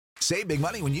Save big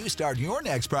money when you start your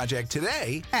next project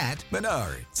today at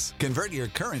Menards. Convert your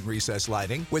current recessed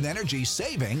lighting with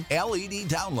energy-saving LED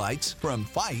downlights from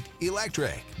Fight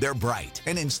Electric. They're bright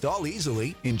and install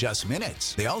easily in just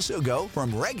minutes. They also go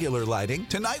from regular lighting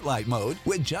to nightlight mode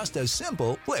with just a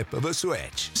simple flip of a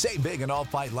switch. Save big on all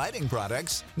Fight lighting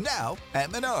products now at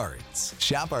Menards.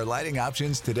 Shop our lighting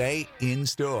options today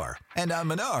in-store and on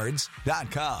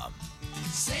Menards.com.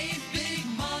 Save big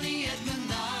money at Menards.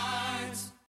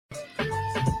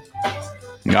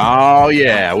 Oh,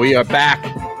 yeah, we are back.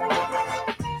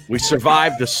 We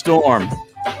survived the storm.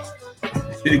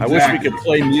 Exactly. I wish we could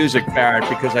play music, Barrett,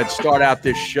 because I'd start out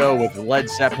this show with Led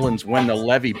Zeppelin's When the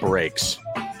Levee Breaks.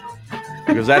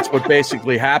 Because that's what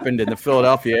basically happened in the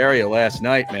Philadelphia area last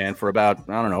night, man, for about,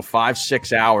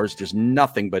 5-6 hours, just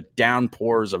nothing but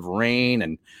downpours of rain.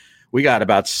 And we got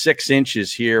about 6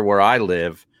 inches here where I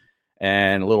live.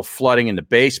 And a little flooding in the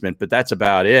basement, but that's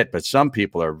about it. But some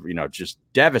people are, just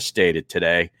devastated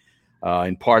today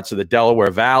in parts of the Delaware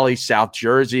Valley, South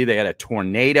Jersey. They had a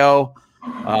tornado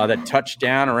that touched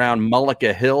down around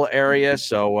Mullica Hill area.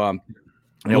 So,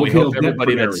 we hope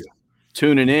everybody that's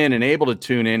tuning in and able to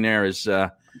tune in there is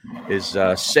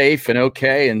safe and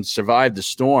okay and survived the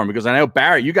storm. Because I know,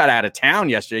 Barrett, you got out of town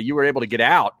yesterday. You were able to get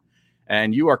out,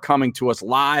 and you are coming to us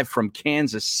live from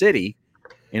Kansas City.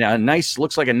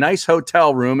 Looks like a nice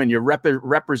hotel room, and you're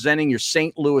representing your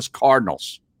St. Louis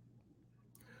Cardinals.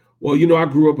 Well, I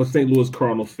grew up a St. Louis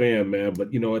Cardinals fan, man.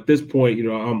 But at this point,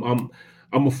 I'm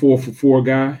a 4-for-4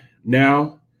 guy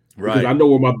now, right? Because I know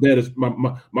where my bed is,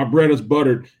 my bread is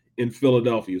buttered in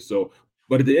Philadelphia. So,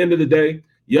 but at the end of the day,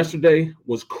 yesterday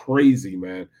was crazy,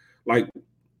 man. Like,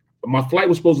 my flight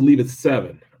was supposed to leave at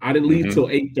 7. I didn't leave till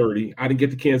 8:30. I didn't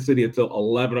get to Kansas City until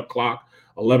 11 o'clock,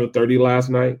 11:30 last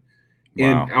night.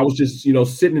 And wow. I was just,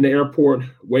 sitting in the airport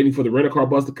waiting for the rental car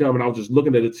bus to come. And I was just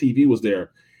looking at the TV was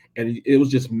there. And it was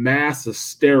just mass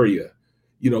hysteria,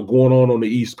 going on the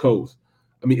East Coast.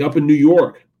 I mean, up in New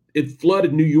York, it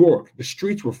flooded New York. The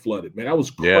streets were flooded, man. That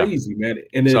was crazy, man.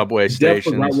 And then subway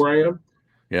stations. Deptford, right where I am.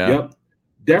 Yeah. Yep.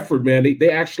 Deptford, man, they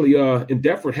actually in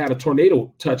Deptford had a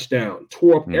tornado touchdown,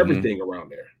 tore up everything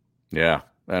around there. Yeah.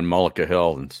 And Mullica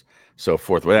Hill and so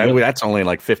forth. That's only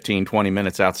like 15, 20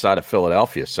 minutes outside of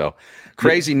Philadelphia. So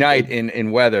crazy night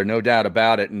in weather, no doubt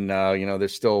about it. And,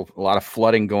 there's still a lot of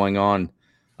flooding going on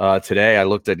today. I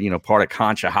looked at, part of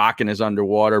Conshohocken is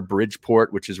underwater.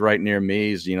 Bridgeport, which is right near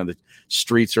me, is, the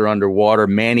streets are underwater.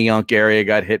 Manayunk area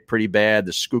got hit pretty bad.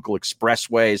 The Schuylkill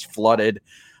Expressway is flooded.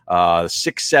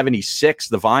 676,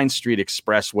 the Vine Street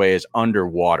Expressway is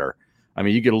underwater. I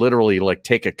mean, you could literally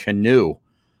take a canoe.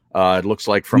 It looks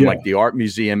like from the art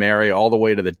museum area all the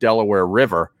way to the Delaware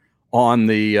River on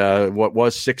the what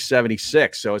was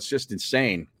 676. So it's just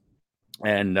insane.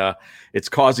 And it's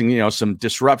causing, some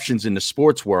disruptions in the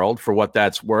sports world for what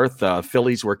that's worth.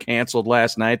 Phillies were canceled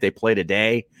last night. They played a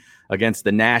day against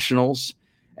the Nationals.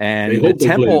 And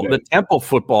the Temple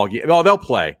football game. Oh, they'll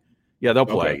play. Yeah, they'll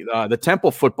play. Okay. The Temple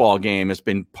football game has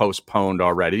been postponed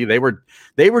already. They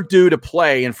were due to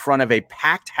play in front of a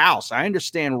packed house. I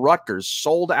understand Rutgers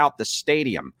sold out the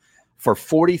stadium for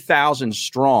 40,000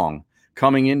 strong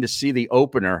coming in to see the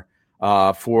opener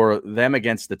for them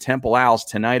against the Temple Owls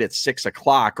tonight at 6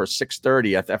 o'clock or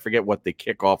 6:30. I forget what the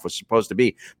kickoff was supposed to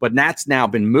be. But that's now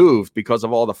been moved because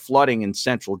of all the flooding in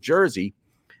central Jersey.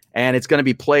 And it's going to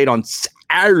be played on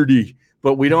Saturday,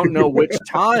 but we don't know which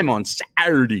time on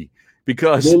Saturday.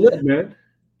 Because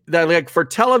for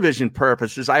television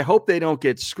purposes, I hope they don't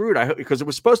get screwed. Because it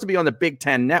was supposed to be on the Big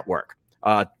Ten Network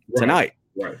tonight.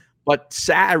 Right. But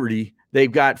Saturday,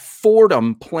 they've got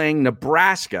Fordham playing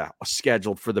Nebraska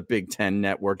scheduled for the Big Ten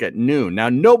Network at noon. Now,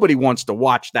 nobody wants to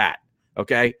watch that,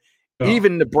 okay? No.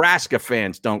 Even Nebraska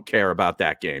fans don't care about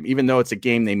that game, even though it's a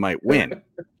game they might win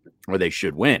or they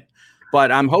should win.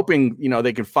 But I'm hoping,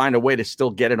 they can find a way to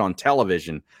still get it on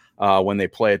television when they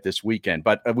play it this weekend.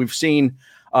 But we've seen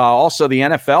also the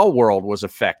NFL world was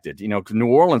affected. New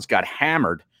Orleans got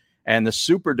hammered and the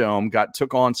Superdome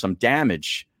took on some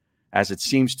damage, as it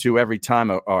seems to every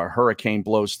time a hurricane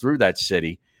blows through that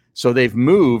city. So they've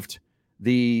moved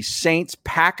the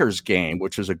Saints-Packers game,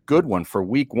 which is a good one for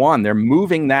week 1. They're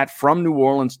moving that from New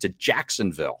Orleans to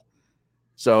Jacksonville.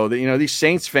 So, these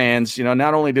Saints fans,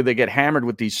 not only do they get hammered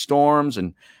with these storms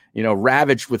and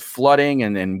ravaged with flooding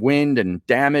and wind and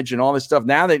damage and all this stuff.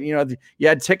 Now that, you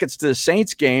had tickets to the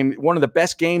Saints game, one of the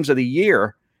best games of the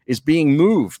year is being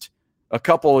moved a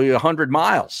couple 100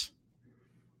 miles.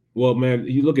 Well, man,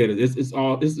 you look at it, this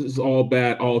is all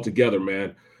bad altogether,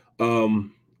 man.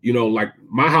 Like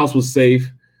my house was safe,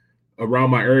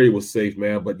 around my area was safe,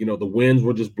 man. But, the winds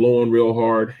were just blowing real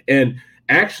hard. And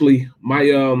actually, my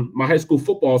high school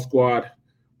football squad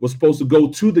was supposed to go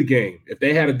to the game. If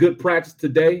they had a good practice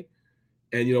today,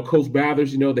 and Coach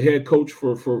Bathers, the head coach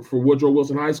for Woodrow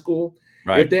Wilson High School,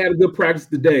 if they had a good practice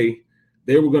today,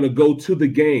 they were going to go to the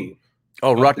game.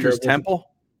 Oh, Rutgers Temple?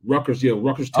 Rutgers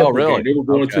Temple really? game. They were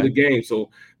going to the game, so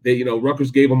they,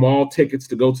 Rutgers gave them all tickets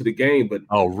to go to the game. But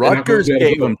Rutgers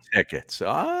gave them tickets.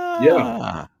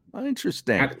 Yeah,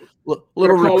 interesting.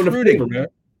 Little recruiting, favor, man.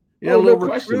 Yeah, little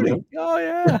recruiting. Oh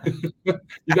yeah,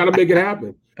 you got to make it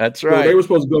happen. That's right. So they were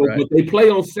supposed to go, but they play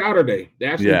on Saturday. They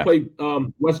actually play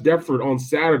West Deptford on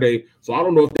Saturday. So I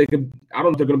don't know if they can. I don't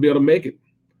know if they're going to be able to make it.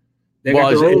 They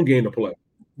got their own game to play.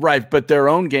 Right, but their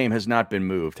own game has not been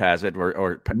moved, has it?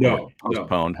 Or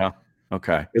postponed, huh?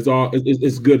 Okay.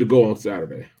 It's good to go on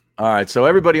Saturday. All right, so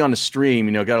everybody on the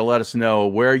stream, got to let us know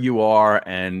where you are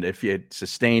and if you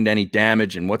sustained any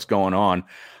damage and what's going on.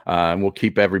 And we'll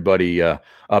keep everybody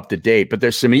up to date. But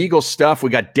there's some Eagles stuff. We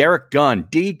got Derek Gunn,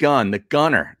 D Gunn, the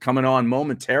gunner, coming on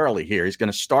momentarily here. He's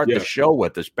going to start the show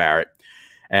with us, Barrett.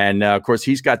 And, of course,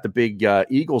 he's got the big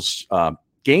Eagles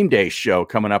game day show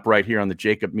coming up right here on the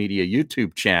Jacob Media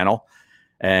YouTube channel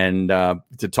and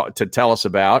to tell us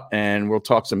about. And we'll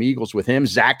talk some Eagles with him.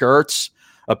 Zach Ertz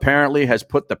apparently has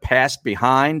put the past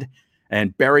behind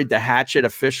and buried the hatchet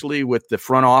officially with the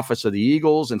front office of the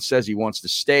Eagles and says he wants to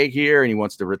stay here and he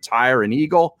wants to retire an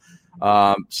Eagle.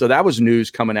 So that was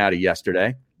news coming out of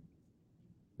yesterday.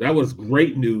 That was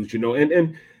great news,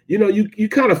 and you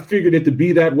kind of figured it to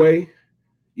be that way.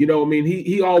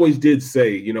 He always did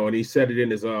say, and he said it in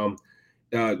his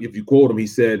if you quote him, he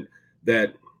said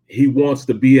that he wants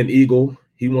to be an Eagle.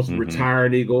 He wants to retire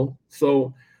an Eagle.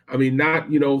 So,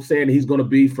 not, saying he's going to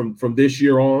be from this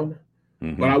year on.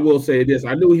 But I will say this.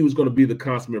 I knew he was going to be the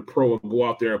consummate pro and go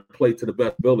out there and play to the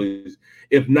best abilities,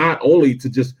 if not only to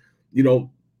just,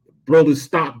 build his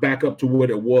stock back up to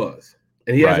what it was.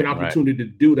 And he has an opportunity to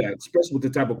do that, especially with the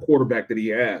type of quarterback that he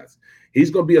has. He's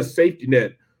going to be a safety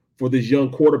net for this young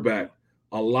quarterback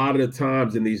a lot of the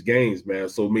times in these games, man.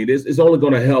 So, it's only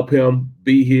going to help him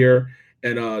be here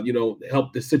and,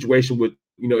 help the situation with,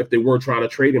 if they were trying to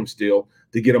trade him still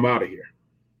to get him out of here.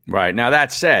 Right. Now,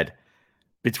 that said,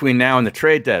 between now and the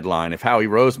trade deadline, if Howie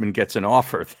Roseman gets an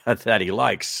offer that he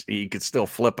likes, he could still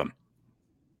flip him,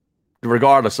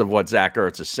 regardless of what Zach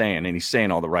Ertz is saying, and he's saying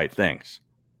all the right things.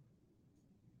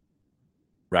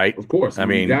 Right? Of course.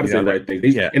 You got to say the right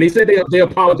things. And he said they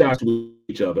apologize to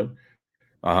each other.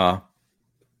 Uh-huh.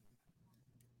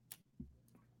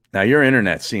 Now, your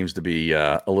internet seems to be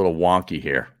a little wonky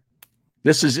here.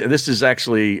 This is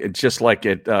actually just like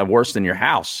it worse than your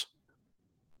house.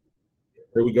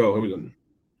 Here we go.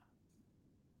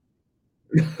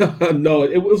 No,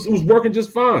 it was working just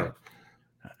fine.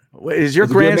 Is your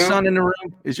grandson in the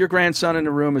room? Is your grandson in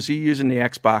the room? Is he using the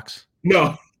Xbox?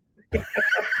 No.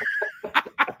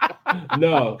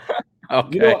 No.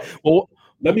 Okay.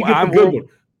 Let me get the good one.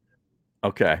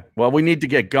 Okay. Well, we need to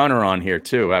get Gunner on here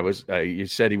too. You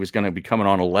said he was going to be coming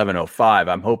on 11:05.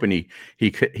 I'm hoping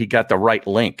he got the right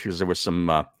link because there was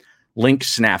some link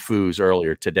snafus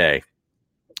earlier today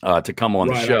to come on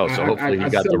the show. So hopefully he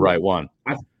got the right one.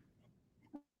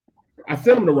 I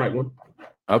sent him the right one.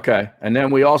 Okay. And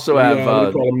then we also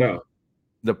have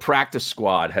the practice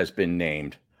squad has been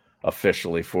named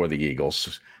officially for the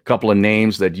Eagles. A couple of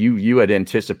names that you had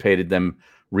anticipated them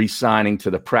re-signing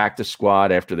to the practice squad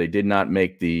after they did not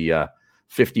make the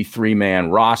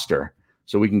 53-man roster.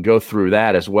 So we can go through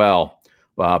that as well.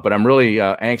 But I'm really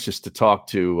anxious to talk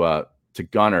to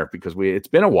Gunner because it's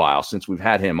been a while since we've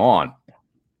had him on.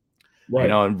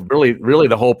 Right. And really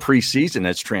the whole preseason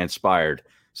has transpired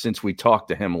since we talked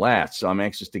to him last. So I'm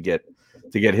anxious to get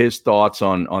his thoughts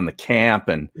on the camp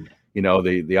and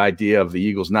the idea of the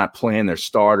Eagles not playing their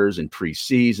starters in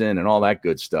preseason and all that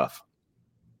good stuff.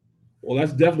 Well,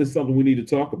 that's definitely something we need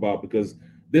to talk about because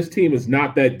this team is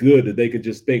not that good that they could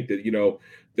just think that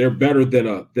they're better than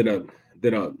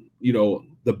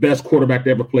the best quarterback to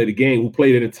ever play the game, who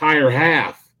played an entire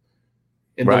half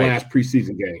in the last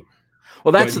preseason game.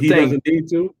 Well, that's the thing. He doesn't need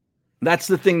to. That's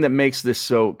the thing that makes this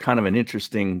so kind of an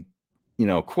interesting,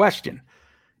 question.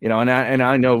 And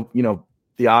I know,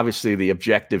 obviously the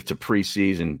objective to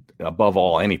preseason above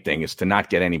all anything is to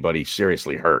not get anybody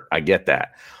seriously hurt. I get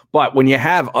that. But when you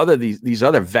have these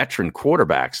other veteran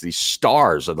quarterbacks, these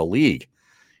stars of the league,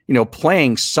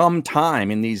 playing some time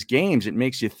in these games, it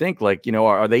makes you think like,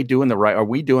 are we doing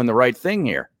the right thing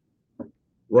here?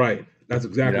 Right. That's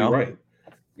exactly right.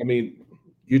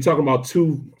 You're talking about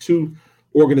two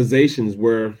organizations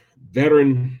where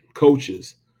veteran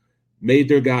coaches made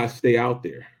their guys stay out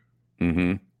there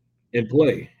and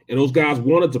play. And those guys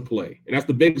wanted to play. And that's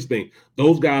the biggest thing.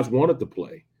 Those guys wanted to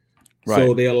play.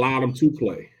 So they allowed him to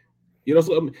play.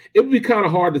 So it would be kind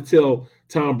of hard to tell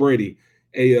Tom Brady,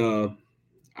 hey,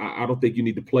 I don't think you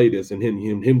need to play this, and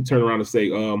him turn around and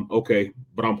say, okay,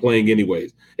 but I'm playing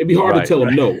anyways. It'd be hard to tell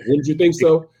him no. Wouldn't you think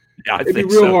so? Yeah, it'd be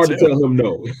real hard to tell him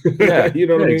no. Yeah, you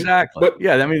know what I mean? Exactly. But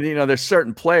I mean, there's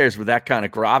certain players with that kind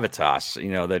of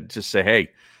gravitas, that just say, hey,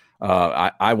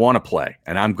 I want to play,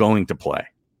 and I'm going to play.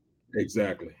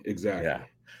 Exactly. Yeah.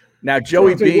 Now,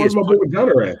 Joey B. Where's my boy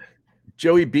Gunner at?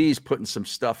 Joey B's putting some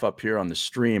stuff up here on the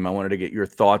stream. I wanted to get your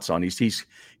thoughts on. He's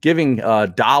giving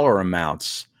dollar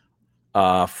amounts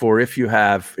for if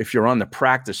you're on the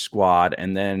practice squad,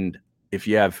 and then if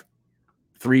you have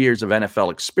 3 years of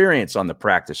NFL experience on the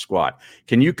practice squad.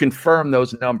 Can you confirm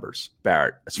those numbers,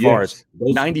 Barrett? As far as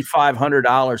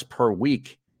 $9,500 per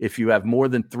week, if you have more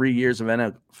than 3 years of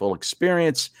NFL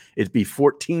experience, it'd be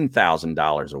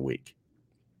 $14,000 a week.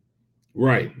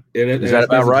 Right, and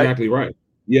that's right? Exactly right.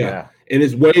 Yeah. And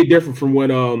it's way different from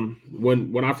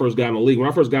when I first got in the league. When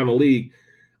I first got in the league,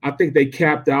 I think they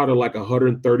capped out at like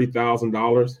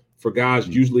 $130,000 for guys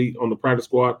usually on the practice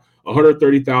squad,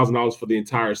 $130,000 for the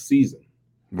entire season.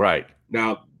 Right.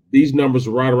 Now, these numbers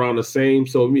are right around the same.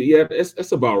 So,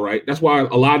 it's about right. That's why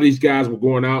a lot of these guys were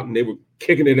going out and they were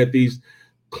kicking it at these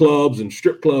clubs and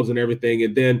strip clubs and everything.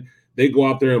 And then they go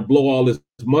out there and blow all this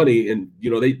money. And,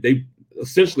 they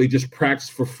essentially just practice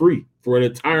for free for an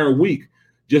entire week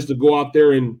just to go out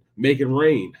there and make it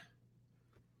rain.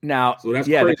 Now, so that's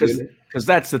crazy. Because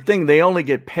that's the thing. They only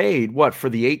get paid, for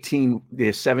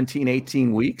the 17,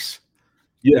 18 weeks?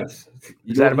 Yes.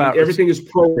 Is that about everything is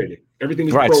prorated. Everything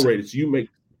is prorated. So you make.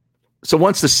 So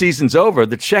once the season's over,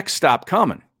 the checks stop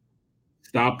coming.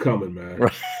 Stop coming, man.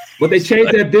 Right. But they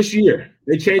changed that this year.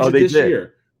 They changed it this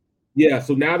year. Yeah.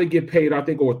 So now they get paid, I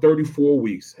think, over 34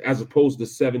 weeks as opposed to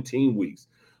 17 weeks,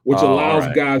 which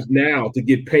allows guys now to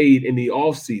get paid in the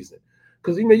off season.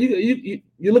 Because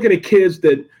you're looking at kids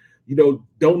that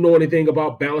don't know anything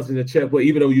about balancing a checkbook,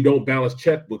 even though you don't balance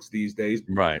checkbooks these days.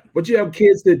 Right. But you have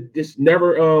kids that just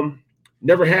never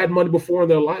had money before in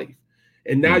their life.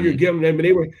 And now you're giving them,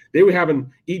 and they were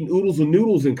eating oodles and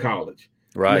noodles in college.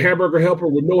 Right. The hamburger helper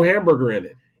with no hamburger in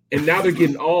it. And now they're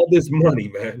getting all this money,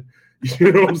 man.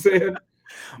 You know what I'm saying?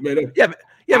 Man,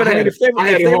 but I mean, if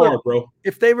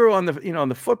they were on the on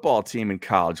the football team in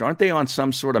college, aren't they on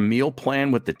some sort of meal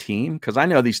plan with the team? Because I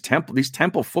know these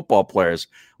Temple football players,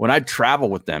 when I'd travel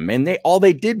with them, and all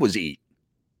they did was eat.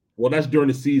 Well, that's during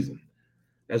the season.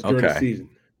 The season.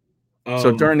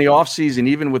 So during the off season,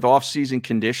 even with off season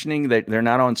conditioning, they're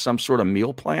not on some sort of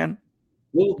meal plan.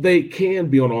 Well, they can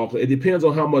be on off. It depends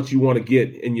on how much you want to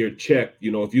get in your check.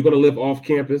 If you're going to live off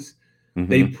campus.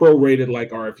 They prorate it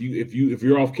like, or if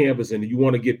you're off campus and you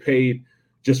want to get paid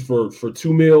just for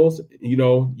 2 meals,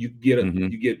 you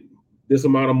get this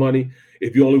amount of money.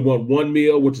 If you only want 1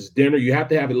 meal, which is dinner, you have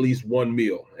to have at least 1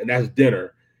 meal, and that's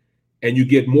dinner. And you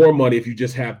get more money if you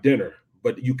just have dinner.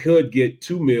 But you could get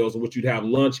 2 meals in which you'd have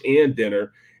lunch and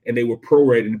dinner, and they would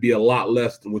prorate and be a lot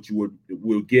less than what you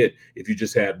would get if you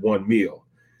just had 1 meal.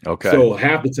 Okay. So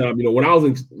half the time, when I was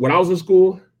in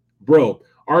school, bro.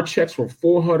 Our checks were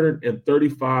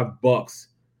 $435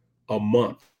 a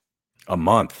month. A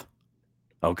month.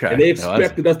 Okay. And they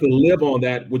expected us to live on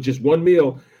that with just 1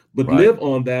 meal, but live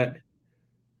on that.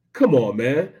 Come on,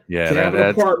 man. Yeah. To have an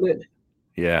apartment.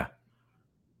 Yeah.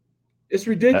 It's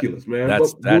ridiculous, man.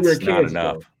 That's not enough.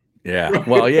 Though. Yeah. Right.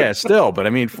 Well, yeah, still, but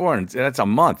I mean, that's a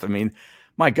month. I mean,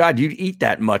 my God, you'd eat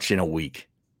that much in a week.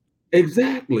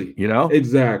 Exactly.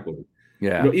 Exactly.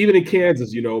 Yeah. Even in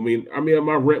Kansas,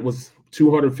 my rent was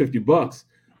 $250.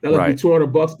 That left me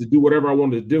 $200 to do whatever I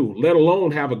wanted to do, let alone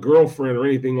have a girlfriend or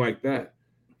anything like that.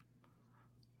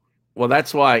 Well,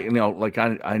 that's why, like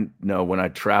I know when I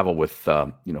travel with,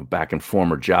 back in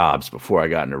former jobs before I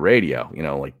got into radio,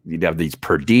 like you'd have these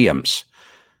per diems,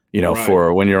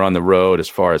 for when you're on the road as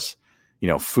far as,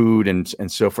 food and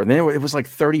so forth. And it was like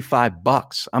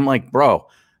 $35. I'm like, bro,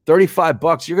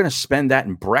 $35, you're going to spend that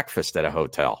in breakfast at a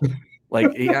hotel.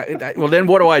 Like, well, then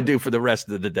what do I do for the rest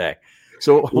of the day?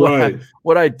 So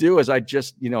what I do is I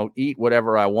just, eat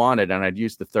whatever I wanted, and I'd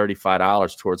use the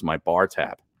 $35 towards my bar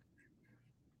tab.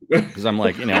 Because I'm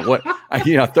like,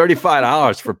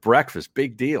 $35 for breakfast,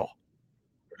 big deal.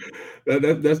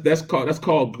 That's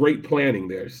called great planning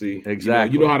there. See,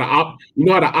 exactly. You know how to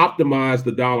optimize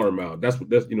the dollar amount.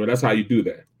 That's how you do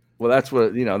that. Well, that's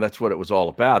what it was all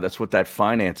about. That's what that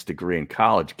finance degree in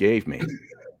college gave me.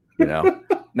 Now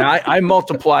I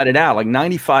multiplied it out like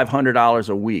 $9,500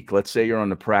 a week. Let's say you're on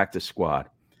the practice squad,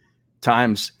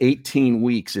 times 18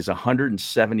 weeks is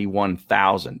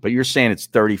 $171,000. But you're saying it's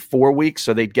 34 weeks,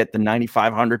 so they'd get the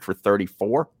 $9,500 for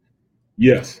 34.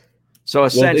 Yes. So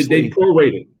essentially, they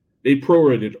prorate it. They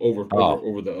prorated over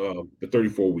the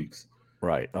 34 weeks.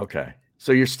 Right. Okay.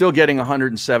 So you're still getting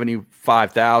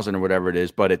 175,000 or whatever it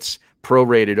is, but it's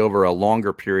prorated over a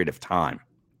longer period of time.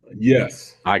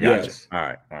 Yes. I got you.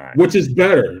 All right. Which is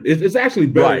better. It's actually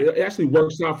better. Right. It actually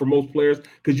works out for most players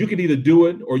because you can either do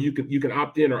it or you can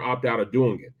opt in or opt out of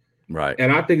doing it. Right.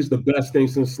 And I think it's the best thing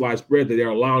since sliced bread that they're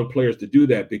allowing players to do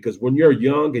that, because when you're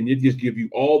young and you just give you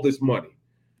all this money,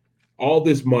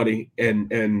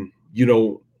 and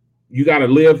you got to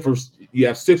live you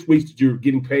have 6 weeks that you're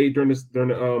getting paid during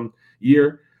the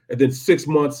year, and then 6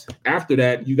 months after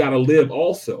that you got to live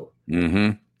also.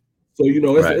 Mm-hmm. So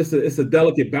it's a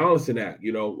delicate balancing act.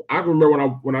 I remember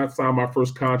when I signed my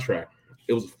first contract,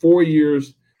 it was 4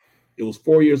 years. It was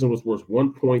 4 years and was worth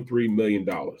 $1.3 million.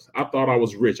 I thought I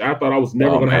was rich. I thought I was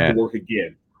never going to have to work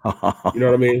again. You know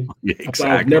what I mean? Yeah, exactly. I thought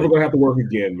I was never going to have to work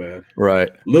again, man. Right.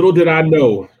 Little did I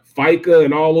know, FICA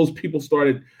and all those people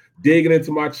started digging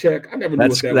into my check. I never knew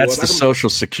what that was. That's the Social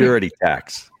Security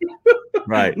tax.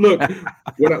 Right. Look,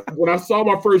 when I saw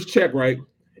my first check, right,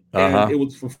 and it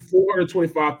was for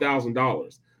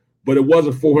 $425,000, but it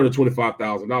wasn't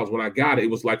 $425,000. When I got it,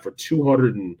 it was like for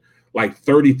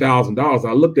 $230,000.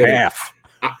 I looked at half.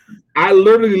 I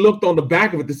literally looked on the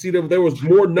back of it to see that there was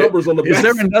more numbers on the back. Is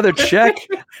there another check?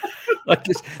 Like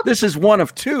this is one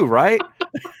of two, right?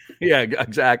 Yeah,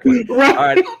 exactly. Right. All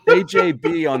right.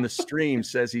 AJB on the stream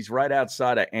says he's right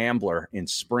outside of Ambler in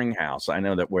Springhouse. I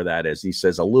know where that is. He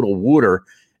says a little water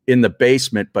in the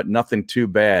basement, but nothing too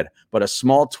bad. But a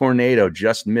small tornado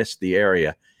just missed the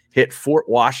area, hit Fort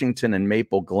Washington and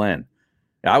Maple Glen.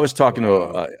 I was talking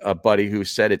to a buddy who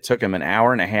said it took him an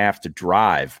hour and a half to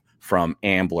drive from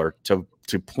Ambler to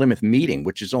Plymouth Meeting,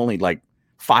 which is only like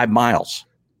 5 miles.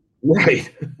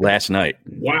 Right. Last night.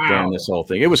 Wow. During this whole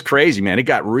thing. It was crazy, man. It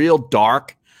got real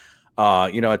dark,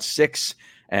 at 6,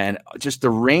 and just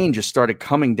the rain just started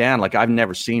coming down like I've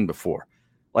never seen before.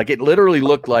 Like it literally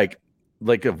looked like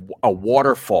a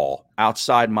waterfall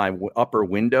outside my upper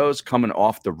windows coming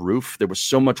off the roof. There was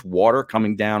so much water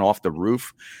coming down off the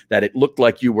roof that it looked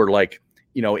like you were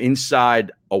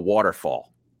inside a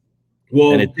waterfall.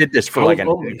 Well, and it did this for a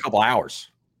couple hours.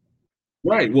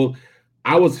 Right. Well,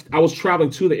 I was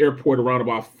traveling to the airport around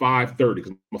about 5:30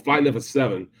 because my flight left at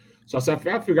 7. So I said,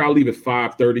 I figure I'll leave at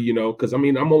 5:30, because I'm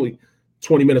only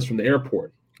 20 minutes from the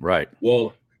airport. Right.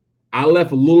 Well, I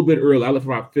left a little bit early. I left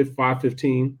about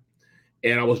 5:15,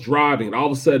 and I was driving, and all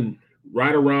of a sudden,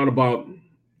 right around about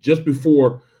just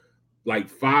before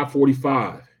like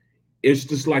 5:45, it's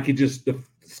just like the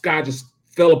sky just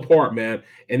fell apart, man.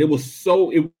 And it was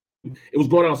going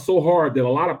out so hard that a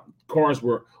lot of cars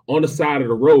were on the side of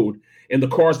the road. And the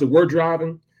cars that were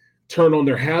driving turned on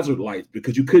their hazard lights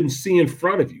because you couldn't see in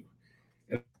front of you.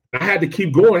 And I had to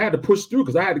keep going. I had to push through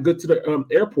because I had to go to the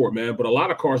airport, man. But a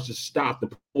lot of cars just stopped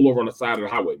and pulled over on the side of the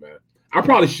highway, man. I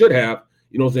probably should have,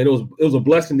 It was a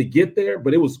blessing to get there,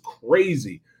 but it was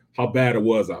crazy how bad it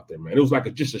was out there, man. It was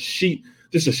like just a sheet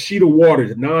of water,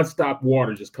 nonstop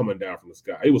water just coming down from the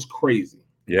sky. It was crazy.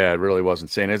 Yeah, it really was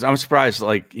insane. I'm surprised,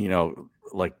 were you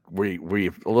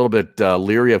a little bit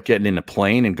leery of getting in a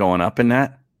plane and going up in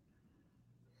that?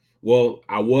 Well,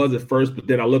 I was at first, but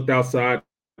then I looked outside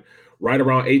right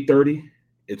around 8:30.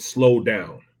 It slowed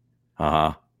down.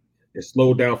 Uh-huh. It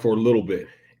slowed down for a little bit,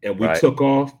 and we took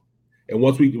off. And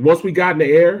once we got in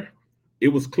the air, it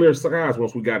was clear skies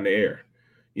once we got in the air.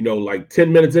 Like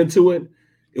 10 minutes into it,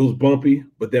 it was bumpy,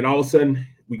 but then all of a sudden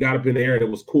we got up in the air and it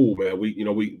was cool, man.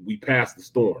 We passed the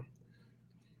storm.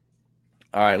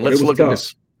 All right, let's look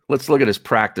at this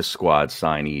practice squad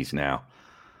signees now.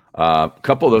 A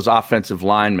couple of those offensive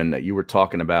linemen that you were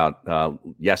talking about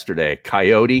yesterday,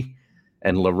 Coyote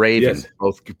and LaRaven,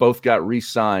 both got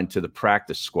re-signed to the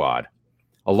practice squad,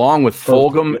 along with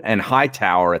Fulgham and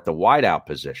Hightower at the wideout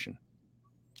position,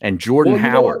 and Jordan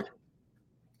Howard.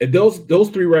 And those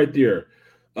three right there,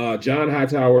 John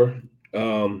Hightower,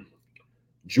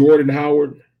 Jordan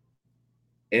Howard,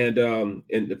 and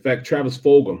in fact Travis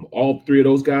Fulgham, all three of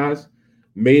those guys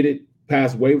made it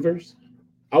past waivers.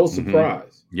 I was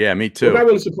surprised. Yeah, me too. I'm not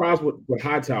really surprised with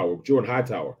Hightower, Jordan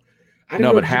Hightower. I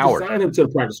didn't know Howard sign him to the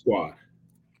practice squad.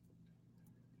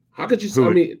 How could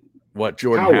you? What,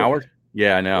 Jordan Howard?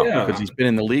 Yeah, I know, because he's been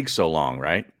in the league so long,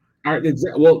 right? All right,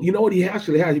 exactly. Well, you know what he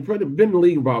actually has? He's probably been in the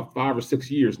league about 5 or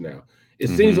 6 years now. It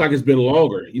seems like it's been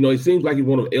longer. It seems like he's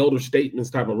one of elder statesmen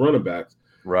type of running backs.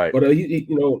 Right. But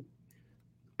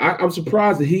I'm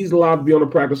surprised that he's allowed to be on the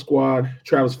practice squad.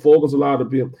 Travis Fulgham's allowed to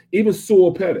be. Even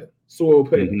Sewell Pettit.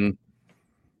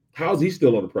 How's he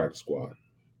still on the practice squad?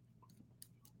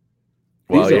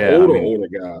 Well, these are older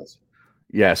guys.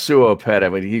 Yeah, Sewell Pettit. I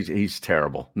mean, he's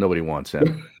terrible. Nobody wants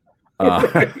him.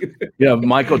 Right.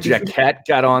 Michael Jacquet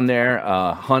got on there.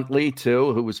 Huntley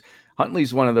too,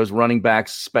 Huntley's one of those running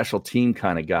backs, special team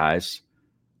kind of guys.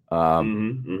 But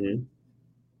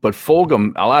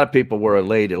Fulgham, a lot of people were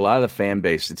elated. A lot of the fan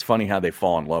base. It's funny how they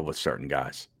fall in love with certain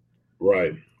guys.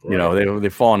 Right. They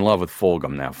fall in love with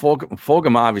Fulgham now.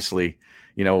 Fulgham obviously,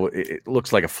 it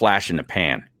looks like a flash in the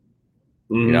pan.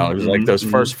 It was like those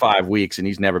first 5 weeks, and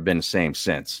he's never been the same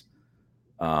since.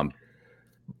 Well,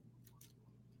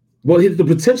 the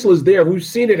potential is there. We've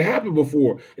seen it happen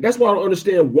before. And that's why I don't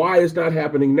understand why it's not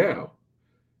happening now.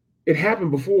 It happened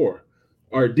before.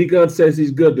 All right, D-Gun says he's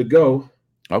good to go.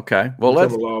 Okay. Well,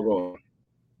 let's log on.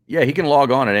 Yeah, he can log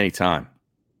on at any time.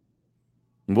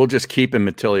 And we'll just keep him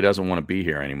until he doesn't want to be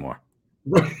here anymore.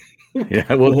 Right.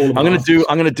 Yeah, well, I'm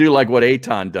gonna do like what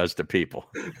Eytan does to people.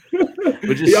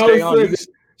 But just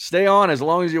stay on as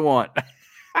long as you want.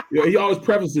 Yeah, he always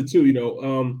prefaces it too,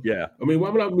 Yeah. I mean,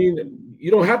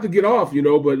 you don't have to get off,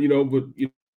 but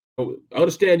I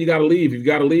understand you got to leave. You've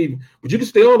got to leave, but you can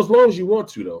stay on as long as you want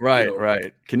to, though. Right,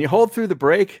 right. Can you hold through the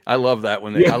break? I love that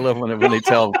I love when they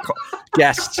tell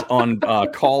guests on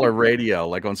caller radio,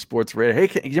 like on sports radio, hey,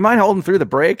 do you mind holding through the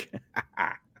break?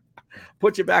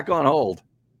 Put you back on hold.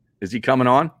 Is he coming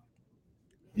on?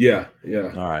 Yeah.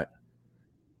 All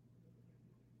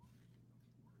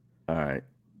right.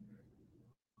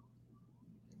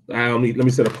 Let me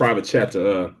send a private chat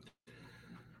to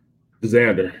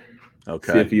Xander.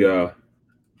 Okay. See if he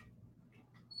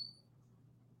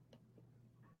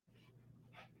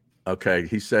Okay,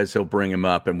 he says he'll bring him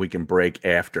up and we can break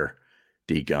after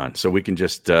D-Gun. So we can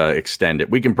just extend it.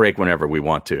 We can break whenever we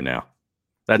want to now.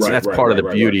 That's part of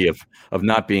the beauty of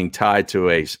not being tied to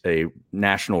a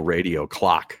national radio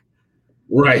clock.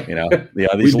 Right.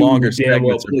 These longer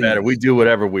segments are better. We do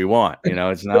whatever we want.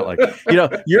 It's not like,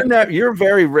 you're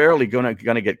very rarely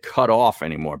gonna get cut off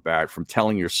anymore, Barrett, from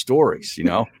telling your stories,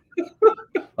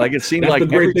 Like it seemed like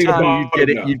every time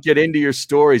you get into your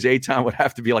stories, Eytan would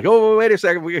have to be like, "Oh, wait a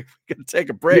second, we're gonna take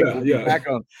a break. We'll be back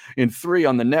on in 3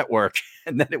 on the network."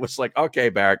 And then it was like, "Okay,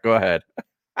 Barrett, go ahead."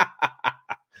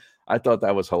 I thought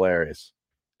that was hilarious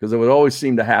because it would always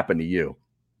seem to happen to you.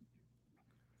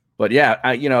 But yeah,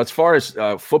 as far as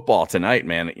football tonight,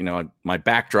 man, my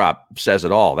backdrop says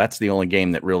it all. That's the only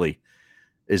game that really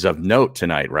is of note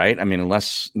tonight, right? I mean,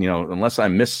 unless I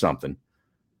miss something.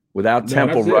 Without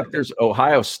Temple, Rutgers,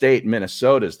 Ohio State,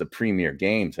 Minnesota is the premier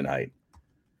game tonight.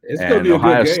 It's going to be a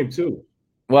good game too.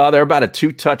 Well, they're about a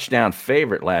 2-touchdown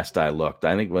favorite last I looked.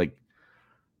 I think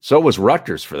so was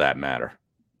Rutgers for that matter.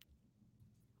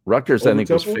 Rutgers, I think,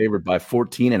 was favored by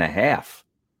 14.5.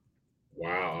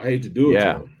 Wow, I hate to do it.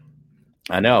 Yeah,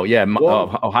 I know. Yeah,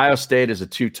 Ohio State is a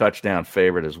 2-touchdown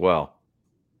favorite as well.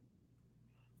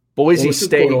 Boise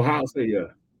State, Ohio State, yeah.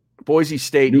 Boise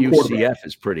State, UCF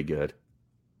is pretty good.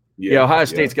 Yeah, Ohio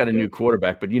State's got a new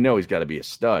quarterback, but he's got to be a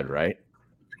stud, right?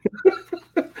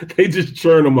 They just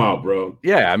churn them out, bro.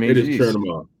 Yeah, I mean, they just churn them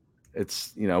out.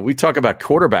 It's we talk about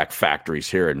quarterback factories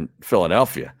here in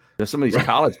Philadelphia. Some of these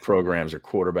college programs are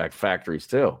quarterback factories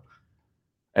too.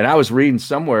 And I was reading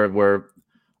somewhere where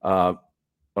an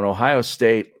Ohio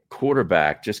State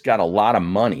quarterback just got a lot of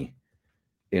money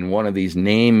in one of these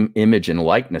name, image, and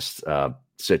likeness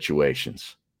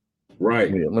situations.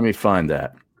 Right. Let me find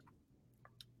that.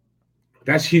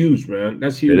 That's huge, man.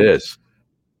 That's huge.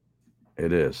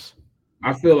 It is.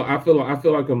 I feel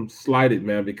like I'm slighted,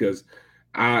 man, because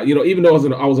even though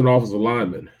I was an offensive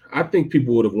lineman, I think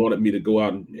people would have wanted me to go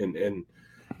out and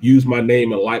use my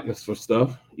name and likeness for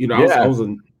stuff. I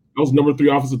was number 3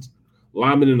 offensive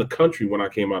lineman in the country when I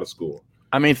came out of school.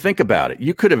 I mean, think about it.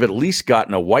 You could have at least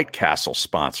gotten a White Castle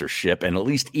sponsorship and at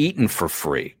least eaten for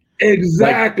free.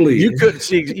 Exactly. You could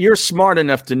see you're smart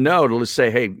enough to know to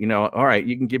say, hey, all right,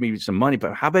 you can give me some money,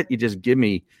 but how about you just give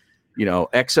me,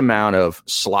 X amount of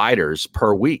sliders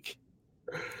per week?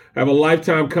 Have a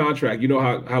lifetime contract. You know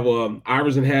how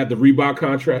Iverson had the Reebok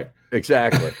contract?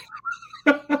 Exactly.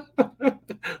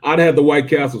 I'd have the White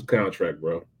Castle's contract,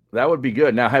 bro. That would be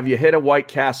good. Now, have you hit a White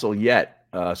Castle yet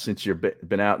since you've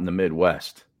been out in the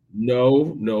Midwest?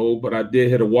 No, but I did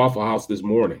hit a Waffle House this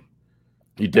morning.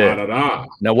 You did. Now,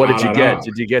 what did you get?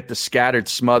 Did you get the scattered,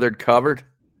 smothered, covered?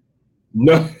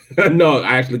 No.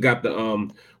 I actually got the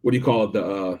what do you call it?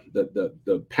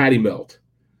 The patty melt.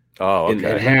 Oh,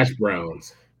 okay. And hash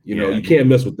browns. You can't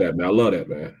mess with that, man. I love that,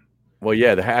 man. Well,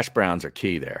 yeah, the hash browns are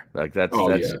key there. Like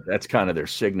that's kind of their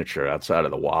signature outside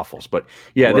of the waffles. But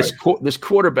yeah, right. This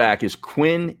quarterback is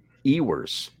Quinn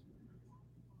Ewers.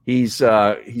 He's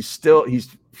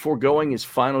foregoing his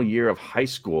final year of high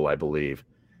school, I believe,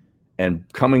 and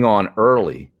coming on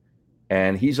early,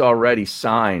 and he's already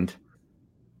signed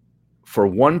for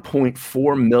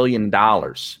 $1.4 million,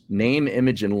 name,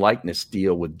 image, and likeness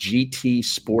deal with GT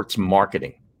Sports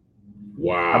Marketing.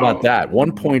 Wow. How about that?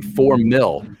 1.4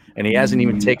 mil, and he hasn't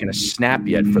even taken a snap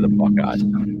yet for the Buckeyes.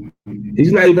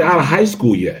 He's not even out of high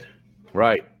school yet.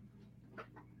 Right.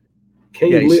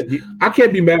 I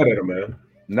can't be mad at him, man.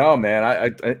 No, man.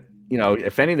 I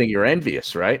if anything, you're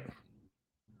envious, right?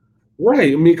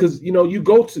 Right. I mean, because you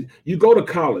go to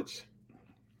college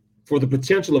for the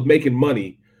potential of making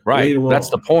money. Right. Later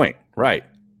That's on. the point. Right.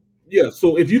 Yeah.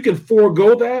 So if you can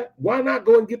forego that, why not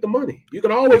go and get the money? You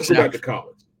can always go back to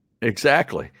college.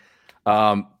 Exactly.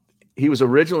 He was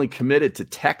originally committed to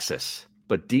Texas,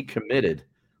 but decommitted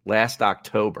last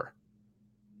October.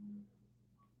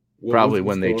 Probably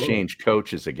when they changed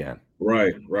coaches again.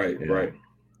 Right.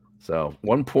 So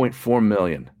 1.4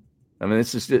 million. I mean,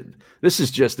 this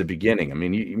is just the beginning. I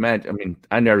mean, you imagine. I mean,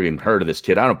 I never even heard of this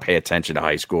kid. I don't pay attention to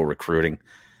high school recruiting.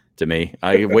 To me,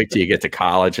 I wait till you get to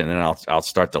college, and then I'll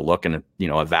start to look and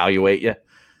evaluate you.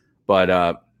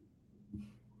 But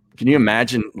can you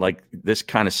imagine like this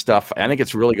kind of stuff? I think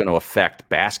it's really going to affect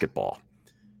basketball.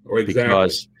 Exactly.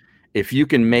 Because if you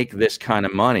can make this kind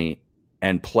of money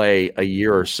and play a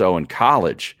year or so in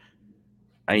college,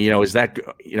 is that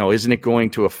isn't it going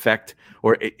to affect,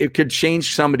 or it could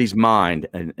change somebody's mind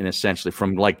and essentially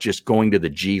from like just going to the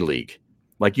G League.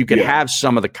 Like you could have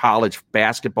some of the college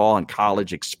basketball and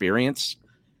college experience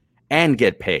and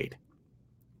get paid.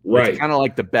 Right. It's kind of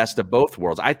like the best of both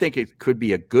worlds. I think it could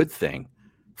be a good thing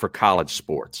for college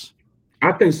sports.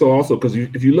 I think so also, because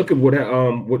if you look at what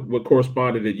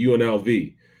corresponded at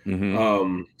UNLV,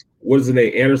 what is his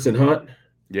name? Anderson Hunt.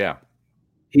 Yeah.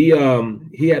 He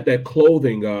had that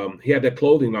clothing. He had that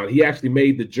clothing line. He actually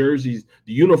made the jerseys,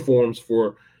 the uniforms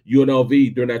for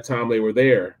UNLV during that time they were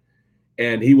there.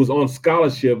 And he was on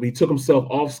scholarship. He took himself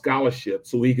off scholarship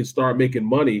so he could start making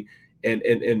money and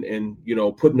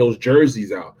putting those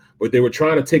jerseys out. But they were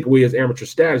trying to take away his amateur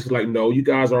status. He's like, no, you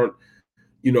guys aren't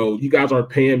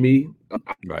paying me.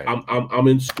 Right. I'm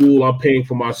in school. I'm paying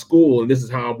for my school, and this is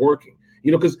how I'm working.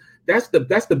 Because that's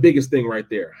the biggest thing right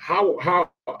there. How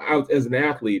as an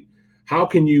athlete, how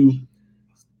can you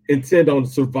intend on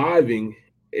surviving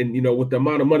and with the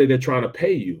amount of money they're trying to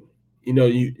pay you?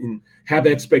 You have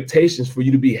expectations for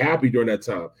you to be happy during that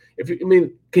time.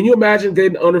 Can you imagine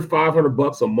getting under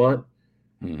 $500 a month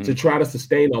to try to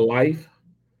sustain a life?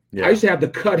 Yeah. I used to have to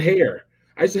cut hair.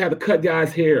 I used to have to cut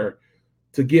guys' hair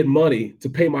to get money to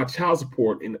pay my child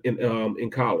support in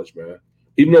college, man.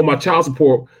 Even though my child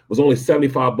support was only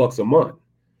 $75 a month.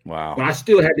 Wow. But I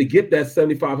still had to get that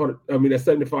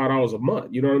 $75 a month.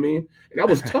 You know what I mean? And that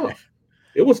was tough.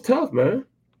 It was tough, man.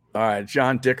 All right.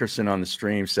 John Dickerson on the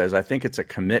stream says, I think it's a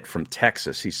commit from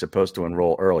Texas. He's supposed to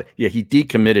enroll early. Yeah, he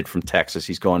decommitted from Texas.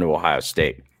 He's going to Ohio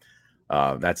State.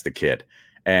 That's the kid.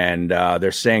 And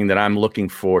they're saying that I'm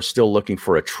still looking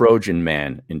for a Trojan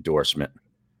Man endorsement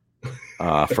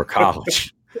for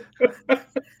college.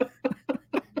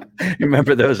 You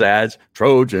remember those ads?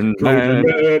 Trojan Man.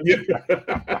 Yeah.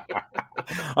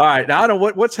 All right. Now I don't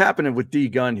know what's happening with D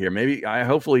Gunn here.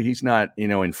 Hopefully he's not, in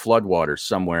floodwaters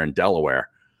somewhere in Delaware.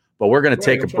 But we're going to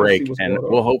take a break, and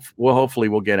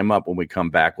we'll get him up when we come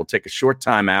back. We'll take a short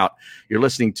time out. You're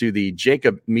listening to the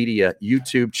Jacob Media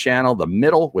YouTube channel, The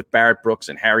Middle, with Barrett Brooks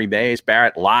and Harry Bays.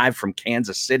 Barrett live from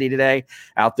Kansas City today,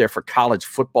 out there for college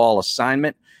football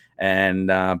assignment. And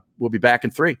we'll be back in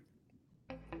 3.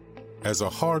 As a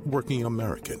hardworking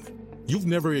American, you've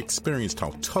never experienced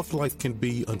how tough life can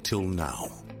be until now.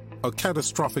 A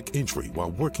catastrophic injury while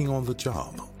working on the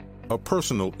job. A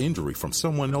personal injury from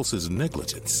someone else's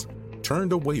negligence.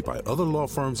 Turned away by other law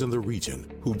firms in the region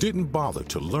who didn't bother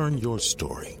to learn your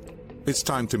story. It's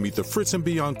time to meet the Fritz &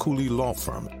 Bianculli Law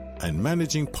Firm and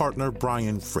managing partner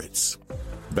Brian Fritz.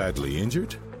 Badly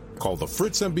injured? Call the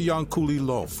Fritz & Bianculli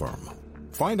Law Firm.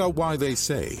 Find out why they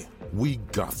say, we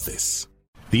got this.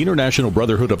 The International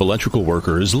Brotherhood of Electrical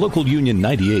Workers, Local Union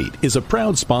 98, is a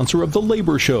proud sponsor of The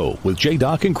Labor Show with J.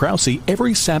 Doc and Krause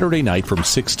every Saturday night from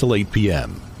 6 till 8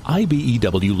 p.m.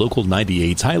 IBEW Local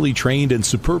 98's highly trained and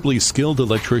superbly skilled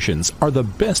electricians are the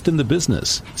best in the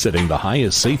business, setting the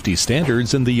highest safety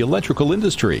standards in the electrical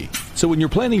industry. So when you're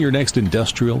planning your next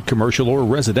industrial, commercial, or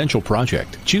residential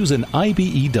project, choose an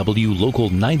IBEW Local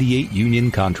 98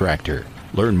 union contractor.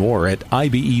 Learn more at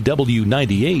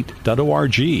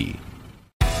IBEW98.org.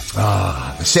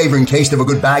 The savoring taste of a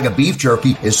good bag of beef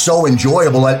jerky is so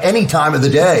enjoyable at any time of the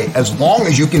day, as long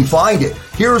as you can find it.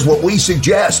 Here's what we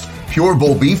suggest. Pure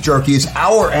Bull beef jerky is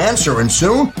our answer, and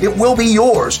soon it will be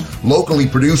yours. Locally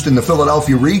produced in the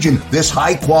Philadelphia region, this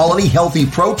high-quality, healthy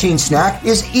protein snack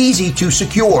is easy to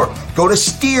secure. Go to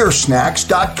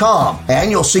steersnacks.com,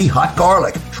 and you'll see hot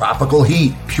garlic, tropical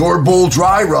heat, Pure Bull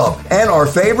dry rub, and our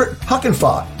favorite, Huck and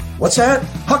Fod. What's that?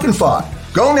 Huck and Fod.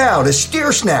 Go now to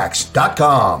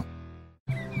steersnacks.com.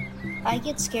 I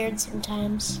get scared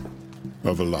sometimes.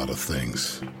 Of a lot of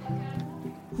things.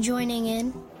 Joining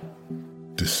in.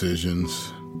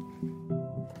 Decisions.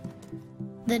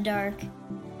 The dark.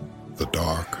 The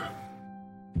dark.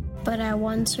 But I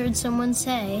once heard someone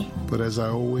say, But as I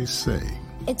always say,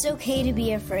 it's okay to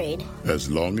be afraid.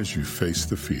 as long as you face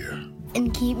the fear.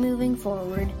 And keep moving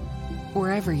forward.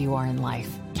 Wherever you are in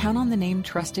life, count on the name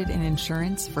trusted in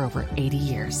insurance for over 80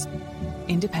 years.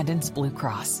 Independence Blue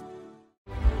Cross.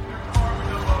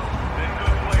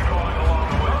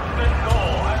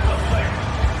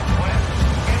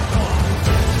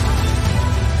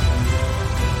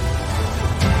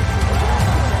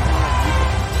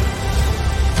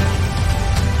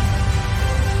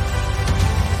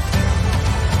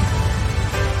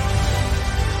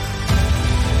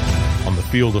 On the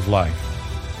field of life,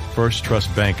 First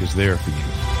Trust Bank is there for you.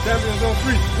 Champions on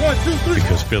 3. 1, 2, 3.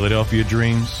 Because Philadelphia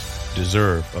dreams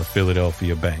deserve a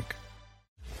Philadelphia bank.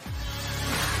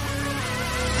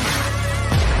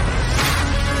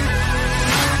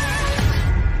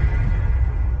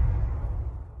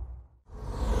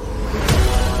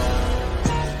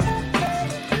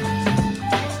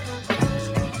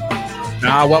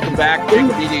 Welcome back to the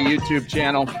Media YouTube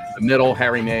channel. The middle,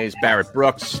 Harry Mays, Barrett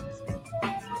Brooks.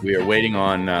 We are waiting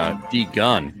on D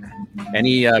Gunn.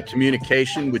 Any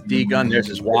communication with D Gunn? There's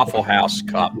his Waffle House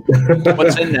cup.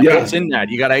 What's in that? What's in that?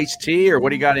 You got iced tea, or what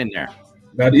do you got in there?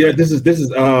 Yeah, this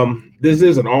is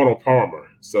an Arnold Palmer.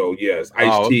 So yes,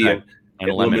 iced tea and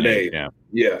lemonade.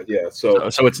 Yeah. So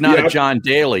it's not a John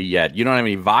Daly yet. You don't have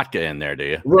any vodka in there, do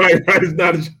you? Right. It's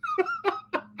not a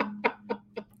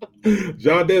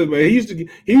John Daly, man. He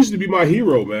used to be my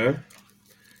hero, man.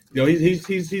 You know,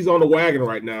 he's on the wagon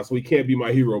right now, so he can't be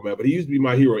my hero, man. But he used to be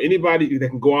my hero. Anybody that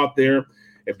can go out there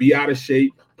and be out of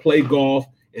shape, play golf,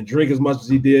 and drink as much as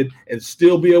he did, and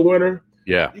still be a winner.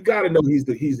 Yeah, you got to know he's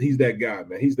that guy,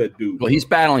 man. He's that dude. Well, he's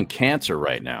battling cancer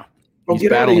right now. Oh,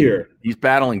 get out of here! He's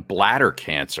battling bladder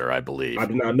cancer, I believe. I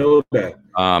did not know that.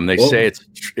 They say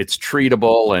it's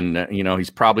treatable, and he's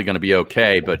probably going to be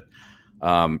okay. But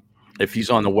if he's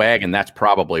on the wagon, that's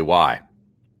probably why.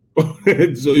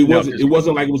 So it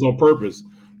wasn't like it was on purpose.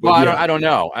 Well, I don't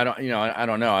know. I don't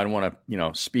know. I don't want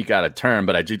to, speak out of turn,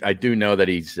 but I do know that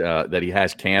he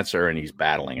has cancer and he's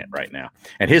battling it right now.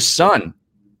 And his son,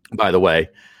 by the way,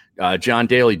 John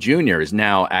Daly Jr. is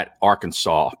now at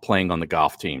Arkansas playing on the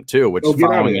golf team too, which is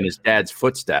following in his dad's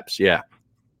footsteps. Yeah.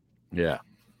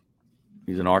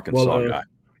 He's an Arkansas guy.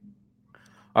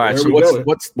 All right. So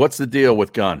what's the deal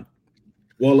with Gunn?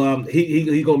 Well,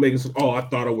 he gonna make it. Oh, I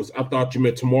thought you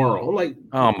meant tomorrow. I'm like,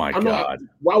 oh my God,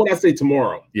 why would I say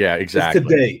tomorrow? Yeah, exactly. It's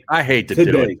today. I hate to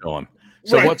do it to him.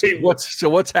 So right.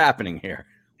 what's happening here?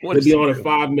 He'll be on in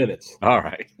 5 minutes. All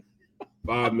right,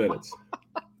 5 minutes.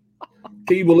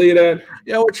 Can you believe that?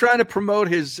 Yeah, we're trying to promote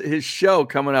his show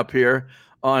coming up here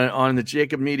on the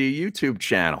Jacob Media YouTube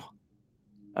channel.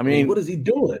 I mean, what is he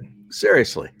doing?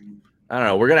 Seriously, I don't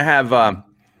know. We're gonna have.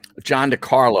 John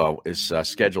DeCarlo is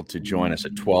scheduled to join us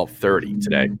at 12:30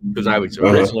 today because I was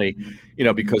originally,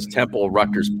 because Temple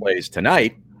Rutgers plays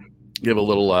tonight, get a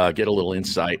little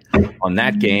insight on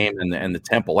that game and the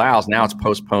Temple Owls. Now it's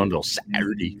postponed till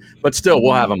Saturday, but still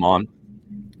we'll have him on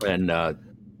and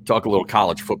talk a little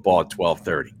college football at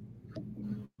 12:30.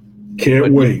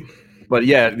 Can't wait. But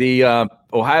yeah, the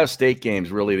Ohio State game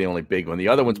is really the only big one. The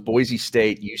other one's Boise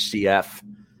State, UCF.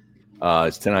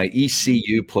 It's tonight.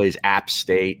 ECU plays App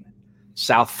State.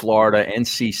 South Florida,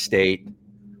 NC State.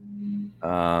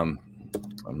 I'm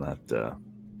not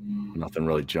nothing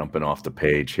really jumping off the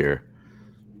page here.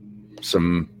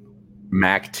 Some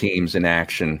MAC teams in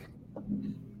action.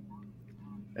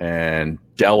 And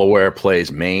Delaware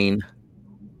plays Maine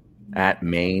at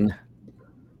Maine.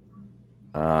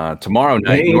 Tomorrow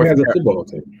night. Maine has a football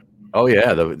team. Oh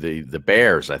yeah, the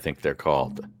Bears, I think they're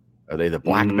called. Are they the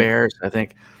Black Bears? I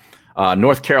think.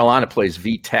 North Carolina plays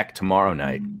VTech tomorrow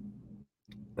night.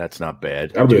 That's not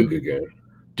bad. That'll be a good game.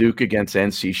 Duke against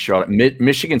NC Charlotte.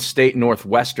 Michigan State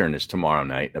Northwestern is tomorrow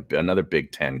night. Another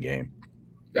Big Ten game.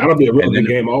 That'll be a real good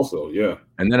game also, yeah.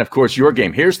 And then, of course, your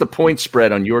game. Here's the point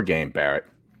spread on your game, Barrett.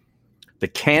 The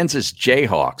Kansas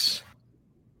Jayhawks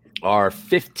are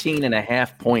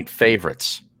 15.5-point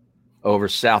favorites over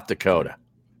South Dakota.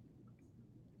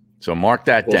 So mark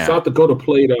that down. South Dakota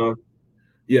played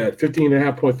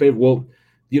 15.5-point favorite. Well,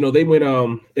 they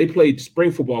went they played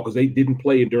spring football because they didn't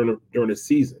play during the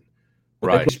season. But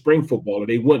right. They played spring football and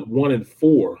they went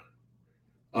 1-4.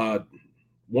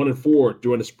 1-4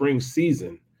 during the spring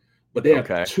season. But they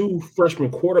have 2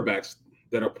 freshman quarterbacks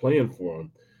that are playing for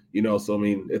them. So I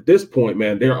mean, at this point,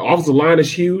 man, their offensive line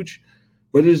is huge,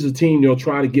 but it is a team,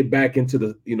 trying to get back into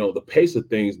the, the pace of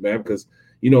things, man, because,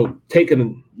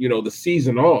 taking, the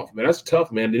season off, man, that's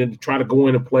tough, man. Then to try to go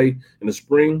in and play in the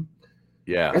spring.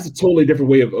 Yeah. That's a totally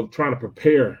different way of trying to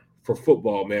prepare for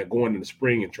football, man, going in the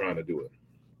spring and trying to do it.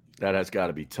 That has got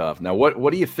to be tough. Now,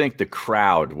 what do you think the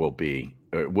crowd will be?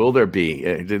 Or will there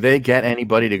be? Do they get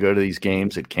anybody to go to these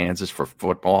games at Kansas for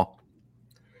football?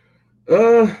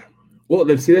 Well,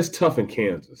 let's see, that's tough in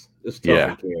Kansas. It's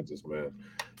tough in Kansas, man.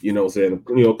 Saying,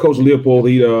 Coach Leopold,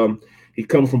 he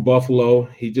comes from Buffalo.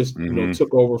 He just,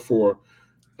 took over for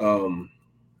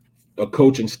a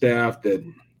coaching staff that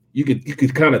you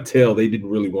could kind of tell they didn't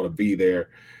really want to be there.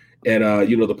 And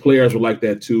the players were like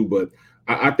that too, but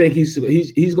I think he's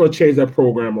going to change that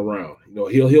program around.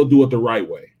 He'll do it the right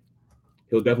way.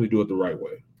 He'll definitely do it the right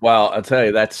way. Well, I'll tell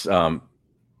you, that's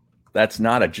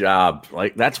not a job.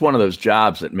 Like, that's one of those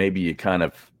jobs that maybe you kind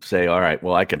of say, all right,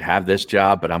 well, I could have this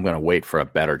job, but I'm going to wait for a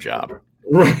better job.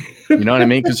 Right. You know what I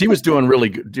mean? Because he was doing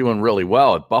really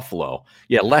well at Buffalo.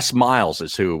 Yeah, Les Miles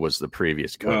is who was the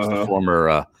previous coach, the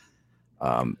former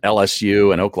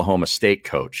LSU and Oklahoma State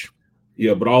coach.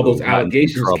 Yeah, but all those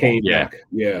allegations came back.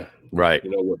 Yeah. Right.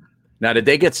 Now, did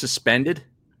they get suspended?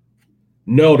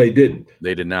 No, they didn't.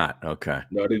 They did not. Okay.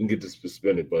 No, they didn't get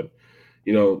suspended, but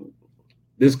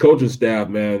this coaching staff,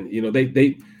 man,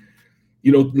 they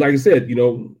like I said,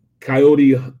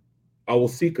 Coyote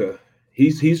Awosika,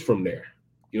 he's from there.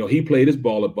 He played his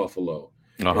ball at Buffalo.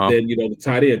 And then, the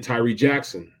tight end, Tyree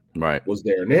Jackson, was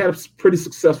there. And they had a pretty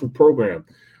successful program.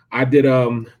 I did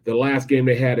the last game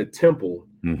they had at Temple.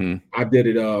 Mm-hmm. I did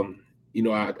it,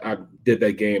 I did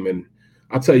that game. And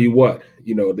I'll tell you what,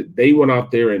 they went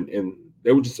out there and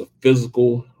they were just a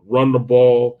physical, run the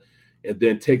ball, and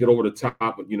then take it over the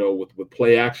top, with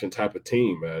play action type of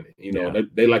team, man.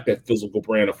 They like that physical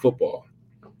brand of football.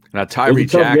 Now, Tyree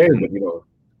Jackson,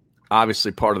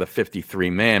 obviously part of the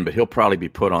 53 man, but he'll probably be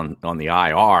put on the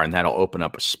IR, and that'll open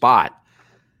up a spot.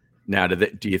 Now,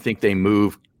 do you think they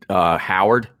moved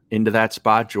Howard into that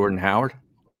spot, Jordan Howard?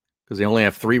 Because they only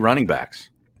have 3 running backs.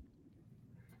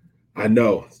 I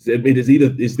know. I mean, it's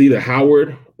either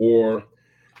Howard or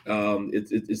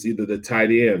it's either the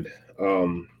tight end.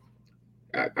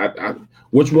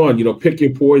 Which one? Pick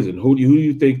your poison. Who do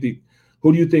you think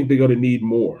they're going to need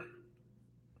more?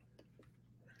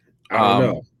 I don't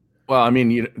know. Well, I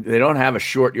mean, they don't have a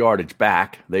short yardage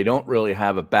back. They don't really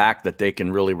have a back that they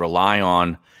can really rely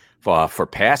on for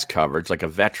pass coverage, like a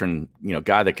veteran,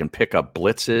 guy that can pick up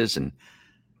blitzes. And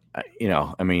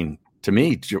I mean, to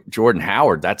me, Jordan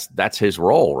Howard, that's his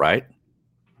role, right?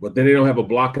 But then they don't have a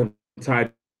blocking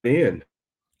tight end.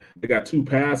 They got 2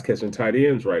 pass catching tight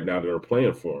ends right now that are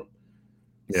playing for them.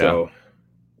 Yeah. So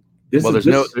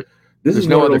there's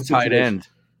no other tight end.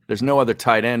 There's no other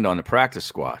tight end on the practice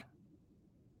squad.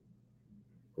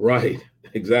 Right.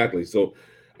 Exactly. So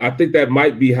I think that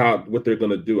might be what they're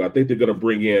going to do. I think they're going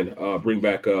to bring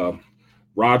back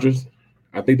Rodgers.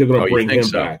 I think they're going to bring him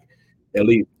back and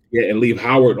leave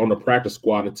Howard on the practice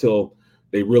squad until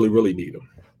they really, really need him.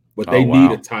 But they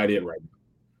need a tight end right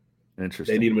now.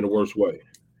 Interesting. They need him in the worst way.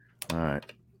 All right.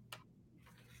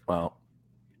 Well,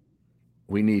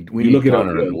 we need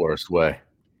Gunner in the worst way.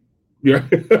 Yeah.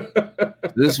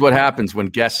 This is what happens when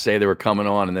guests say they were coming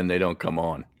on and then they don't come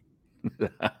on.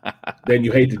 Then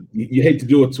you hate to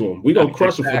do it to him. We're gonna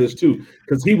crush him for this too,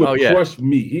 because he would crush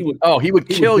me. He would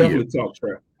kill you. Talk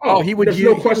trash. He would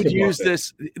use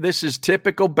this. This is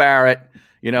typical Barrett.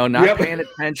 Not paying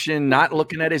attention, not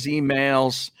looking at his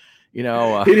emails. He'd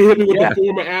hit me with the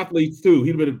former athletes too.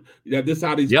 He'd been this is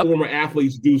how these former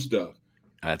athletes do stuff.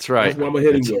 That's right. That's what I'm gonna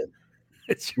hit him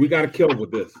with. We got to kill him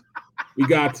with this. We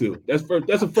got to. That's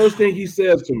the first thing he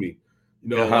says to me.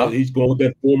 He's going with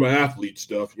that former athlete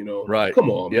stuff. Right? Come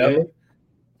on, man.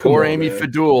 Poor Amy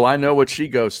Fadul. I know what she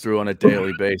goes through on a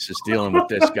daily basis dealing with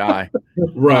this guy.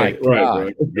 Right.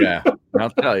 Yeah, I'll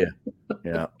tell you.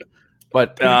 Yeah.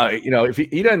 But, if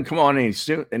he doesn't come on any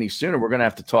sooner, we're going to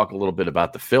have to talk a little bit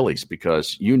about the Phillies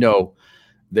because,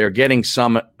 they're getting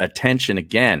some attention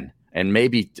again and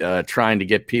maybe trying to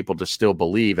get people to still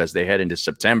believe as they head into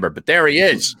September. But there he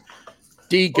is,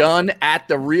 D Gunn at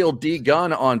the Real D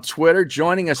Gunn on Twitter,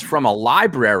 joining us from a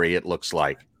library, it looks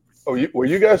like. Oh, were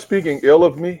you guys speaking ill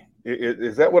of me?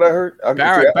 Is that what I heard?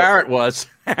 Barrett was.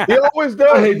 He always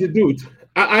does. I hate to do it.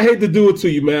 I hate to do it to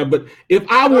you, man, but if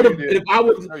I'd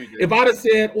have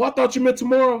said, "Well, I thought you meant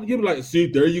tomorrow," you'd be like, "See,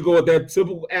 there you go with that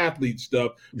typical athlete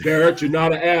stuff, Barrett. You're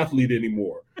not an athlete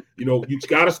anymore. You know, you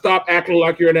got to stop acting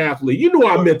like you're an athlete. You know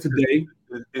what I meant today."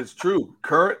 It's true.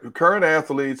 Current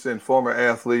athletes and former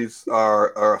athletes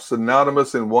are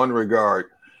synonymous in one regard.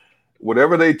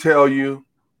 Whatever they tell you,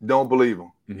 don't believe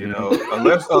them. You know,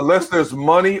 unless there's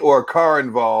money or a car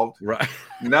involved. Right.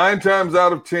 9 times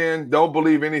out of 10, don't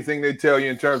believe anything they tell you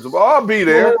in terms of, "Oh, I'll be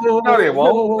there." No, they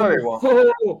won't. No, they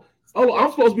won't. Oh,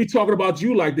 I'm supposed to be talking about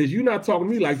you like this. You're not talking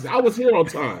to me like this. I was here on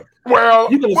time. Well,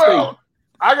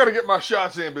 I got to get my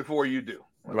shots in before you do.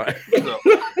 Right. So,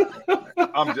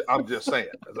 I'm just saying.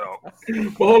 So.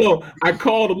 But hold on. I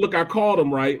called him. Look, I called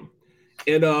him, right?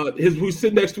 And we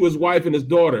sitting next to his wife and his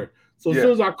daughter. So as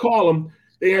soon as I call him,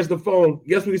 they answer the phone.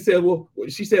 Guess what he said? Well,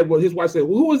 she said, well, his wife said,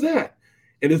 "Well, who was that?"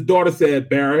 And his daughter said,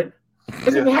 "Barrett."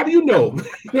 I said, "Well, how do you know?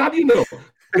 How do you know?"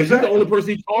 Because you're the only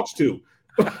person he talks to.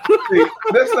 See,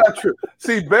 that's not true.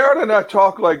 See, Barrett and I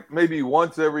talk like maybe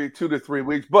once every 2 to 3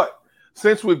 weeks, but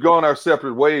since we've gone our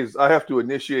separate ways, I have to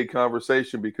initiate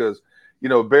conversation because,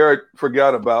 Barrett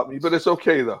forgot about me, but it's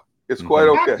okay though. It's quite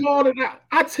okay. I called it out.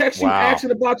 I text you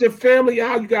asking about your family,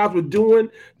 how you guys were doing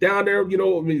down there.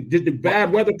 Did the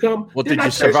bad weather come? Well, did you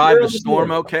survive the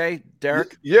storm okay,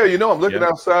 Derek? Yeah, I'm looking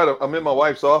outside. I'm in my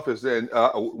wife's office, and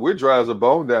we're dry as a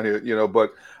bone down here,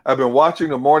 but I've been watching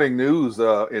the morning news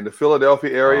in the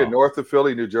Philadelphia area, north of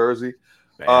Philly, New Jersey.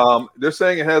 They're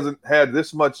saying it hasn't had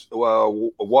this much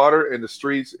water in the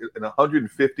streets in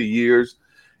 150 years.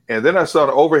 And then I saw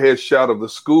an overhead shot of the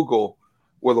Schuylkill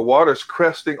where the water's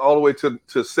cresting all the way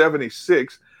to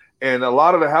 76. And a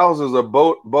lot of the houses on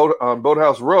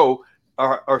Boathouse Row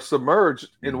are submerged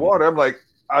in water. I'm like,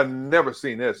 I've never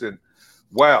seen this. And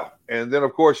wow. And then,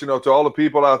 of course, to all the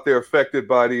people out there affected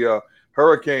by the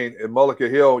hurricane in Mullica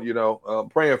Hill, I'm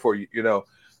praying for you. I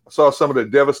saw some of the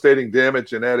devastating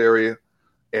damage in that area.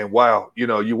 And wow,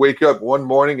 you wake up one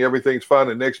morning, everything's fine.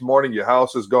 The next morning, your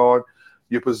house is gone.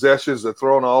 Your possessions are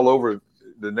thrown all over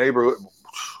the neighborhood.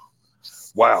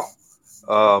 Wow.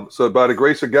 So by the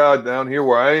grace of God down here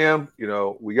where I am,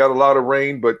 we got a lot of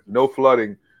rain, but no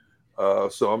flooding.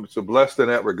 So I'm so blessed in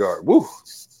that regard. Woo.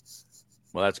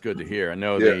 Well, that's good to hear. I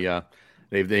know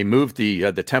they moved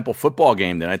the Temple football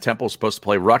game. Then Temple's supposed to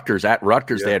play Rutgers at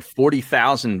Rutgers. Yeah. They had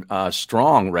 40,000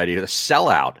 strong ready to sell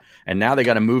out. And now they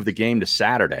got to move the game to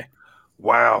Saturday.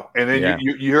 Wow. And then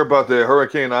you hear about the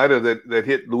Hurricane Ida that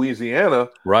hit Louisiana.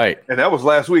 Right. And that was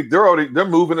last week. They're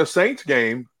moving the Saints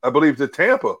game, I believe, to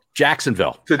Tampa.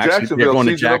 Jacksonville. Jacksonville. Going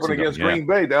to Jacksonville against Green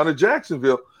Bay down to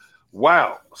Jacksonville.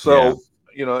 Wow. So,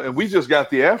 and we just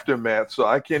got the aftermath. So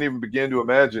I can't even begin to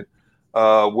imagine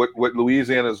what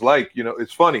Louisiana is like.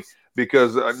 It's funny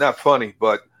because not funny,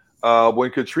 but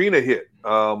when Katrina hit,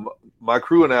 my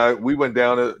crew and I, we went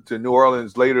down to New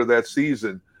Orleans later that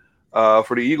season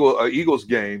for the Eagles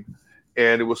game,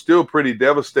 and it was still pretty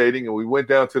devastating. And we went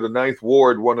down to the 9th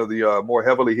Ward, one of the more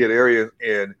heavily hit areas,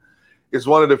 and it's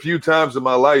one of the few times in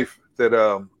my life that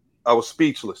I was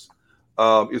speechless.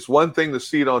 It's one thing to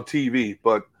see it on TV,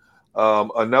 but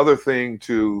another thing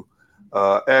to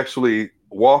actually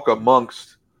walk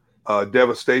amongst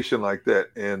devastation like that.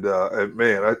 And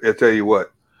man, I tell you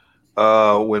what.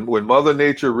 When Mother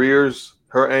Nature rears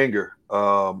her anger,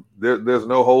 there's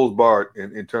no holds barred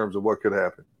in terms of what could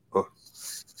happen.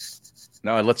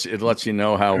 No, it lets you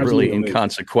know how really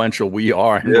inconsequential we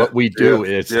are and what we do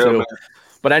is too. Man.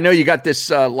 But I know you got this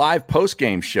live post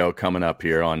game show coming up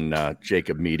here on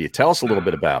Jacob Media. Tell us a little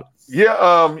bit about it.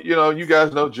 Yeah, you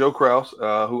guys know Joe Kraus,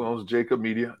 who owns Jacob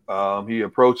Media. He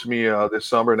approached me this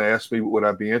summer and asked me would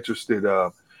I be interested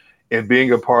in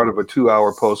being a part of a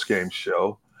 2-hour post game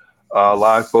show.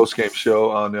 Live post-game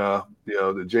show on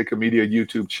the Jacob Media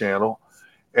YouTube channel.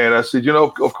 And I said,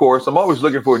 of course, I'm always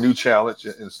looking for a new challenge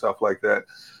and stuff like that.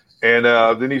 And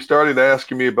then he started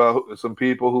asking me about some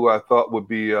people who I thought would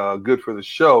be good for the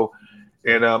show.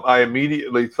 And I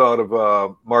immediately thought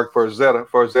of Mark Farzetta.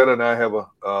 Farzetta and I have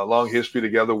a long history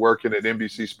together working at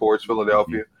NBC Sports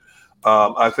Philadelphia.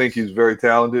 I think he's very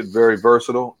talented, very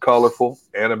versatile, colorful,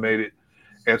 animated.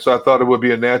 And so I thought it would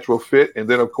be a natural fit. And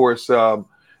then, of course,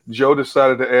 Joe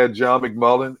decided to add John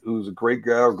McMullen, who's a great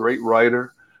guy, a great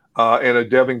writer, and a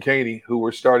Devin Caney, who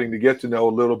we're starting to get to know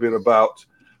a little bit about.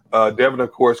 Devin,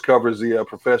 of course, covers the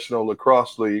Professional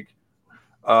Lacrosse League.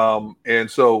 And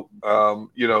so,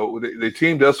 they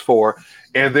teamed us 4.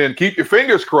 And then keep your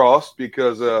fingers crossed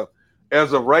because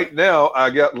as of right now, I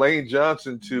got Lane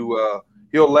Johnson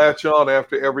he'll latch on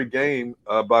after every game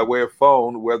by way of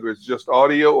phone, whether it's just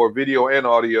audio or video and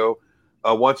audio.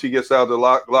 Once he gets out of the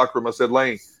locker room, I said,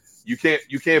 Lane, you can't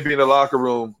be in the locker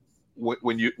room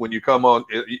when you come on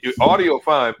audio,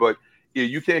 fine, but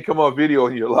you can't come on video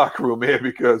in your locker room, man,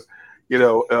 because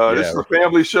this is a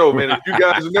family show, man. If you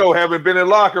guys haven't been in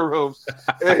locker rooms,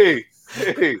 hey,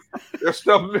 there's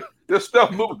stuff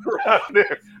moving around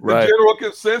there. The general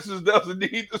consensus doesn't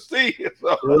need to see it.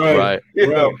 So, right.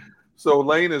 So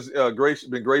Lane has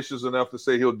been gracious enough to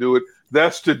say he'll do it.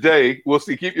 That's today. We'll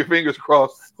see. Keep your fingers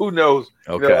crossed. Who knows?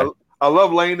 Okay. I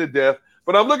love Lane to death,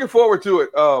 but I'm looking forward to it.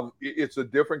 It's a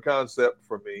different concept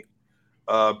for me,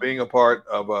 being a part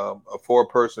of a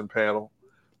 4-person panel.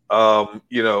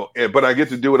 But I get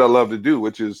to do what I love to do,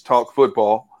 which is talk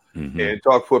football and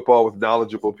talk football with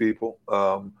knowledgeable people.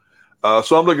 So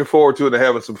I'm looking forward to it and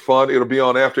having some fun. It'll be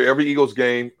on after every Eagles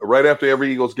game, right after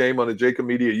every Eagles game on the Jacob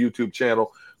Media YouTube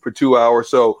channel for 2 hours.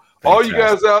 So all you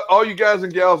guys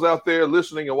and gals out there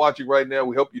listening and watching right now,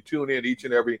 we hope you tune in each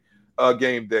and every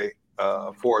game day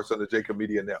for us on the Jacob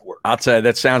Media Network. I'll tell you,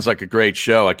 that sounds like a great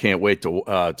show. I can't wait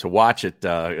to watch it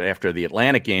after the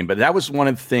Atlanta game. But that was one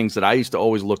of the things that I used to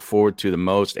always look forward to the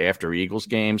most after Eagles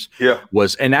games.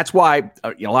 And that's why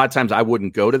a lot of times I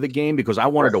wouldn't go to the game because I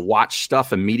wanted to watch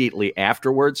stuff immediately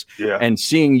afterwards. And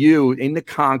seeing you in the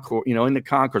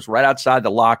concourse right outside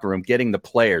the locker room, getting the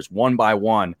players one by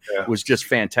one was just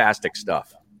fantastic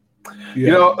stuff.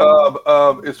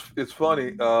 It's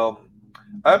funny.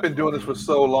 I've been doing this for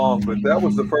so long, but that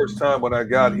was the first time when I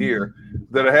got here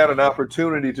that I had an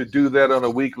opportunity to do that on a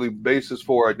weekly basis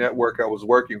for a network I was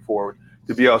working for,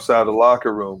 to be outside the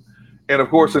locker room. And of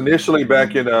course, initially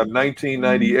back in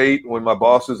 1998, when my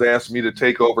bosses asked me to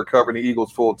take over covering the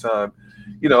Eagles full time,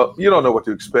 you don't know what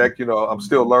to expect. I'm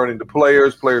still learning the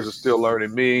players are still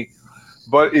learning me.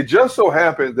 But it just so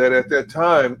happened that at that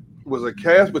time was a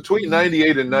cast between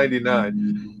 98 and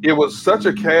 99. It was such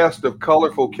a cast of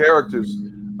colorful characters.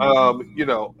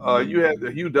 You had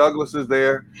the Hugh Douglases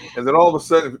there, and then all of a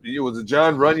sudden it was the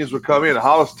John Runyons would come in,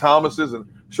 Hollis Thomases, and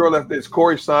shortly after it's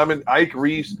Corey Simon, Ike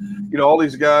Reese, all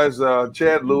these guys,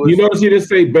 Chad Lewis. You notice you didn't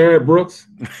say Barrett Brooks?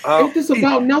 Ain't this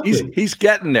about nothing? He's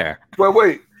getting there. Well,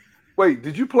 wait,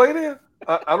 did you play there?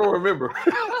 I don't remember.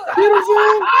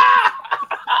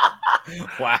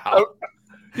 Wow.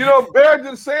 Barrett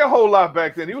didn't say a whole lot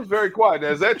back then. He was very quiet. Now,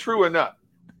 is that true or not?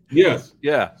 Yes.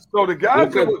 Yeah. So the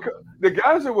guys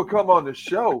that would come on the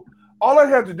show, all I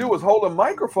had to do was hold a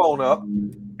microphone up,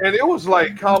 and it was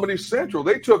like Comedy Central.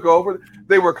 They took over.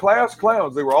 They were class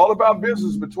clowns. They were all about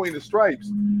business between the stripes.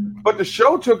 But the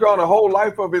show took on a whole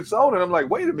life of its own, and I'm like,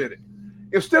 wait a minute.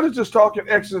 Instead of just talking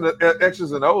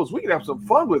X's and O's, we can have some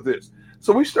fun with this.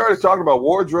 So we started talking about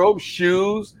wardrobe,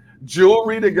 shoes,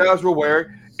 jewelry that guys were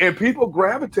wearing. And people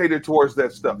gravitated towards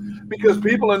that stuff because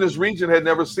people in this region had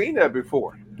never seen that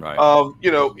before. Right.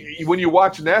 When you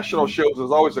watch national shows, there's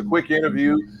always a quick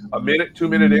interview, a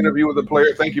 2-minute interview with the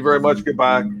player. Thank you very much.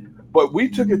 Goodbye. But we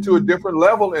took it to a different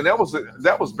level, and that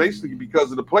was basically because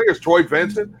of the players. Troy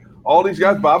Vincent, all these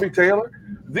guys, Bobby Taylor.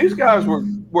 These guys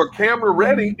were camera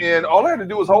ready, and all I had to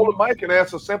do was hold a mic and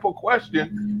ask a simple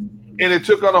question, and it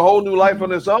took on a whole new life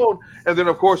on its own. And then,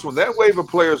 of course, when that wave of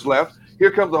players left, here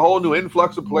comes a whole new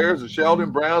influx of players, the Sheldon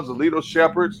Browns, the Lito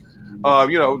Shepherds,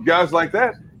 guys like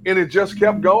that. And it just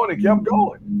kept going and kept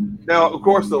going. Now, of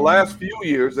course, the last few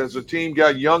years, as the team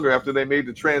got younger after they made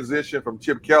the transition from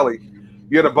Chip Kelly,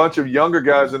 you had a bunch of younger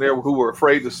guys in there who were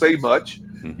afraid to say much.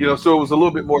 So it was a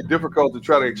little bit more difficult to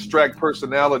try to extract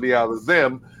personality out of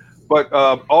them. But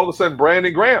all of a sudden,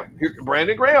 Brandon Graham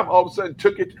all of a sudden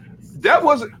took it. That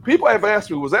wasn't. People have asked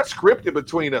me, was that scripted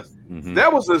between us?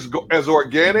 That was as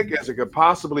organic as it could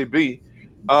possibly be,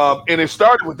 and it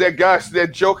started with that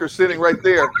joker sitting right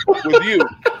there with you.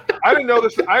 I didn't know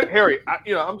this, Harry.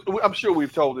 I'm sure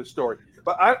we've told this story,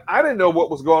 but I didn't know what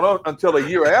was going on until a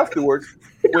year afterwards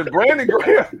when Brandon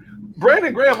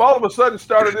Graham all of a sudden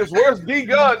started this. Where's D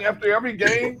Gunn after every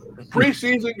game,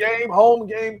 preseason game, home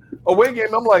game, away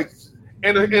game? I'm like,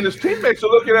 and his teammates are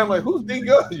looking at him like, who's D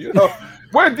Gunn?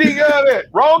 Where's D Gunn at?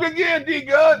 Wrong again, D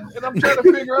Gunn. And I'm trying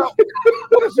to figure out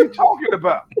what is he talking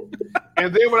about.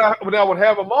 And then when I would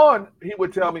have him on, he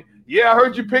would tell me, "Yeah, I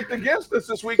heard you picked against us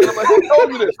this week." And I'm like, "Who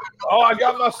told you this?" "Oh, I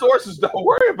got my sources. Don't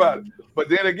worry about it." But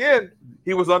then again,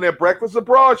 he was on that Breakfast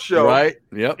Abroad show, right?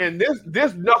 Yep. And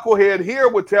this knucklehead here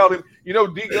would tell him, D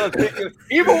Gunn's picking.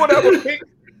 Even when I would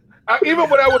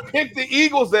pick the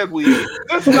Eagles that week,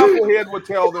 this knucklehead would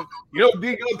tell them,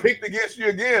 D Gunn picked against you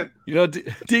again.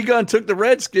 D Gunn took the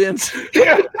Redskins.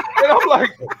 Yeah, and I'm like,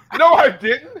 no, I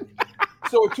didn't.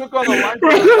 So it took on a life of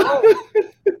its own.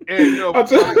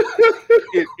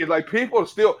 And it like people are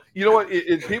still,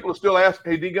 people are still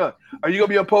asking, "Hey, D Gunn, are you gonna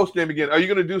be on post game again? Are you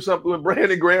gonna do something with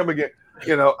Brandon Graham again?"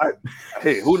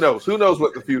 Hey, who knows? Who knows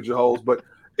what the future holds? But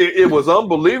it was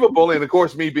unbelievable. And of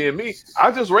course, me being me,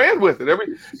 I just ran with it.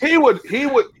 He would,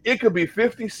 it could be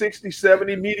 50, 60,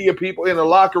 70 media people in the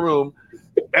locker room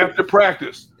after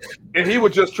practice. And he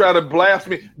would just try to blast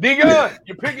me. D-Gun,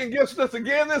 you picking against us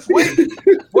again this week?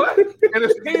 What? And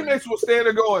his teammates will stand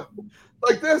there going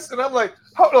like this. And I'm like,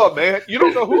 hold on, man. You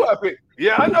don't know who I picked.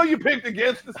 Yeah, I know you picked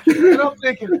against us. And I'm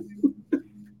thinking,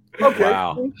 okay,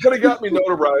 wow. But it got me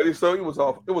notoriety, so it was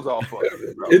all fun.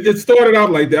 It started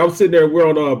out like that. I was sitting there, we're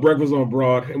on Breakfast on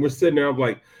Broad, and we're sitting there. I'm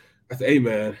like, I said, hey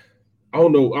man, I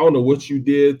don't know what you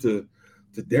did to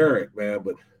Derek, man,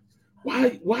 but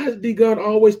why is D-Gun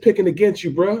always picking against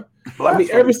you, bro? I mean,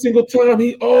 every single time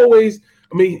he always.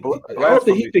 I mean, I don't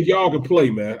think he thinks y'all can play,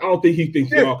 man. I don't think he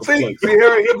thinks y'all can play. See,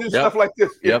 Harry, he do stuff like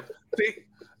this. Yep. See,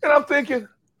 and I'm thinking,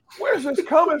 where's this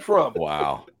coming from?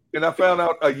 Wow. And I found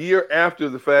out a year after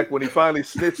the fact when he finally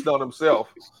snitched on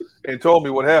himself and told me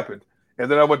what happened. And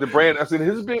then I went to Brandon. I said,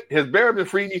 has Barrett been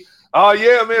freeing you? Oh,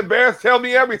 yeah, man. Barrett's telling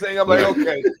me everything. I'm like,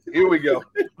 okay, here we go.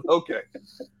 Okay.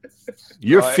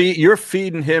 You're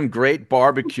feeding him great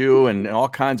barbecue and all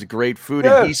kinds of great food.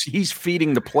 Yes. And he's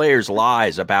feeding the players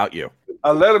lies about you.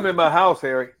 I let him in my house,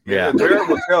 Harry. Yeah. And Barrett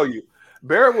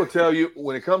will tell you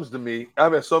when it comes to me,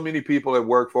 I've had so many people at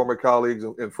work, former colleagues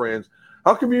and friends.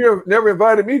 How come you never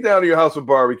invited me down to your house for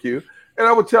barbecue? And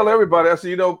I would tell everybody, I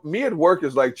said, me at work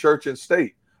is like church and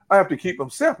state. I have to keep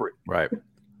them separate. Right.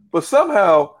 But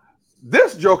somehow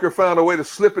this joker found a way to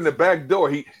slip in the back door.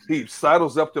 He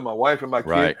sidles up to my wife and my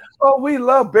kids. Oh, we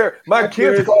love Barrett. My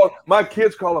kids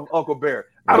call him Uncle Barrett.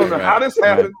 I don't know how this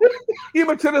happened.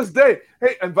 Even to this day.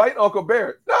 Hey, invite Uncle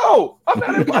Barrett. No, I'm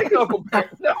not inviting Uncle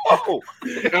Barrett. No.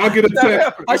 I'll get a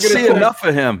text. I see enough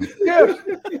of him. Yeah.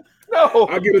 No.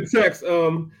 I get a text.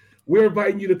 We're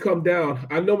inviting you to come down.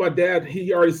 I know my dad,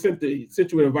 he already sent you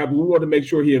an invite, but we want to make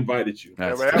sure he invited you.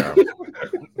 That's Never happened.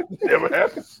 Never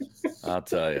happened. I'll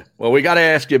tell you. Well, we got to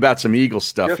ask you about some Eagle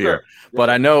stuff here. Yes, but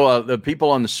I know the people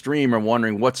on the stream are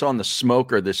wondering what's on the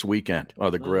smoker this weekend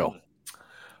or the grill.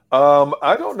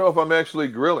 I don't know if I'm actually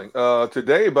grilling.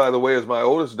 Today, by the way, is my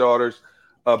oldest daughter's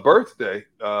birthday.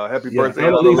 Happy birthday.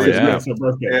 It's her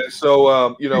birthday. And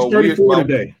so, she's 34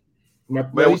 today.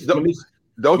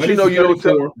 Don't you know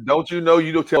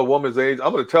you don't tell a woman's age?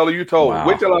 I'm going to tell her you told. Wow.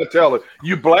 Wait till I tell her.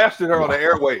 You blasted her on the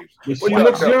airwaves. She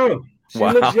looks young. She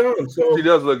looks young. So she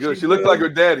does look good. She looks like her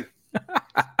daddy.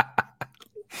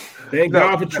 Thank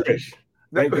God for Trish.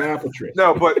 Thank God for Trish.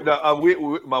 No, but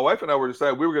my wife and I were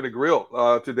deciding we were going to grill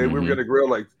today. Mm-hmm. We were going to grill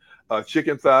like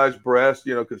chicken thighs, breast,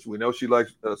 because we know she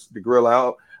likes to grill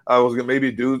out. I was going to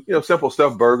maybe do, simple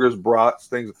stuff, burgers, brats,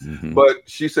 things. Mm-hmm. But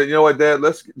she said, you know what, Dad,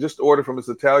 let's just order from this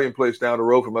Italian place down the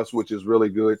road from us, which is really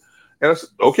good. And I said,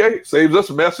 okay, saves us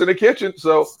a mess in the kitchen.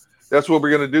 So that's what we're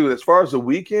going to do. As far as the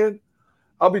weekend,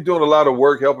 I'll be doing a lot of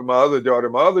work helping my other daughter.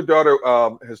 My other daughter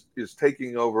is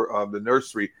taking over the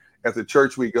nursery at the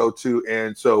church we go to.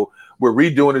 And so we're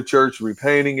redoing the church,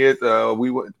 repainting it. We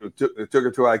took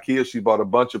her to IKEA. She bought a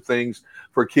bunch of things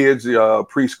for kids,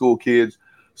 preschool kids.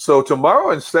 So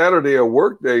tomorrow and Saturday are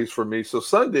work days for me. So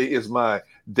Sunday is my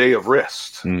day of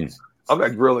rest. I'm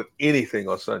not grilling anything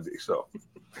on Sunday. So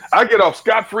I get off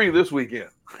scot-free this weekend.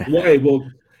 Well,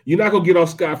 you're not going to get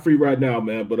off scot-free right now,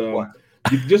 man. But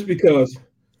just because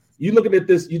you're looking at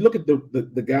this, you look at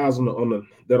the guys on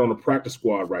the practice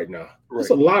squad right now. Right.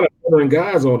 There's a lot of veteran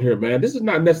guys on here, man. This is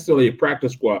not necessarily a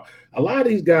practice squad. A lot of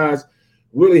these guys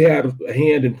really had a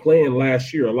hand in playing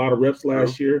last year, a lot of reps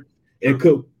last year. And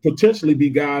could potentially be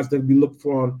guys that be looked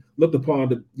upon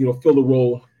to fill the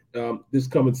role this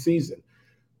coming season.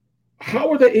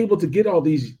 How are they able to get all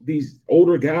these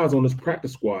older guys on this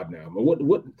practice squad now?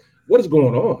 What is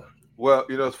going on? Well,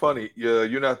 it's funny.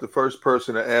 You're not the first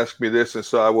person to ask me this, and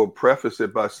so I will preface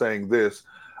it by saying this.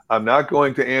 I'm not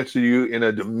going to answer you in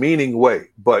a demeaning way,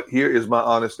 but here is my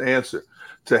honest answer.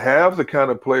 To have the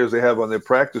kind of players they have on their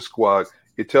practice squad,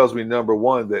 it tells me, number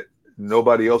one, that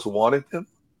nobody else wanted them.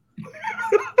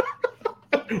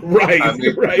 Right.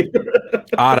 Think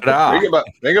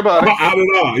about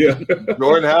it. Yeah.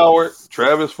 Jordan Howard,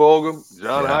 Travis Fulgham,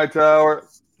 John Hightower.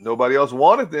 Nobody else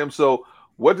wanted them. So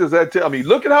what does that tell? I mean,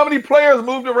 look at how many players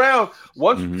moved around.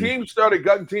 Once teams started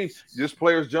gutting teams, just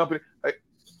players jumping. Hey,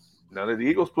 none of the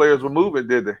Eagles players were moving,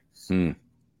 did they? So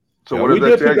what does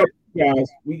that tell you?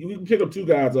 We can pick up two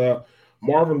guys.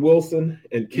 Marvin Wilson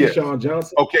and Keyshawn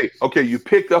Johnson. Okay. You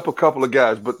picked up a couple of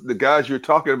guys, but the guys you're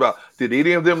talking about, did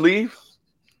any of them leave?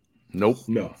 Nope.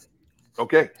 No.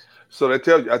 Okay. So that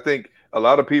tells you, I think a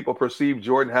lot of people perceive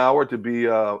Jordan Howard to be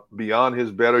beyond his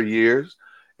better years.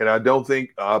 And I don't think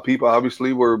people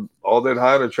obviously were all that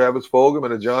high on a Travis Fulgham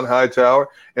and a John Hightower.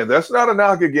 And that's not a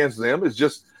knock against them. It's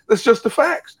just the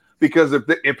facts. because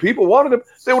if people wanted him,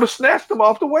 they would have snatched him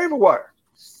off the waiver wire.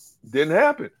 Didn't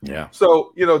happen. Yeah.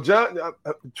 So,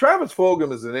 Travis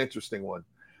Fulgham is an interesting one.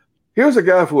 Here's a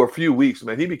guy for a few weeks,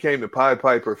 man. He became the Pied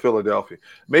Piper of Philadelphia,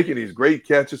 making these great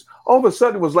catches. All of a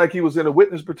sudden, it was like he was in a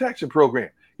witness protection program.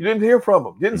 You didn't hear from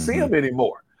him, didn't see him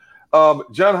anymore.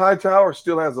 John Hightower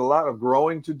still has a lot of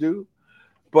growing to do,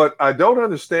 but I don't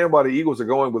understand why the Eagles are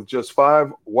going with just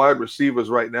 5 wide receivers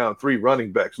right now and 3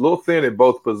 running backs. A little thin at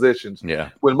both positions. Yeah.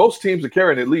 When most teams are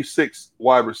carrying at least 6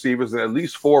 wide receivers and at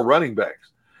least 4 running backs.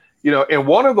 And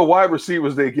one of the wide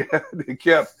receivers they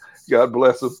kept, God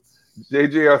bless him,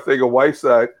 J.J.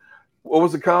 Arcega-Whiteside. What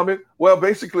was the comment? Well,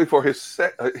 basically for his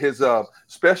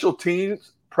special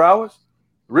teams prowess.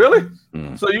 Really?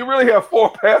 So you really have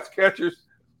 4 pass catchers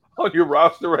on your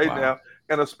roster right now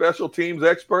and a special teams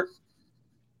expert?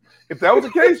 If that was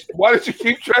the case, why did you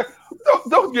keep track?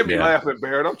 Don't get me laughing,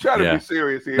 Barrett. I'm trying to be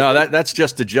serious here. No, that's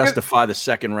just to justify the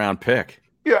second-round pick.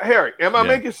 Yeah, Harry, am I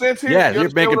making sense here? Yeah,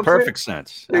 you're making perfect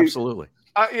sense. Absolutely.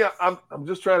 I'm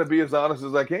just trying to be as honest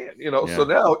as I can. So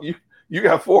now you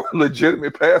got 4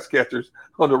 legitimate pass catchers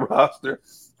on the roster,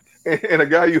 and a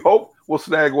guy you hope will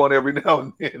snag one every now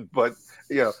and then. But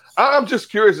I'm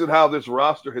just curious at how this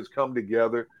roster has come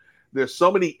together. There's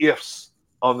so many ifs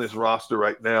on this roster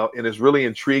right now, and it's really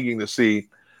intriguing to see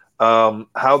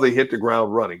how they hit the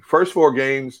ground running. First 4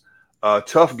 games.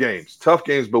 Tough games,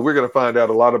 but we're going to find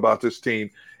out a lot about this team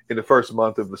in the first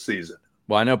month of the season.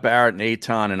 Well, I know Barrett and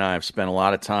Eytan and I have spent a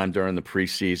lot of time during the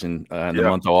preseason in the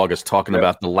month of August talking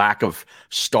about the lack of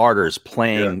starters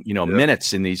playing,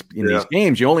 minutes in these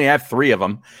games. You only have 3 of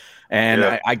them.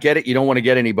 And I get it. You don't want to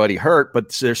get anybody hurt,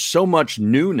 but there's so much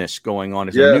newness going on.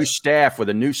 There's a new staff with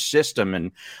a new system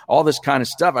and all this kind of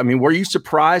stuff. I mean, were you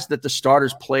surprised that the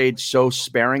starters played so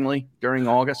sparingly during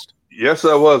August? Yes,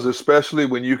 I was, especially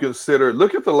when you consider,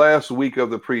 look at the last week of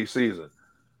the preseason.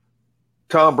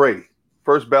 Tom Brady,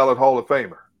 first ballot Hall of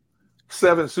Famer,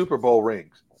 7 Super Bowl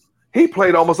rings. He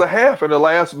played almost a half in the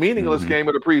last meaningless game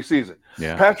of the preseason.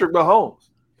 Yeah. Patrick Mahomes,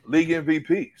 league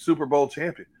MVP, Super Bowl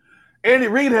champion. Andy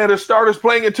Reid had his starters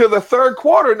playing until the 3rd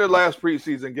quarter in the last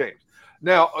preseason games.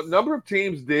 Now, a number of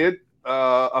teams did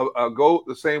go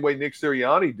the same way Nick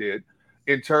Sirianni did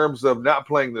in terms of not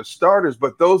playing the starters,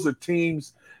 but those are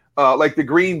teams like the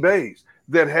Green Bays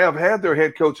that have had their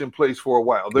head coach in place for a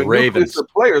while. The Ravens. The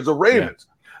players, the Ravens.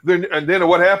 Yeah. And then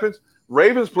what happens?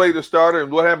 Ravens played the starter,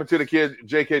 and what happened to the kid,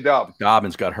 J.K. Dobbins?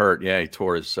 Dobbins got hurt. Yeah, he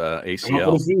tore his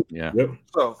ACL. Yeah. Yep.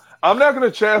 So I'm not going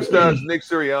to chastise Nick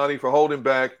Sirianni for holding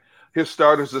back his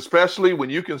starters, especially when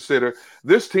you consider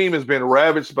this team has been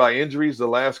ravaged by injuries the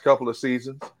last couple of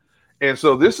seasons. And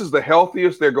so this is the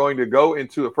healthiest they're going to go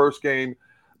into a first game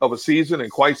of a season in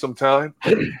quite some time.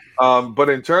 But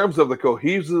in terms of the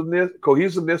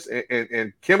cohesiveness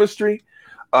and chemistry,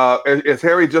 as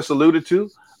Harry just alluded to,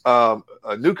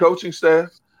 a new coaching staff,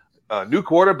 a new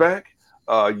quarterback,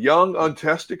 a young,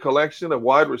 untested collection of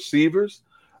wide receivers,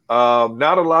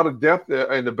 not a lot of depth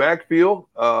in the backfield.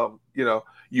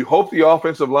 You hope the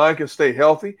offensive line can stay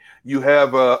healthy. You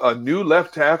have a new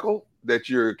left tackle that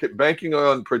you're banking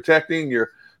on protecting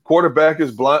your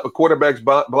quarterback's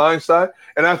blind side.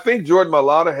 And I think Jordan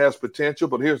Mailata has potential,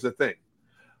 but here's the thing.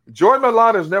 Jordan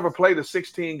Mailata has never played a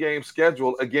 16-game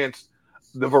schedule against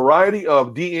the variety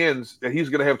of DNs that he's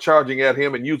going to have charging at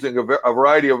him and using a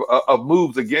variety of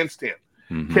moves against him.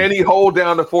 Mm-hmm. Can he hold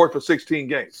down the fort for 16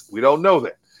 games? We don't know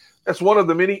that. That's one of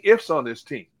the many ifs on this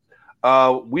team.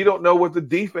 We don't know what the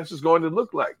defense is going to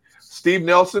look like. Steve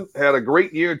Nelson had a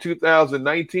great year in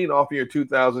 2019, off year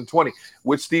 2020,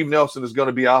 which Steve Nelson is going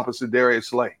to be opposite Darius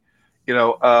Slay.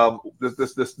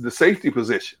 The safety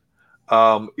position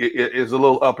is a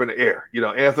little up in the air.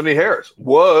 Anthony Harris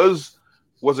was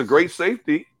a great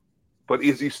safety, but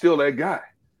is he still that guy?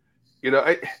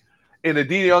 In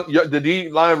the D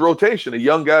line rotation, the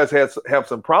young guys have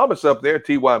some promise up there,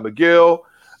 T.Y. McGill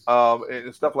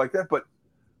and stuff like that, but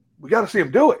we got to see them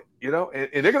do it,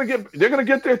 and they're going to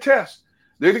get their test.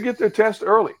 They're going to get their test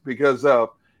early because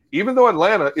even though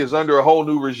Atlanta is under a whole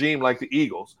new regime like the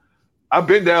Eagles, I've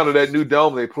been down to that new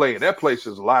dome they play in. That place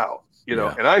is loud,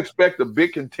 and I expect a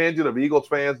big contingent of Eagles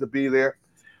fans to be there.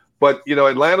 But,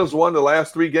 Atlanta's won the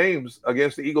last 3 games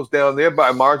against the Eagles down there by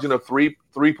a margin of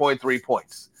 3.3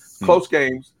 points. Close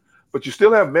games, but you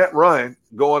still have Matt Ryan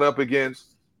going up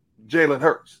against Jalen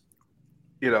Hurts.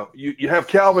 You have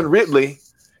Calvin Ridley,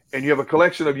 and you have a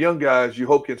collection of young guys you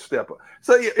hope can step up.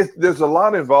 So there's a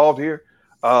lot involved here,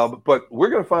 but we're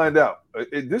going to find out.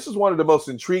 This is one of the most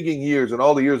intriguing years in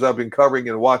all the years I've been covering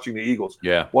and watching the Eagles.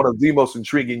 Yeah, one of the most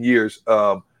intriguing years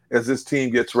as this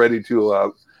team gets ready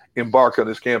to embark on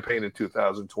this campaign in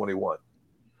 2021.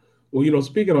 Well,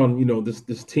 speaking on,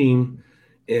 this team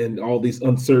and all these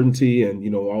uncertainty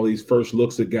and, all these first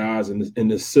looks at guys in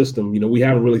this system, we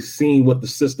haven't really seen what the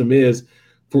system is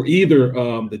for either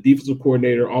the defensive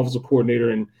coordinator, offensive coordinator,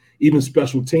 and even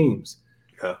special teams.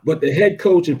 Yeah. But the head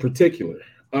coach in particular,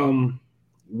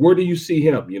 where do you see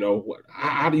him?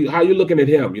 How are you looking at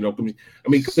him?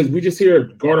 Because we just hear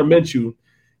Gardner Minshew.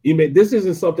 This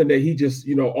isn't something that he just,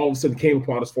 all of a sudden came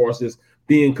upon as far as this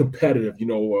being competitive,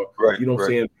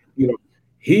 saying,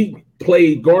 he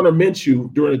played Gardner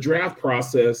Minshew during the draft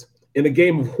process in a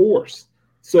game of horse.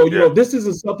 So, this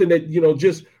isn't something that,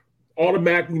 just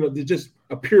automatically, that just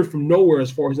appeared from nowhere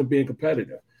as far as him being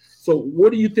competitive. So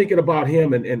what are you thinking about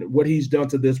him and what he's done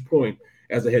to this point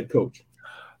as a head coach?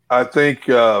 I think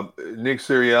Nick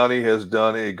Sirianni has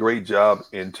done a great job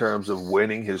in terms of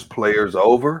winning his players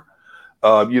over.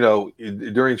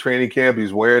 During training camp,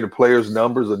 he's wearing the players'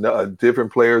 numbers, a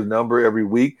different player's number every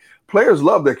week. Players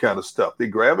love that kind of stuff. They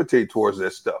gravitate towards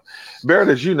that stuff. Barrett,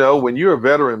 as you know, when you're a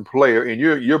veteran player and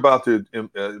you're about to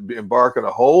embark on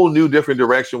a whole new different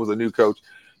direction with a new coach,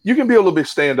 you can be a little bit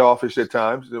standoffish at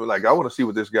times. They're like, I want to see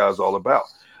what this guy's all about.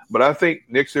 But I think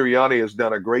Nick Sirianni has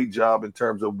done a great job in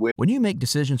terms of winning. When you make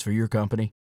decisions for your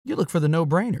company, you look for the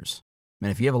no-brainers.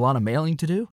 And if you have a lot of mailing to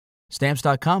do,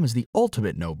 Stamps.com is the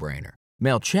ultimate no-brainer.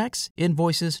 Mail checks,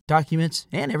 invoices, documents,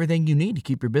 and everything you need to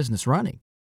keep your business running.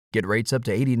 Get rates up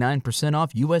to 89%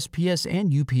 off USPS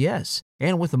and UPS.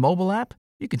 And with the mobile app,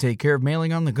 you can take care of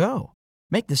mailing on the go.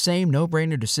 Make the same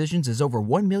no-brainer decisions as over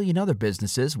 1 million other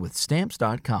businesses with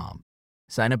Stamps.com.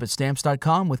 Sign up at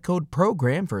Stamps.com with code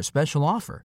PROGRAM for a special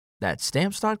offer. That's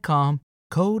Stamps.com,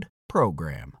 code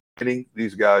PROGRAM.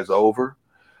 These guys over.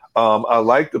 I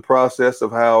like the process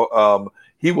of how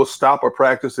he will stop a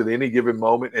practice at any given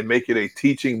moment and make it a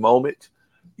teaching moment.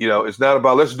 It's not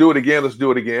about let's do it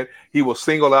again. He will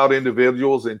single out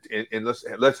individuals and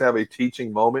let's have a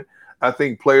teaching moment. I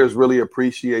think players really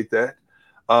appreciate that.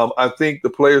 I think the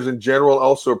players in general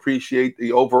also appreciate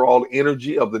the overall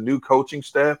energy of the new coaching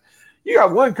staff. You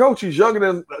got one coach who's younger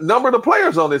than a number of the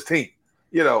players on this team.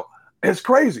 It's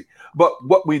crazy. But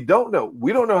what we don't know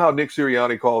how Nick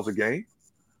Sirianni calls a game.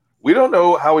 We don't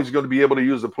know how he's going to be able to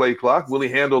use the play clock. Will he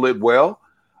handle it well?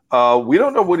 We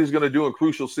don't know what he's going to do in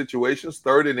crucial situations,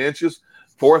 3rd and inches,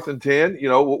 4th and 10.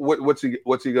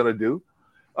 What's he going to do?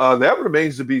 That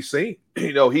remains to be seen.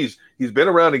 He's been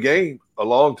around the game a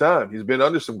long time. He's been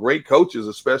under some great coaches,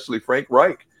 especially Frank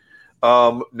Reich.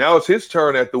 Now it's his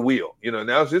turn at the wheel.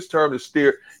 Now it's his turn to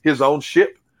steer his own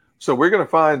ship. So we're going to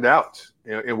find out,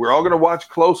 and we're all going to watch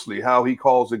closely how he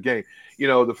calls the game.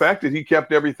 The fact that he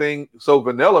kept everything so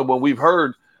vanilla when we've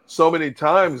heard so many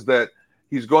times that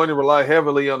he's going to rely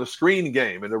heavily on the screen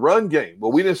game and the run game.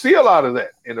 Well, we didn't see a lot of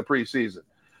that in the preseason.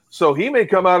 So he may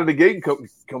come out of the gate and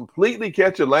completely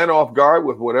catch Atlanta off guard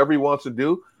with whatever he wants to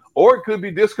do, or it could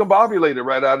be discombobulated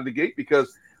right out of the gate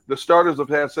because the starters have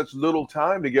had such little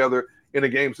time together in a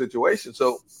game situation.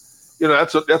 So,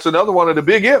 that's another one of the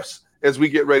big ifs as we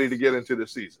get ready to get into the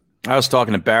season. I was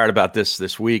talking to Barrett about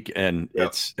this week, and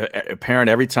it's apparent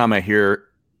every time I hear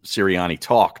Sirianni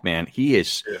talk, man, he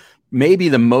is maybe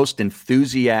the most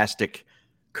enthusiastic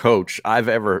coach I've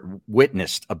ever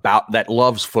witnessed about that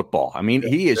loves football. I mean,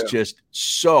 he is just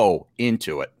so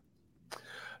into it.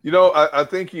 I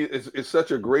think it's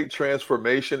such a great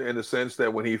transformation in the sense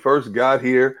that when he first got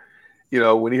here,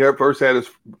 when he first had his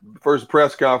first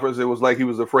press conference, it was like he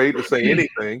was afraid to say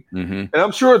anything. Mm-hmm. And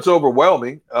I'm sure it's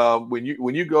overwhelming when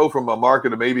you go from a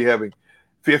market of maybe having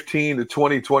 15 to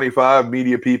 20, 25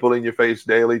 media people in your face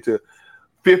daily to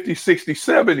 50, 60,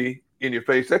 70 in your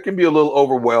face. That can be a little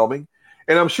overwhelming.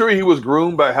 And I'm sure he was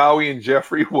groomed by Howie and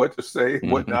Jeffrey what to say,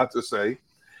 what not to say.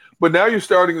 But now you're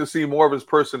starting to see more of his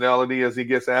personality as he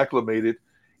gets acclimated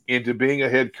into being a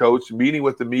head coach, meeting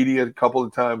with the media a couple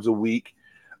of times a week.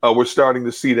 We're starting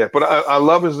to see that. But I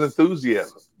love his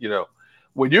enthusiasm.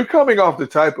 When you're coming off the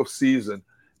type of season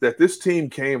that this team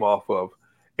came off of,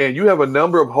 and you have a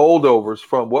number of holdovers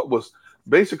from what was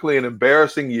basically an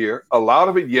embarrassing year, a lot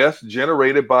of it, yes,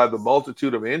 generated by the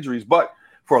multitude of injuries. But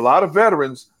for a lot of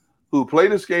veterans who play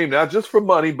this game, not just for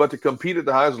money, but to compete at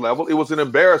the highest level, it was an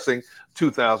embarrassing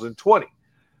 2020.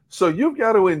 So you've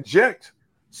got to inject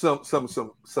some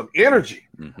energy,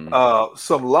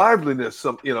 some liveliness,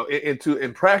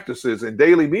 in practices and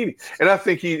daily meetings. And I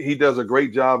think he does a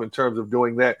great job in terms of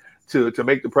doing that to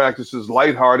make the practices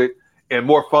lighthearted and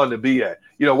more fun to be at.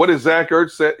 What did Zach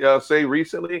Ertz say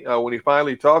recently when he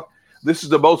finally talked? This is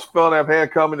the most fun I've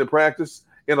had coming to practice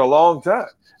in a long time.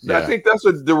 Yeah. I think that's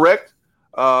a direct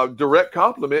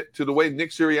compliment to the way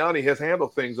Nick Sirianni has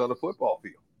handled things on the football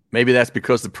field. Maybe that's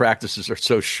because the practices are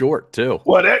so short too.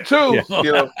 Well, that too.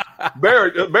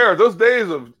 Barrett, those days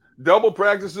of double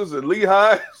practices and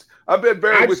Lehighs, I bet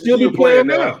Barrett would still be playing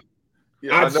now.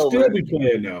 Yeah, I'd still be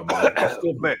playing now, man.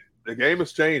 Man, the game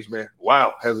has changed, man.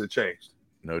 Wow, has it changed?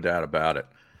 No doubt about it.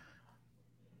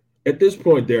 At this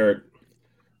point, Derek,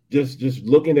 just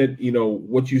looking at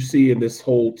what you see in this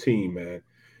whole team, man,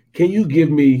 can you give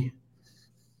me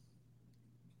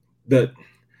the?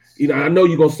 I know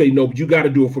you're gonna say no, but you got to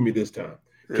do it for me this time.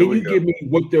 Can you give me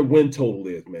what their win total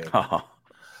is, man?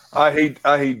 I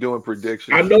hate doing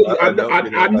predictions. I know what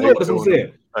I'm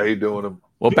saying. I hate doing them.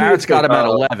 Well, Barrett's got him at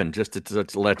 11, just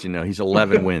to let you know. He's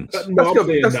 11 wins. No, I'm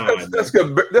saying 9. That's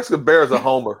good. Bear's a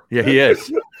homer. Yeah, he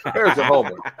is. Bear's a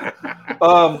homer.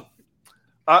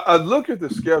 I look at the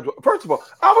schedule. First of all,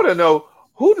 I want to know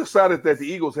who decided that the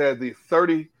Eagles had the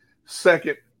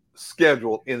 32nd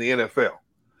schedule in the NFL.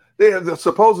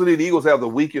 Supposedly the Eagles have the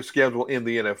weakest schedule in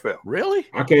the NFL. Really?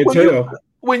 I can't tell.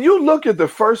 When you look at the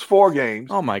first 4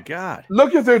 games, oh my God!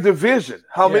 Look at their division.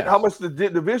 How much the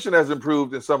division has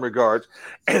improved in some regards,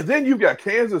 and then you've got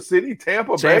Kansas City,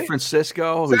 Tampa Bay, San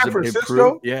Francisco, who's going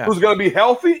to be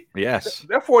healthy. Yes,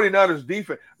 that 49ers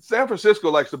defense. San Francisco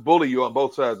likes to bully you on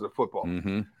both sides of the football.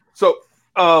 Mm-hmm. So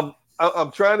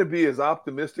I'm trying to be as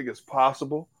optimistic as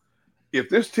possible. If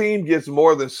this team gets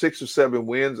more than 6 or 7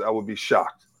 wins, I would be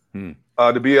shocked.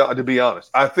 To be honest,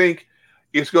 I think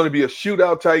it's going to be a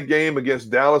shootout type game against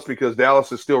Dallas because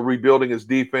Dallas is still rebuilding its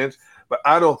defense. But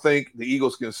I don't think the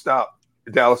Eagles can stop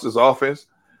Dallas's offense.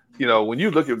 When you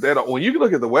look at that, when you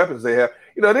look at the weapons they have,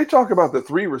 they talk about the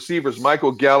 3 receivers,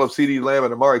 Michael Gallup, CeeDee Lamb,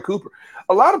 and Amari Cooper.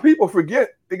 A lot of people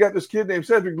forget they got this kid named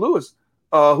Cedric Lewis,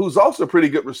 who's also a pretty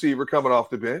good receiver coming off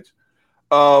the bench.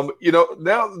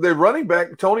 Now they're running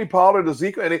back Tony Pollard,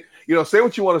 Ezekiel, and say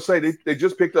what you want to say. They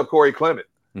just picked up Corey Clement.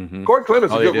 Mm-hmm. Corey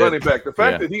Clement's a good running back. The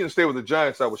fact that he didn't stay with the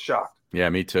Giants, I was shocked. Yeah,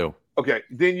 me too. Okay,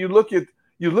 then you look at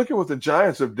what the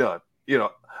Giants have done.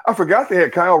 I forgot they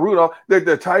had Kyle Rudolph.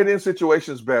 Their tight end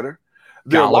situation's better.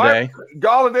 Galladay.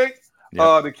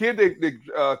 Yep. The kid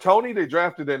Tony they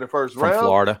drafted in the first round.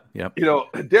 Florida. Yep.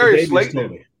 Darius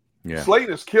Slayton. Yeah.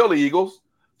 Slayton has killed the Eagles.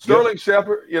 Sterling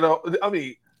Shepard.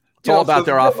 It's all about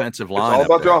their offensive line. It's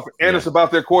all about their offense, and it's about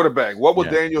their quarterback. What will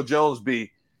Daniel Jones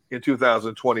be in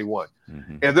 2021?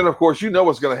 Mm-hmm. And then, of course,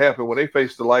 what's going to happen when they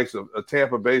face the likes of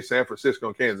Tampa Bay, San Francisco,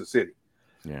 and Kansas City.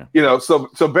 Yeah.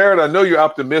 So Barrett, I know you're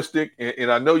optimistic, and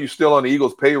I know you're still on the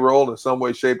Eagles' payroll in some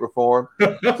way, shape, or form.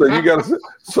 So you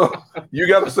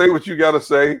got to say what you got to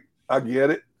say. I get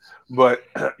it, but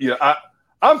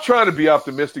I'm trying to be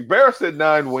optimistic. Barrett said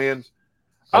 9 wins.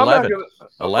 11.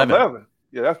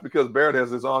 Yeah, that's because Barrett has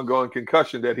this ongoing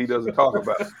concussion that he doesn't talk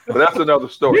about. But that's another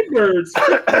story.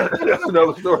 That's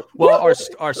another story. Well,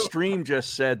 our stream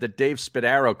just said that Dave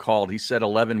Spadaro called. He said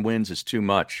 11 wins is too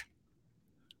much.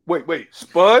 Wait.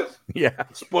 Spud? Yeah.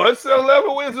 Spud said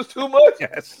 11 wins is too much?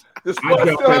 Yes. Does Spud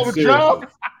still have a job?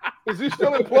 Is he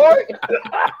still employed?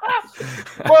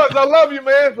 Spud, I love you,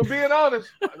 man, for being honest.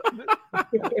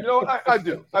 I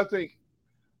do.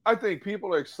 I think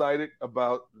people are excited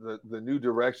about the new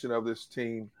direction of this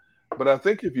team, but I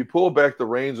think if you pull back the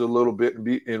reins a little bit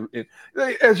and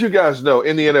as you guys know,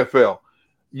 in the NFL,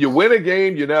 you win a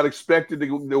game, you're not expected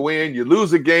to win. You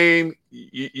lose a game,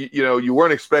 you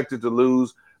weren't expected to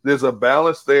lose. There's a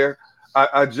balance there.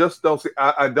 I just don't see.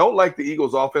 I don't like the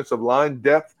Eagles' offensive line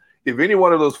depth. If any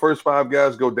one of those first 5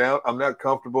 guys go down, I'm not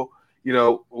comfortable.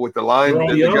 With the line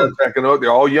that they got backing up,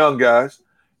 they're all young guys.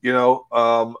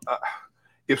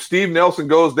 If Steve Nelson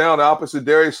goes down opposite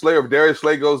Darius Slay, or if Darius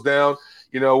Slay goes down,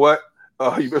 you know what?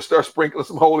 You better start sprinkling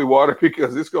some holy water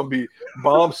because it's going to be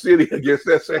bomb city against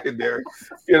that secondary.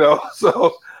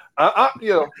 So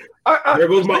there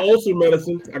goes my ulcer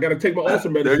medicine. I got to take my ulcer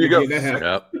medicine. There you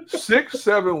go.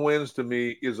 6-7 wins to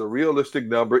me is a realistic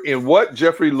number in what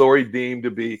Jeffrey Lurie deemed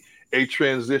to be a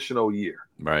transitional year.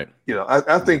 Right.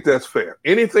 I think that's fair.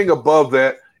 Anything above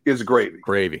that is gravy.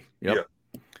 Gravy. Yep. Yeah.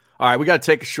 All right, we got to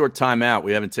take a short time out.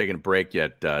 We haven't taken a break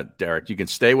yet, Derek. You can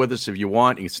stay with us if you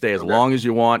want. You can stay as long as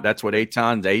you want. That's what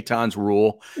Eytan's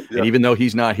rule. Yeah. And even though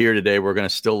he's not here today, we're going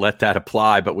to still let that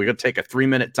apply. But we're going to take a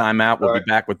 3-minute timeout. We'll be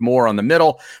back with more on The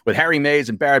Middle with Harry Mays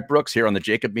and Barrett Brooks here on the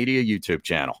Jacob Media YouTube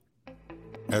channel.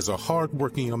 As a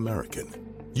hardworking American,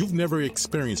 you've never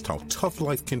experienced how tough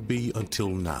life can be until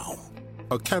now.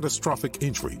 A catastrophic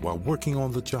injury while working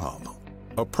on the job.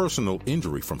 A personal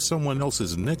injury from someone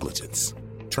else's negligence.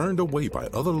 Turned away by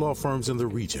other law firms in the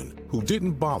region who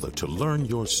didn't bother to learn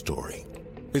your story.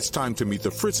 It's time to meet the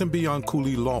Fritz &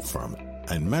 Bianculli Law Firm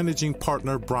and managing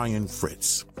partner Brian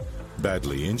Fritz.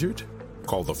 Badly injured?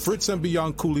 Call the Fritz &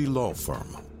 Bianculli Law Firm.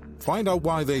 Find out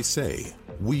why they say,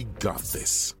 "We got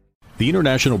this." The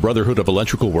International Brotherhood of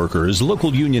Electrical Workers,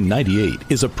 Local Union 98,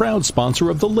 is a proud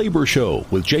sponsor of The Labor Show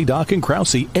with J. Doc and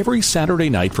Krause every Saturday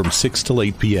night from 6 till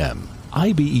 8 p.m.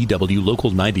 IBEW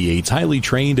Local 98's highly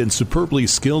trained and superbly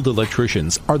skilled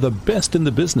electricians are the best in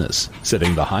the business,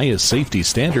 setting the highest safety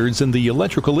standards in the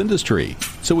electrical industry.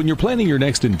 So when you're planning your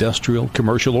next industrial,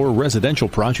 commercial, or residential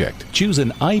project, choose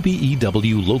an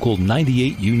IBEW Local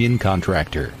 98 union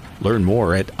contractor. Learn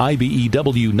more at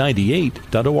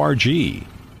IBEW98.org.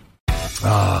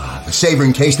 The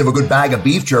savoring taste of a good bag of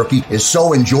beef jerky is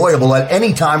so enjoyable at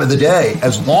any time of the day,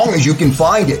 as long as you can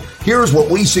find it. Here's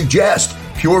what we suggest.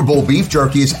 Pure Bull beef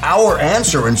jerky is our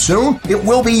answer, and soon it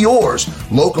will be yours.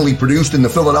 Locally produced in the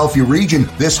Philadelphia region,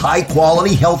 this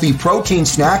high-quality, healthy protein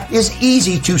snack is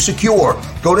easy to secure.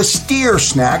 Go to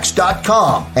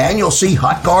steersnacks.com, and you'll see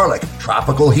hot garlic,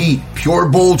 tropical heat, Pure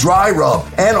Bull dry rub,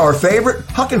 and our favorite,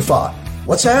 Huck and Fod.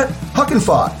 What's that? Huck and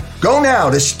Fod. Go now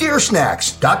to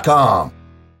steersnacks.com.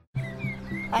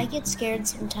 I get scared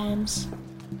sometimes.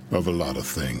 Of a lot of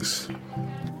things.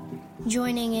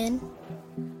 Joining in.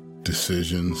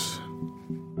 Decisions.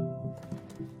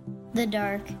 The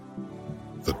dark.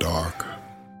 The dark.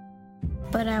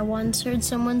 But I once heard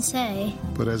someone say,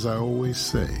 But as I always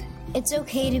say, it's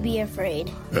okay to be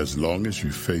afraid. as long as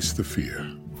you face the fear.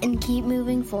 And keep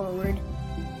moving forward.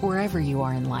 Wherever you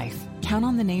are in life, count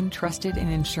on the name trusted in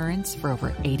insurance for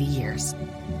over 80 years.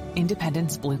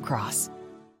 Independence Blue Cross.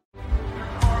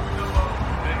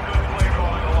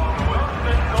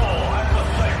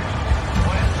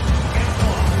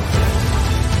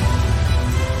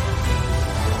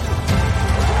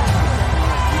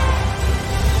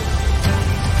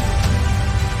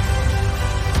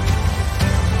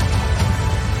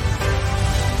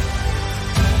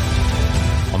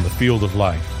 On the field of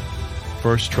life,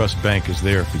 First Trust Bank is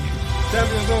there for you.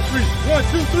 Champions on 3. 1,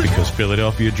 2, 3. Because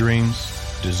Philadelphia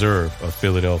dreams deserve a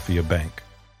Philadelphia bank.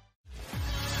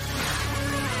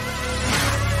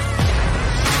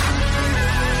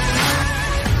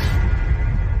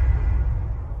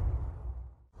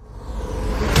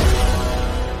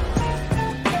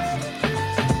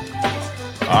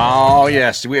 Oh,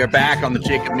 yes. We are back on the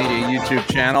Jacob Media YouTube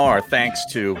channel. Our thanks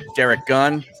to Derek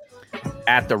Gunn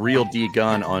at The Real D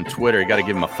Gunn on Twitter. You got to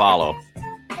give him a follow.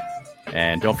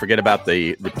 And don't forget about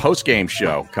the post-game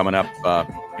show coming up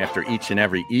after each and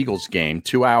every Eagles game.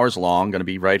 2 hours long. Going to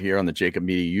be right here on the Jacob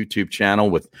Media YouTube channel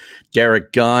with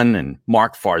Derek Gunn and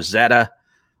Mark Farzetta,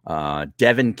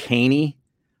 Devin Caney,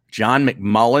 John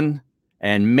McMullen,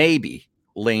 and maybe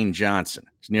Lane Johnson.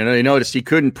 You notice he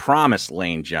couldn't promise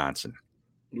Lane Johnson.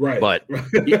 Right. But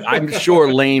I'm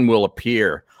sure Lane will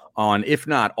appear on, if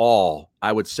not all,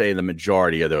 I would say the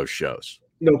majority of those shows.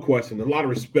 No question. A lot of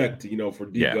respect, for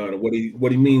D Gunn and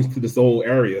what he means to this whole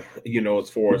area, as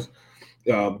far as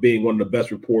being one of the best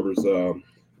reporters to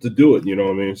do it, you know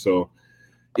what I mean? So,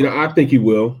 I think he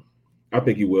will.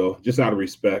 Just out of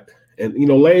respect. And,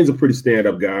 Lane's a pretty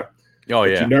stand-up guy. Oh,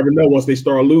 yeah. You never know once they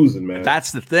start losing, man.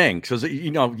 That's the thing. Because,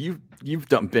 you've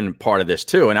been part of this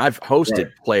too. And I've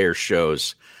hosted player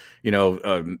shows,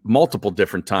 multiple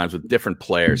different times with different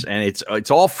players. And it's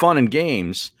all fun and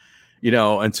games,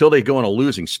 until they go on a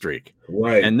losing streak.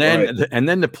 Right. And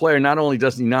then the player, not only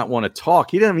does he not want to talk,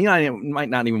 he might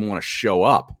not even want to show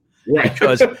up. Right.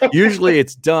 Because usually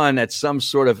it's done at some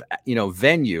sort of,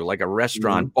 venue, like a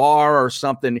restaurant, bar or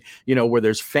something, where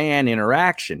there's fan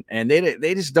interaction. And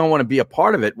they just don't want to be a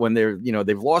part of it when they're,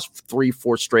 they've lost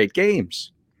 3-4 straight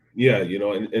games. Yeah.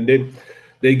 And then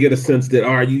they get a sense that,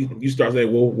 all right, you start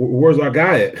saying, well, where's our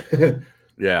guy at?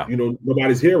 Yeah.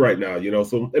 Nobody's here right now,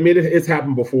 So, I mean, it's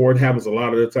happened before. It happens a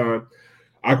lot of the time.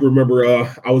 I can remember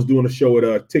I was doing a show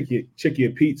at Chicky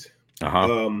and Pete's.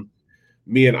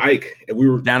 Me and Ike, and we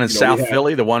were down in South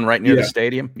Philly, the one right near the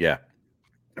stadium. Yeah.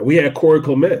 And we had Corey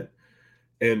Clement.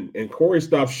 And Corey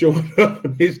stopped showing up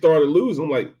and he started losing. I'm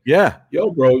like, yeah,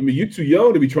 yo, bro, I mean, you're too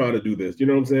young to be trying to do this. You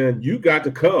know what I'm saying? You got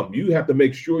to come. You have to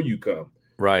make sure you come.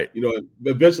 Right.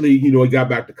 Eventually, he got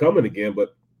back to coming again,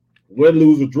 but win,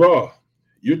 lose, or draw,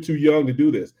 you're too young to do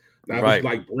this. Now, if it's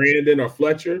like Brandon or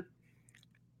Fletcher,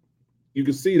 you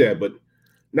can see that, but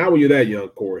not when you're that young,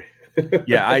 Corey.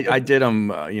 Yeah, I did them.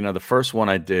 The first one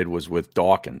I did was with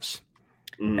Dawkins.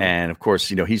 And of course,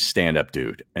 he's stand-up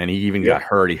dude, and he even got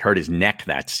hurt. He hurt his neck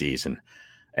that season,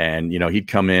 and he'd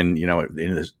come in,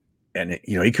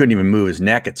 he couldn't even move his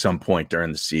neck at some point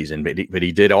during the season. But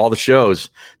he did all the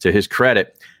shows, to his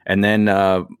credit, and then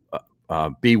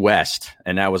B West,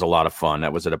 and that was a lot of fun.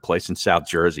 That was at a place in South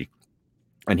Jersey,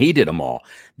 and he did them all.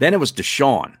 Then it was the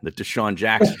Deshaun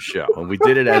Jackson show, and we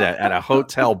did it at a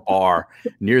hotel bar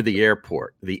near the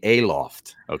airport, the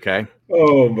A-Loft. Okay.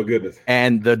 Oh my goodness.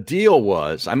 And the deal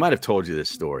was, I might have told you this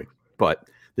story, but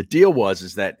the deal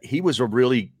is that he was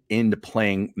really into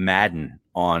playing Madden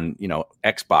on,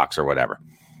 Xbox or whatever.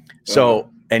 So,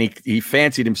 and he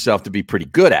fancied himself to be pretty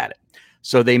good at it.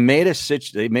 So they made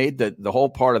the whole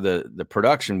part of the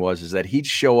production is that he'd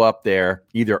show up there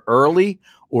either early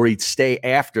or he'd stay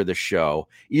after the show.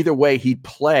 Either way, he'd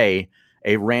play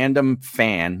a random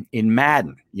fan in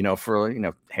Madden,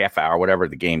 for, half hour, whatever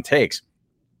the game takes.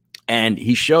 And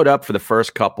he showed up for the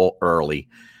first couple early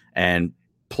and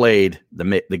played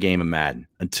the game of Madden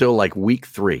until like week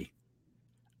 3.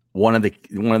 One of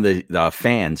the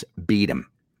fans beat him.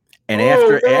 And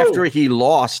after he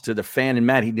lost to the fan in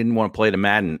Madden, he didn't want to play the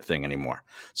Madden thing anymore.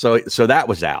 So that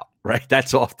was out, right?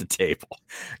 That's off the table,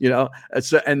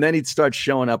 So, and then he'd start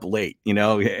showing up late,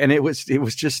 and it was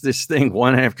just this thing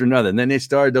one after another. And then they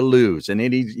started to lose, and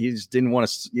then he just didn't want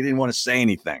to say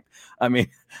anything. I mean,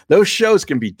 those shows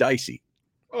can be dicey.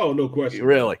 Oh, no question.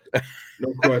 Really,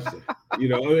 no question.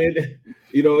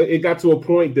 It got to a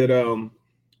point that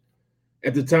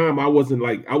at the time I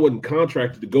wasn't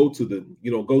contracted to go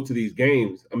to these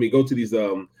games. I mean, go to these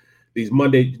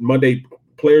Monday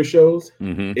player shows.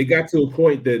 Mm-hmm. It got to a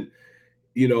point that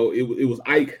it was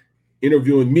Ike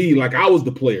interviewing me like I was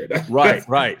the player.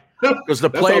 Right. Because the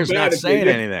player's not saying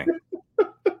anything.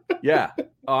 Yeah.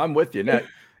 Oh, I'm with you. Now,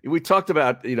 we talked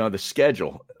about the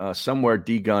schedule. Somewhere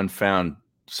D-Gun found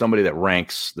somebody that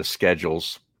ranks the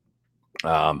schedules,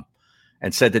 and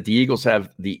said that the Eagles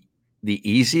have the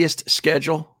easiest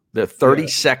schedule, the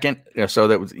 32nd. So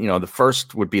that was, the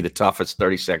first would be the toughest,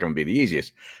 32nd would be the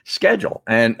easiest schedule.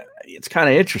 And it's kind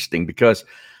of interesting because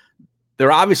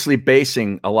they're obviously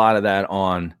basing a lot of that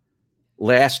on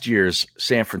last year's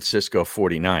San Francisco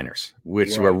 49ers,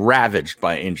 which were ravaged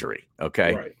by injury.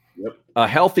 Okay. Right. Yep. A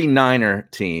healthy Niner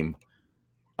team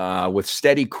with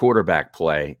steady quarterback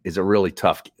play is a really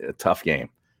tough game.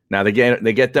 Now they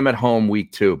get them at home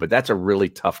week 2, but that's a really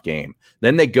tough game.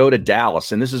 Then they go to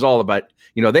Dallas, and this is all about,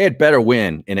 they had better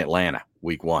win in Atlanta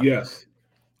week 1. Yes.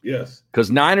 Because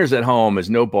Niners at home is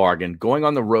no bargain. Going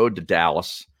on the road to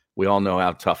Dallas, we all know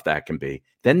how tough that can be.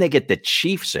 Then they get the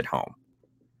Chiefs at home.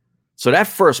 So that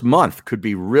first month could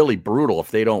be really brutal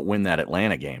if they don't win that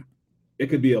Atlanta game. It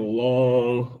could be a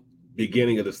long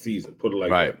beginning of the season, put it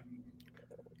like that.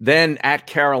 Then at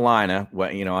Carolina,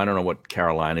 I don't know what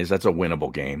Carolina is. That's a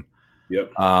winnable game.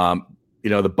 Yep.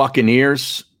 The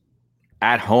Buccaneers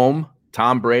at home,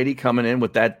 Tom Brady coming in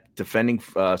with that defending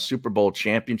Super Bowl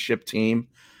championship team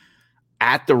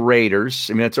at the Raiders.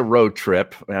 I mean, it's a road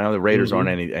trip. I know the Raiders aren't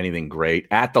anything great.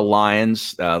 At the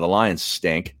Lions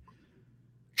stink.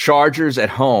 Chargers at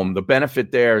home. The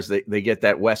benefit there is they get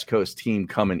that West Coast team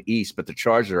coming east, but the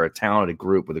Chargers are a talented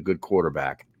group with a good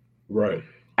quarterback. Right.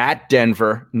 At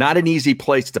Denver, not an easy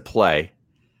place to play.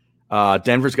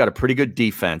 Denver's got a pretty good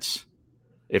defense.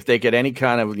 If they get any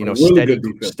kind of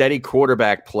steady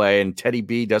quarterback play and Teddy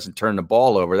B doesn't turn the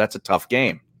ball over, that's a tough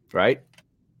game, right?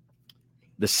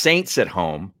 The Saints at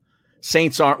home.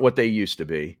 Saints aren't what they used to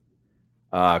be.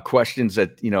 Questions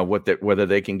that whether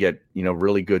they can get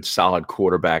really good solid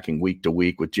quarterbacking week to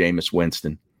week with Jameis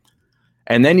Winston.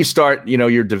 And then you start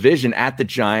your division at the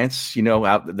Giants.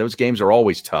 Those games are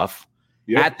always tough.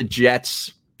 Yep. At the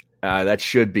Jets, that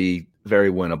should be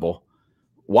very winnable.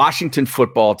 Washington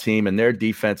football team and their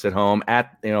defense at home.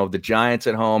 At the Giants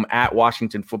at home. At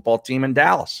Washington football team in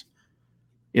Dallas.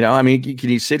 Can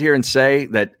you sit here and say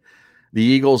that the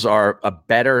Eagles are a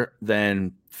better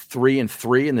than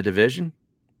 3-3 in the division?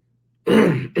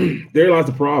 There lies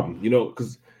the problem,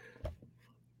 because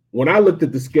when I looked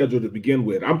at the schedule to begin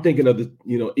with, I'm thinking of the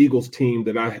Eagles team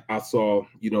that I saw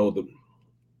the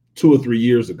 2 or 3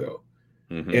 years ago.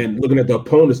 Mm-hmm. And looking at the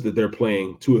opponents that they're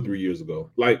playing 2 or 3 years ago,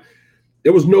 like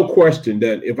there was no question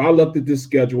that if I looked at this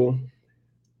schedule,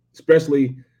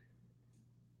 especially,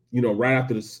 right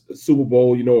after the Super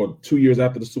Bowl, or 2 years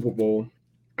after the Super Bowl,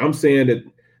 I'm saying that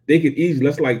they could easily,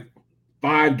 that's like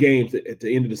 5 games at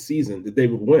the end of the season that they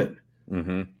would win.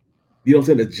 Mm-hmm. You know what I'm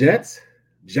saying? The Jets,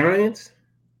 Giants,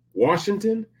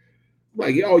 Washington,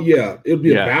 like, oh yeah, it'll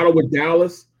be a battle with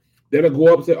Dallas. Then they'll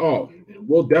go up and say, oh,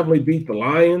 we'll definitely beat the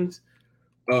Lions.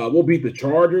 We'll beat the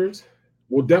Chargers.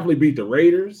 We'll definitely beat the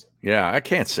Raiders. Yeah, I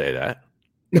can't say that.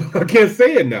 I can't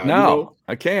say it now. No,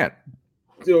 I can't.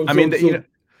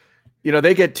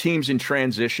 They get teams in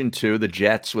transition too. The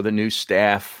Jets with a new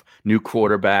staff, new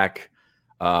quarterback.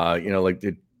 Like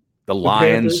the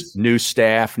Lions, Panthers, new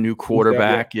staff, new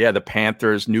quarterback. Yeah, the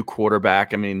Panthers, new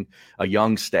quarterback. I mean, a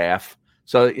young staff.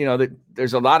 So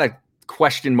there's a lot of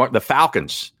question mark. The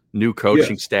Falcons, new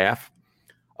coaching staff,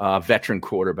 veteran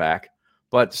quarterback.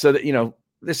 But so that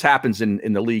this happens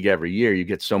in the league every year. You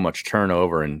get so much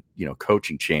turnover and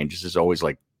coaching changes is always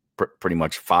like pretty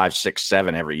much 5, 6,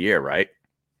 7 every year, right?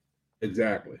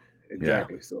 Exactly. Yeah.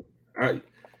 So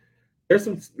there's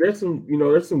some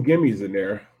gimmies in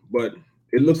there, but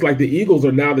it looks like the Eagles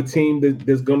are now the team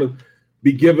that's going to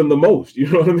be given the most. You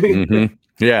know what I mean? Mm-hmm.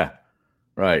 Yeah.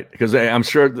 Right, because I'm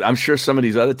sure some of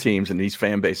these other teams and these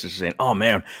fan bases are saying, "Oh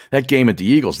man, that game at the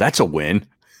Eagles, that's a win."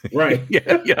 Right.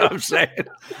 Yeah, you know what I'm saying?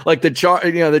 Like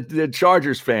the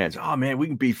Chargers fans. Oh man, we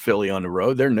can beat Philly on the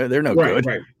road. They're no good.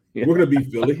 Right. Yeah. We're gonna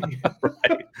beat Philly.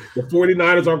 Right. The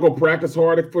 49ers aren't gonna practice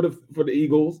hard for the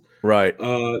Eagles. Right.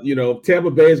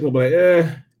 Tampa Bay is gonna be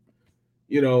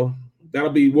like,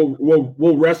 that'll be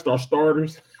we'll rest our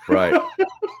starters. Right.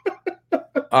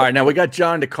 All right, now we got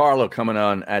John DeCarlo coming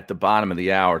on at the bottom of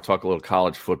the hour. Talk a little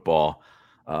college football.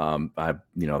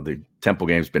 The Temple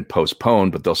game's been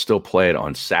postponed, but they'll still play it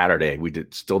on Saturday. We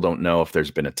still don't know if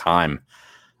there's been a time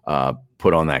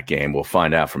put on that game. We'll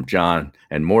find out from John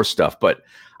and more stuff. But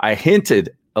I hinted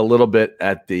a little bit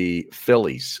at the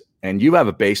Phillies, and you have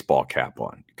a baseball cap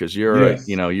on because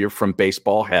you're from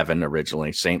baseball heaven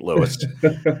originally, St. Louis,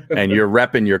 and you're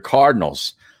repping your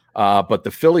Cardinals. But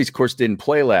the Phillies, of course, didn't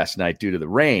play last night due to the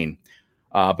rain.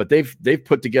 But they've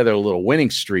put together a little winning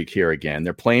streak here again.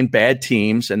 They're playing bad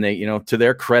teams, and they, to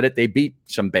their credit, they beat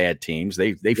some bad teams.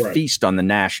 They feast on the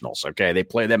Nationals. Okay, they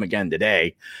play them again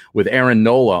today with Aaron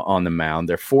Nola on the mound.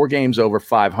 They're 4 games over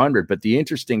 500. But the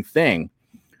interesting thing,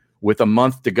 with a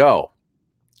month to go,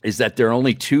 is that they're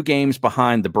only 2 games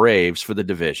behind the Braves for the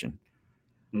division.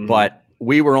 Mm-hmm. But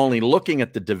we were only looking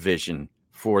at the division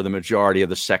for the majority of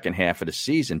the second half of the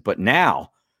season. But now,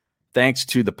 thanks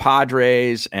to the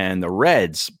Padres and the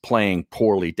Reds playing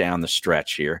poorly down the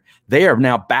stretch here, they are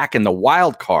now back in the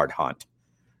wild card hunt.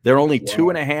 They're only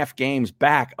 2.5 games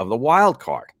back of the wild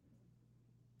card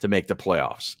to make the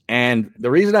playoffs. And the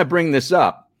reason I bring this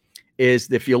up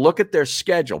is if you look at their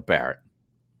schedule, Barrett,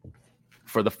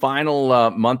 for the final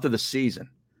month of the season,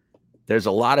 there's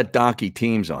a lot of donkey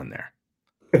teams on there.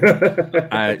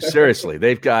 Seriously,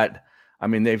 they've got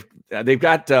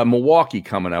Milwaukee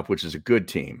coming up, which is a good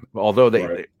team.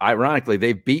 Although ironically,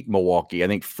 they beat Milwaukee, I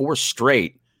think 4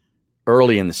 straight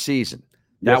early in the season.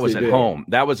 That was at home.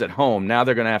 Now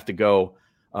they're going to have to go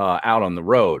out on the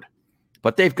road.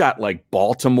 But they've got like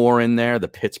Baltimore in there, the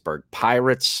Pittsburgh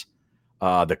Pirates,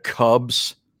 the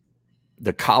Cubs,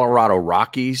 the Colorado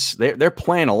Rockies. They're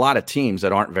playing a lot of teams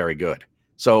that aren't very good.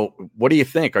 So what do you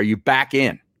think? Are you back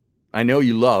in? I know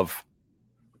you love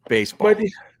baseball. But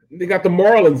they got the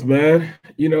Marlins, man.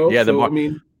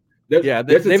 Yeah,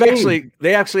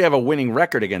 they actually have a winning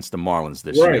record against the Marlins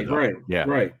this year. Right. Yeah,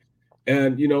 right.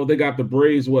 And they got the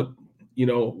Braves. One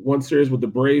series with the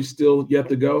Braves still yet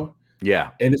to go.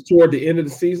 Yeah, and it's toward the end of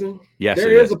the season. Yes,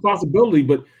 there is a possibility,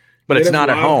 but it's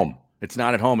not at home. It's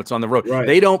not at home. It's on the road. Right.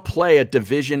 They don't play a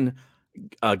division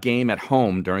game at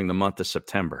home during the month of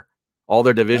September. All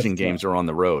their division games are on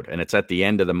the road, and it's at the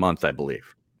end of the month, I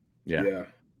believe. Yeah.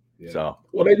 So,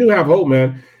 well, they do have hope,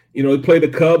 man. They play the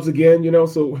Cubs again.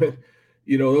 So,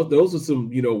 those are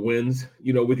some wins.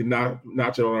 We can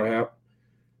notch it on our hat.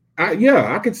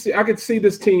 I could see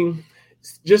this team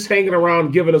just hanging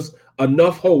around, giving us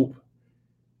enough hope,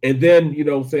 and then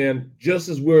saying just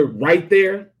as we're right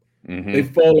there, they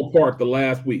fall apart the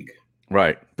last week.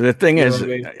 Right. But the thing is,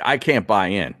 I can't buy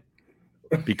in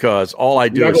because all I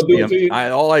do is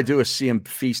see them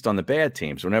feast on the bad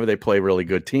teams. Whenever they play really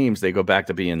good teams, they go back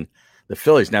to being the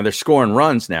Phillies. Now they're scoring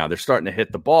runs now. They're starting to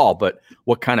hit the ball, but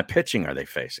what kind of pitching are they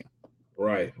facing?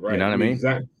 Right. You know what I mean?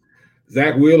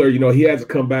 Zach Wheeler, he has to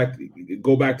go back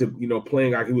to,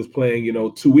 playing like he was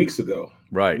playing, 2 weeks ago.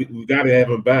 Right. We got to have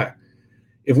him back.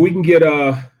 If we can get,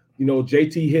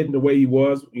 JT hitting the way he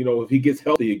was, if he gets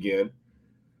healthy again,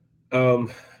 I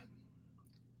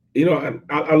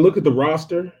look at the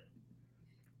roster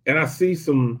and I see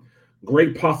some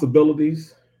great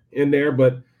possibilities in there,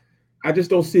 but I just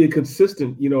don't see a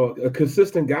consistent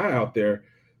guy out there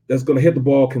that's going to hit the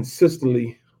ball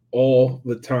consistently all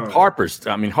the time. Harper's,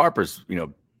 doing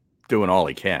all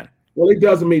he can. Well, he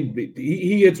does.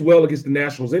 He hits well against the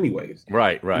Nationals anyways.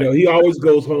 Right. He always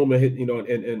goes home and hit,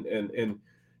 and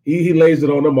he lays it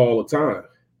on them all the time.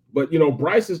 But,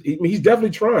 Bryce he's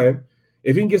definitely trying.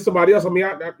 If he can get somebody else, I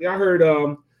heard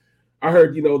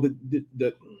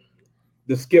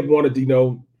the Skip wanted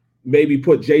to, maybe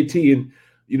put JT and,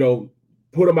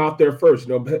 put him out there first,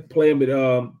 play him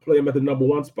at the number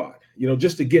 1 spot,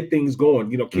 just to get things going,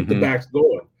 keep the backs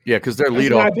going. Yeah, because their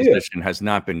leadoff position has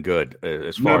not been good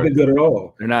not been good at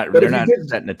all. They're not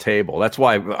setting the table. That's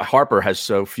why Harper has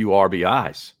so few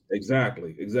RBIs.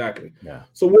 Exactly. Yeah.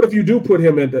 So what if you do put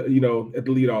him at the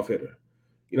leadoff hitter?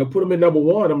 Put him in number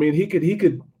 1. He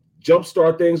could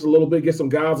jumpstart things a little bit, get some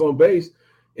guys on base,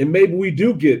 and maybe we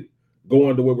do get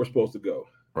going to where we're supposed to go.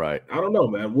 Right. I don't know,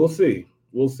 man. We'll see.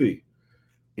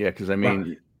 Yeah, because I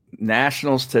mean,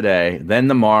 Nationals today, then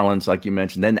the Marlins, like you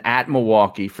mentioned, then at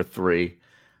Milwaukee for 3,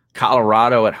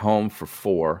 Colorado at home for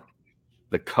 4,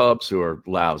 the Cubs, who are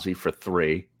lousy, for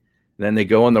 3. Then they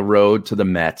go on the road to the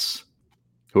Mets,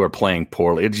 who are playing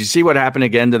poorly. Did you see what happened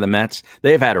again to the Mets?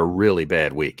 They've had a really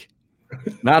bad week.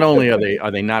 Not only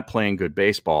are they not playing good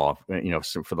baseball,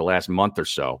 for the last month or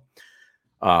so.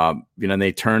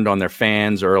 They turned on their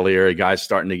fans earlier. The guys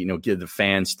starting to, give the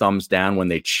fans thumbs down when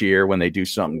they cheer, when they do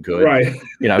something good. Right.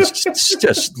 It's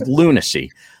just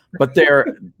lunacy. But they're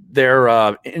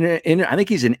I think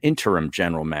he's an interim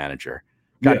general manager.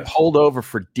 Got pulled over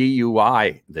for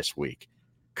DUI this week,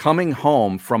 coming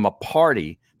home from a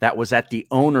party that was at the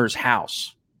owner's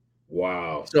house.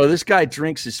 Wow. So this guy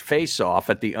drinks his face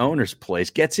off at the owner's place,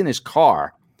 gets in his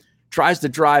car, tries to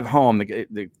drive home.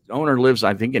 The owner lives,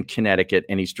 I think, in Connecticut,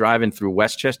 and he's driving through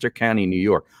Westchester County, New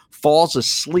York, falls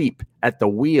asleep at the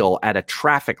wheel at a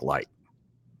traffic light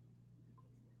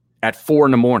at 4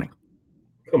 a.m.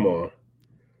 Come on.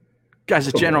 Guy's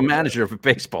a general manager of a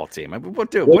baseball team. I mean,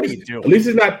 what are you doing? At least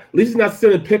he's not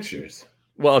sending pictures.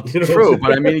 Well, it's true,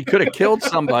 but I mean, he could have killed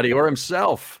somebody or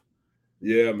himself.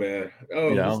 Yeah, man.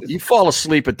 You fall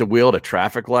asleep at the wheel at a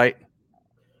traffic light.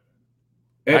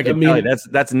 I can tell you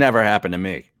that's never happened to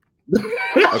me.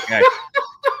 Okay.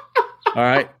 All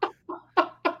right.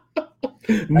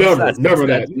 Never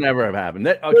have happened.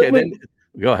 Then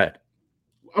go ahead.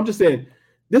 I'm just saying,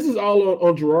 this is all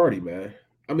on Girardi, man.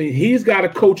 I mean, he's got to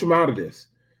coach him out of this.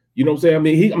 You know what I'm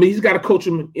saying? He's got to coach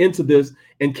him into this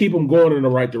and keep him going in the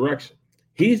right direction.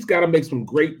 He's got to make some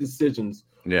great decisions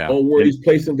on where he's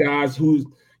placing guys, who's,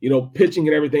 pitching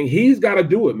and everything. He's got to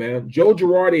do it, man. Joe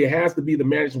Girardi has to be the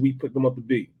manager we put him up to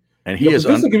be. And he's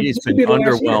been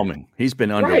underwhelming. He's been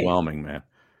underwhelming, man.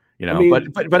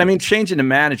 But I mean, changing the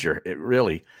manager, it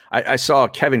really. I saw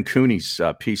Kevin Cooney's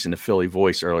piece in the Philly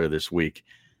Voice earlier this week,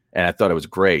 and I thought it was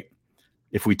great.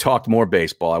 If we talked more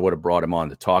baseball, I would have brought him on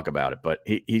to talk about it. But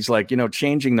he's like,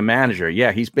 changing the manager.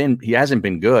 Yeah, he hasn't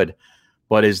been good,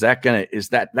 but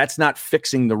that's not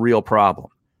fixing the real problem.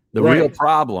 The real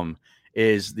problem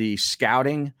is the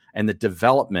scouting and the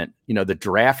development, the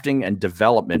drafting and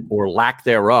development or lack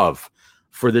thereof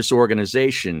for this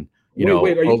organization. My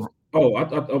fault.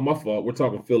 We're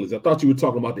talking Phillies. I thought you were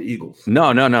talking about the Eagles.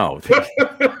 No.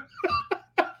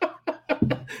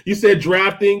 You said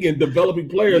drafting and developing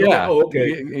players. Yeah. Oh,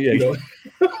 okay. Yeah.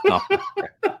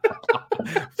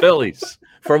 Phillies.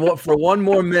 For one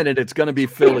more minute, it's going to be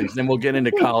Phillies. Then we'll get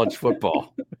into college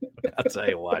football. I'll tell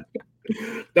you what.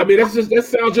 I mean, that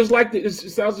sounds just like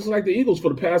the Eagles for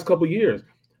the past couple of years.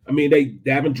 I mean, they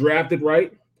haven't drafted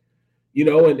right,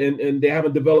 and they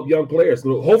haven't developed young players.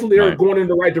 So hopefully they're going in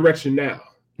the right direction now.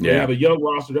 They have a young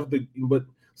roster, but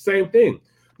same thing.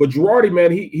 But Girardi,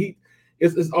 man,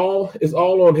 it's all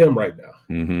on him right now.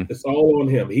 Mm-hmm. It's all on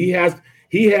him. He has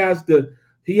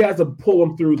to pull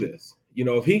him through this.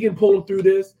 If he can pull him through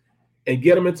this and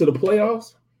get him into the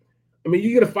playoffs, I mean,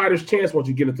 you get a fighter's chance once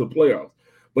you get into the playoffs.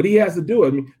 But he has to do it.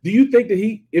 I mean, do you think that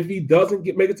if he doesn't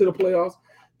make it to the playoffs,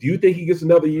 do you think he gets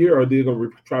another year, or are they going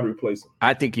to try to replace him?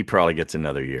 I think he probably gets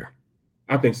another year.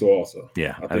 I think so also.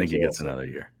 Yeah, I think he gets another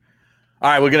year.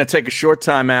 All right, we're going to take a short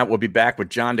time out. We'll be back with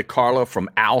John DeCarlo from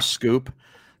Al Scoop,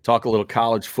 talk a little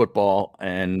college football,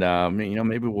 and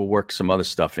maybe we'll work some other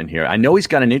stuff in here. I know he's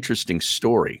got an interesting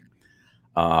story,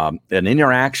 an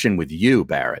interaction with you,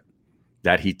 Barrett,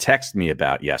 that he texted me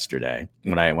about yesterday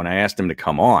when I asked him to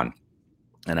come on.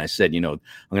 And I said, I'm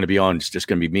going to be on. It's just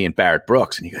going to be me and Barrett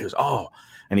Brooks. And he goes, oh,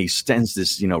 and he sends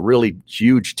this, really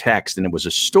huge text. And it was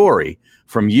a story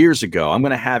from years ago. I'm going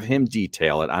to have him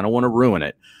detail it. I don't want to ruin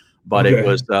it, but It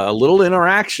was a little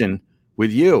interaction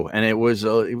with you, and it was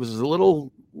a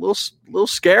little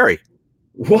scary.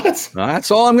 What? That's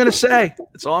all I'm going to say.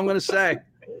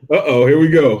 Uh-oh, here we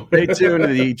go. Stay tuned to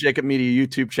the Jacob Media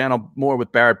YouTube channel. More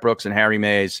with Barrett Brooks and Harry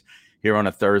Mays here on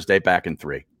a Thursday, back in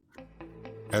 3.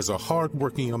 As a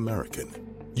hardworking American,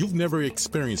 you've never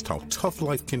experienced how tough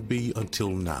life can be until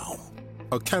now.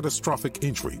 A catastrophic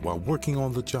injury while working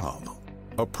on the job.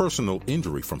 A personal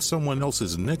injury from someone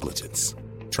else's negligence.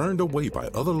 Turned away by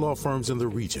other law firms in the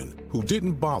region who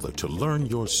didn't bother to learn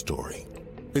your story.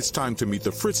 It's time to meet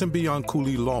the Fritz &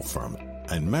 Bianculli Law Firm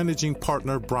and managing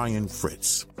partner Brian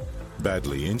Fritz.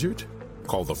 Badly injured?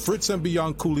 Call the Fritz &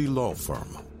 Bianculli Law Firm.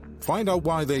 Find out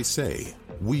why they say,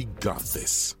 "We got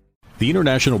this." The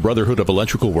International Brotherhood of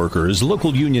Electrical Workers,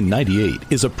 Local Union 98,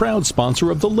 is a proud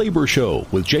sponsor of The Labor Show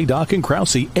with J. Doc and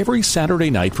Krause every Saturday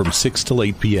night from 6 till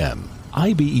 8 p.m.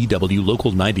 IBEW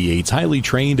Local 98's highly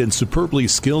trained and superbly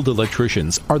skilled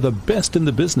electricians are the best in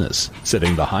the business,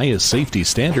 setting the highest safety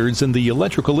standards in the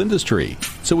electrical industry.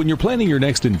 So when you're planning your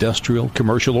next industrial,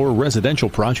 commercial, or residential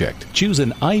project, choose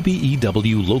an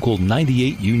IBEW Local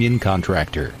 98 union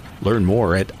contractor. Learn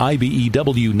more at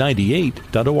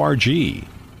IBEW98.org.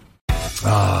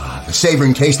 The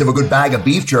savoring taste of a good bag of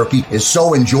beef jerky is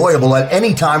so enjoyable at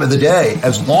any time of the day,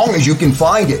 as long as you can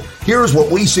find it. Here's what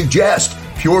we suggest.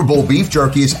 Pure Bull Beef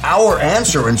Jerky is our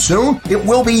answer, and soon it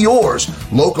will be yours.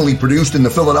 Locally produced in the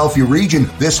Philadelphia region,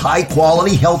 this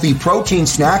high-quality, healthy protein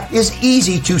snack is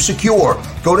easy to secure.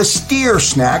 Go to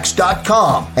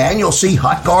steersnacks.com, and you'll see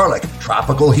hot garlic,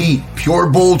 tropical heat, Pure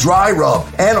Bull dry rub,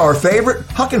 and our favorite,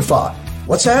 Huck and Fod.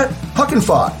 What's that? Huck and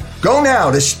Fod. Go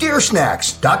now to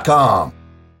steersnacks.com.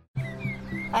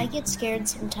 I get scared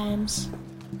sometimes.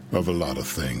 Of a lot of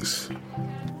things.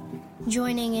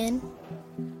 Joining in.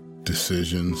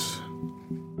 Decisions.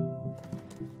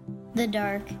 The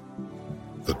dark.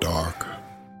 The dark.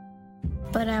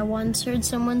 But I once heard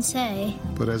someone say,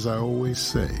 But as I always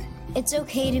say, it's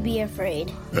okay to be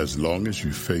afraid. as long as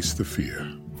you face the fear.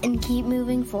 And keep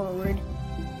moving forward.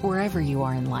 Wherever you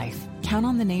are in life, count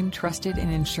on the name trusted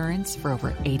in insurance for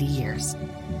over 80 years.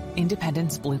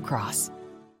 Independence Blue Cross.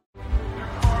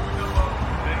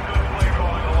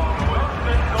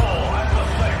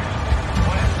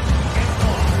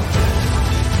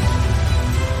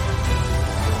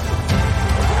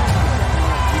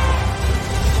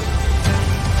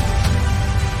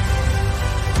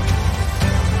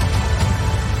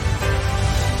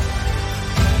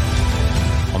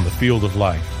 On the field of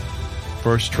life,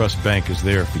 First Trust Bank is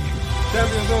there for you.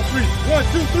 Champions on 3. 1,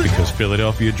 2, 3. Because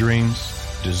Philadelphia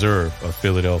dreams deserve a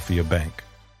Philadelphia bank.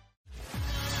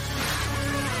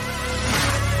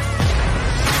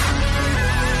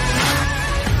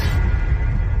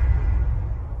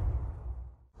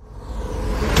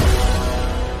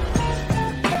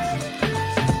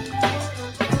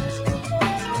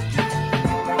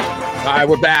 All right,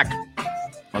 we're back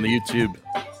on the YouTube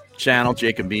channel,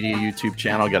 Jacob Media YouTube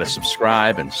channel. Got to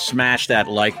subscribe and smash that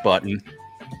like button. You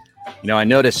know, I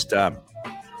noticed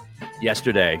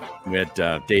yesterday we had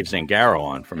Dave Zangaro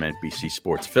on from NBC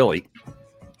Sports Philly,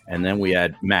 and then we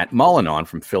had Matt Mullen on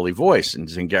from Philly Voice, and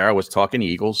Zangaro was talking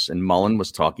Eagles, and Mullen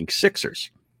was talking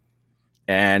Sixers.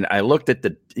 And I looked at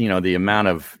the amount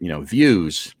of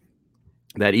views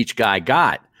that each guy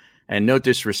got, and no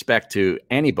disrespect to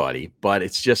anybody, but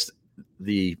it's just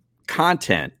the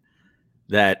content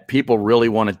that people really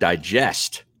want to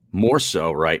digest more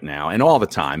so right now and all the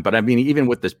time. But I mean, even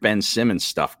with this Ben Simmons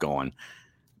stuff going,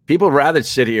 people would rather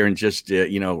sit here and just,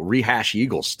 rehash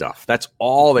Eagles stuff. That's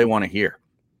all they want to hear.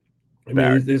 I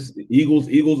mean, it's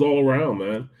Eagles all around,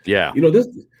 man. Yeah.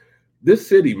 This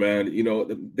city, man,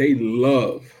 they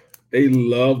love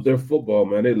their football,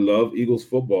 man. They love Eagles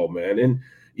football, man. And,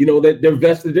 they're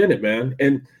vested in it, man.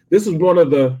 And this is one of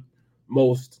the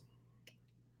most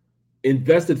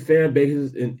invested fan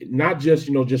bases, and not just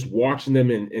just watching them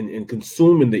and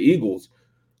consuming the Eagles,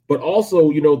 but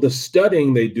also the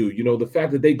studying they do. The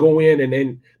fact that they go in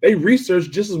and they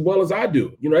research just as well as I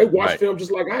do. They watch film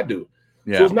just like I do.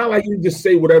 Yeah. So it's not like you just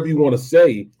say whatever you want to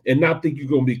say and not think you're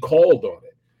going to be called on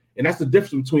it. And that's the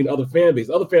difference between other fan bases.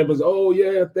 Other fan bases, oh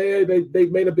yeah, they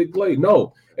made a big play.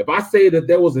 No, if I say that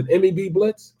there was an MEB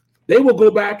blitz, they will go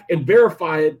back and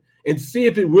verify it and see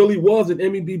if it really was an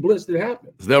MEB blitz that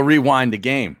happened. They'll rewind the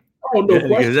game. Oh, no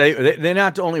question. They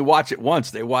not only watch it once,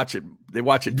 they watch it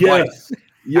yes. twice.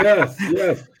 Yes.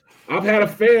 I've had a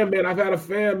fan, man,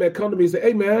 come to me and say,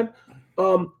 hey, man,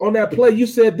 on that play, you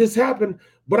said this happened,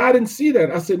 but I didn't see that.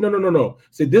 I said, no. I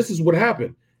said, this is what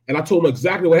happened. And I told him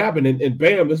exactly what happened, and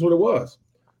bam, that's what it was.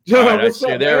 John, what's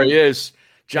up, there man? He is.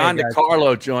 John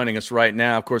DiCarlo joining us right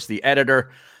now. Of course, the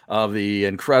editor of the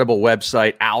incredible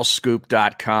website,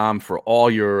 owlscoop.com, for all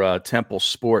your Temple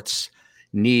sports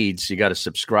needs. You got to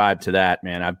subscribe to that,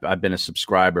 man. I've been a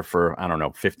subscriber for,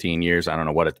 15 years. I don't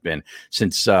know what it's been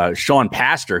since Sean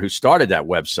Pastor, who started that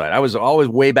website. I was always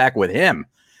way back with him.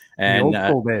 And the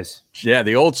old school days. Yeah,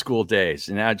 the old school days.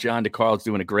 And now John DiCarlo's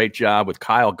doing a great job with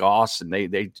Kyle Goss, and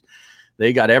they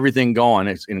got everything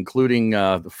going, including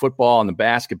the football and the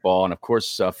basketball. And, of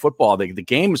course, football, the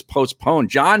game was postponed.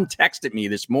 John texted me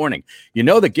this morning,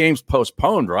 the game's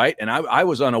postponed, right? And I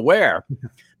was unaware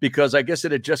because I guess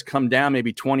it had just come down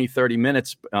maybe 20, 30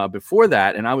 minutes before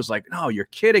that. And I was like, no, you're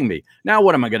kidding me. Now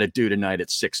what am I going to do tonight at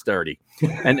 6:30?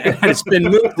 And it's been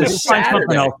moved to Saturday.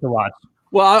 Something else to watch.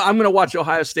 Well, I'm going to watch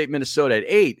Ohio State, Minnesota at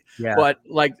 8. Yeah. But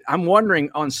I'm wondering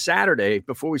on Saturday,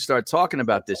 before we start talking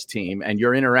about this team and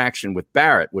your interaction with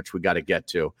Barrett, which we got to get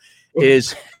to,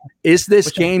 is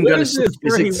this game going to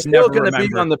is it still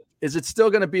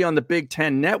going to be on the Big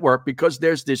Ten Network, because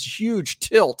there's this huge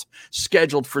tilt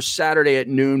scheduled for Saturday at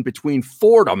noon between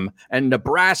Fordham and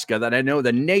Nebraska that I know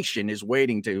the nation is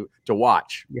waiting to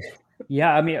watch.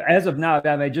 Yeah, I mean, as of now,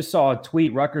 I just saw a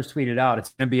tweet. Rutgers tweeted out it's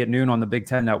going to be at noon on the Big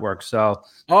Ten Network. So,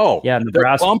 yeah,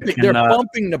 Nebraska. They're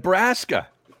bumping Nebraska.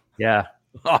 Yeah,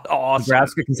 awesome.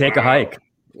 Nebraska can take a hike.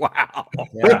 Wow.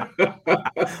 Yeah.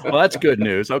 Well, that's good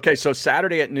news. Okay, so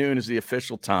Saturday at noon is the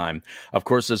official time. Of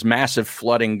course, there's massive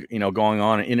flooding, going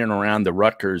on in and around the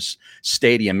Rutgers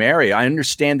Stadium area. I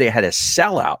understand they had a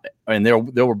sellout, and there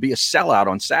will be a sellout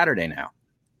on Saturday now.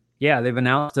 Yeah, they've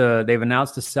announced a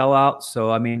sellout. So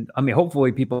I mean,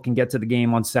 hopefully people can get to the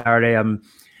game on Saturday. I'm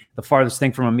the farthest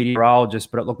thing from a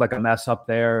meteorologist, but it looked like a mess up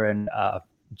there, and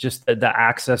just the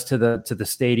access to the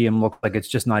stadium looked like it's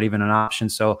just not even an option.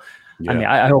 So. Yeah. I mean,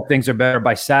 I hope things are better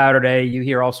by Saturday. You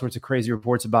hear all sorts of crazy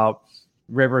reports about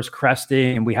rivers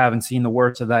cresting, and we haven't seen the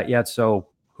worst of that yet. So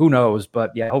who knows?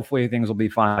 But yeah, hopefully things will be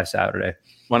fine by Saturday.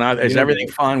 Is everything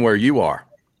fine where you are?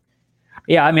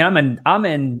 Yeah, I mean, I'm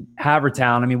in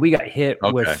Havertown. I mean, we got hit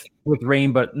with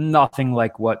rain, but nothing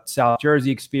like what South Jersey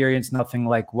experienced. Nothing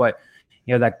like what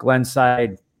that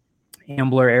Glenside,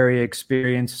 Ambler area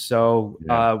experience. So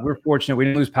we're fortunate we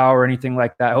didn't lose power or anything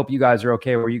like that. I hope you guys are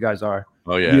okay where you guys are.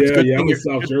 Oh yeah, I'm in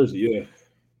South Jersey.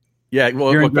 Yeah.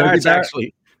 Well,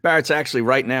 Barrett's actually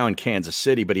right now in Kansas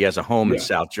City, but he has a home in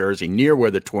South Jersey near where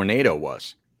the tornado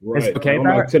was. Right. It's okay, I'm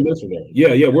Barrett? like 10 minutes from there.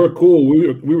 Yeah, we're cool.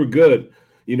 We were good,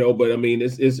 But I mean,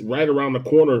 it's right around the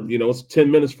corner. It's 10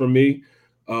 minutes from me.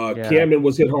 Camden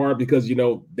was hit hard because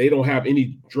they don't have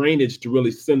any drainage to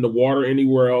really send the water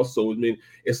anywhere else. So I mean,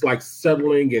 it's like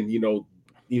settling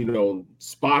and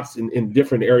spots in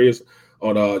different areas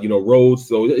on roads,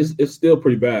 so it's still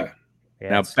pretty bad.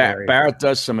 Yeah, now Barrett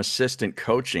does some assistant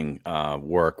coaching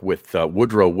work with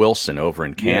Woodrow Wilson over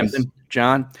in Camden,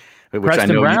 John, which Preston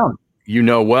I know Brown. You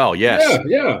know well. Yes,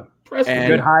 yeah. Preston.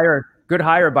 Good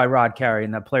hire by Rod Carey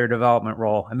in that player development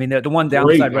role. I mean, the one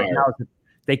downside right now is that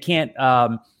they can't.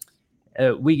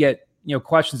 We get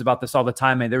questions about this all the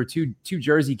time. And there were two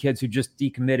Jersey kids who just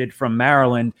decommitted from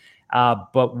Maryland,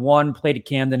 but one played at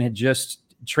Camden, had just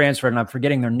transferred, and I'm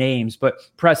forgetting their names, but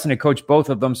Preston had coached both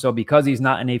of them. So because he's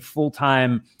not in a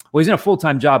full-time, he's in a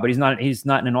full-time job, but he's not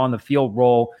in an on-the-field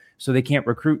role, so they can't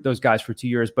recruit those guys for 2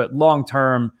 years. But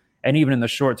long-term, and even in the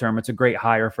short term, it's a great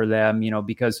hire for them,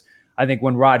 because I think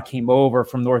when Rod came over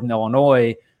from Northern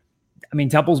Illinois, I mean,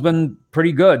 Temple's been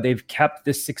pretty good. They've kept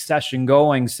this succession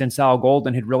going since Al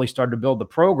Golden had really started to build the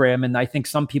program. And I think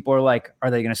some people are like, are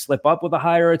they going to slip up with a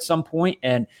hire at some point?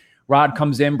 And Rod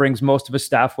comes in, brings most of his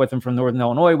staff with him from Northern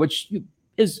Illinois, which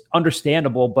is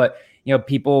understandable. But,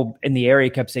 people in the area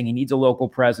kept saying he needs a local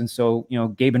presence. So,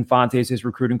 Gabe Infante is his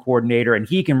recruiting coordinator, and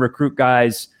he can recruit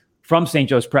guys from St.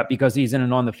 Joe's Prep because he's in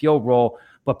an on-the-field role.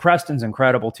 But Preston's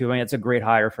incredible, too. I mean, it's a great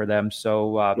hire for them.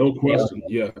 So, no question.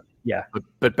 Yeah.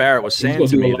 But Barrett was saying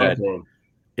to me that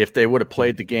if they would have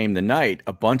played the game the night,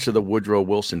 a bunch of the Woodrow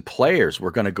Wilson players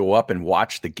were going to go up and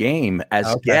watch the game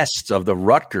as guests of the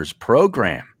Rutgers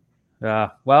program.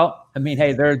 Well, I mean,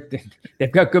 hey,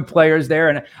 they've got good players there.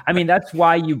 And I mean, that's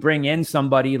why you bring in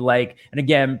somebody like, and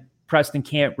again, Preston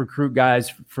can't recruit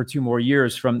guys for 2 more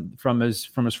years from his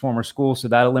former school. So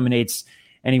that eliminates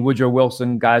any Woodrow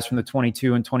Wilson guys from the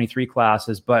 22 and 23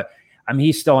 classes. But I mean,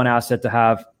 he's still an asset to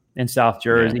have in South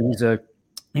Jersey. Yeah.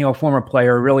 He's a former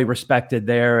player, really respected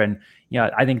there. And,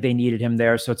 I think they needed him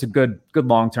there. So it's a good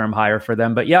long-term hire for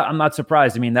them. But yeah, I'm not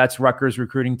surprised. I mean, that's Rutgers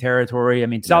recruiting territory. I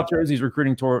mean, South Jersey's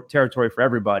recruiting territory for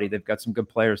everybody. They've got some good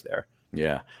players there.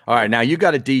 Yeah. All right. Now you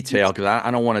got to detail, because I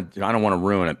don't want to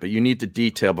ruin it, but you need to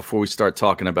detail before we start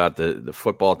talking about the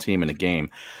football team and the game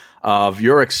of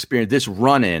your experience, this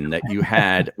run-in that you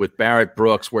had with Barrett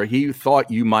Brooks, where he thought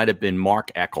you might have been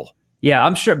Mark Eckel. Yeah,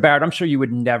 I'm sure, Barrett, I'm sure you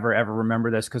would never, ever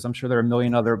remember this, because I'm sure there are a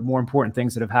million other more important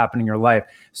things that have happened in your life.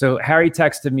 So Harry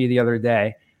texted me the other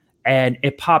day, and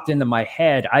it popped into my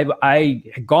head. I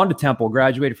had gone to Temple,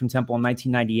 graduated from Temple in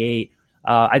 1998.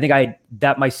 I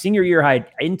think my senior year, I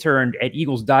interned at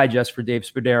Eagles Digest for Dave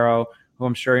Spadaro, who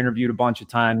I'm sure interviewed a bunch of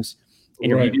times.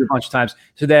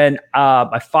 So then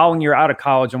my following year out of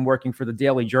college, I'm working for the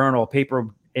Daily Journal, a paper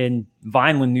in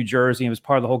Vineland, New Jersey. It was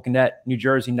part of the whole Gannett, New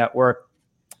Jersey network.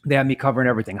 They had me covering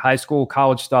everything, high school,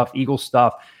 college stuff, Eagles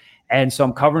stuff. And so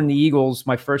I'm covering the Eagles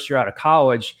my first year out of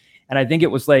college. And I think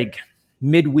it was like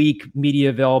midweek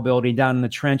media availability down in the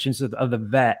trenches of the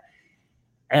vet.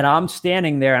 And I'm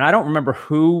standing there, and I don't remember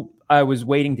who I was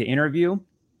waiting to interview.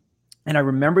 And I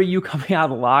remember you coming out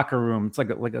of the locker room. It's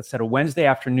like I said, a Wednesday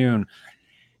afternoon.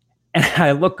 And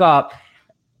I look up,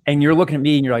 and you're looking at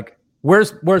me, and you're like,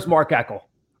 where's Mark Eckel?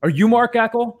 Are you Mark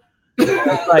Eckel?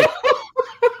 I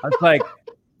was like,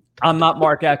 I'm not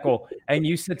Mark Eckel. And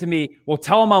you said to me, well,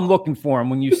 tell him I'm looking for him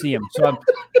when you see him. So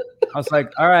I was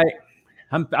like, all right.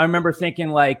 I remember thinking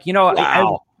like,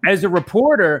 wow. as a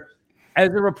reporter, I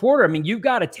mean, you've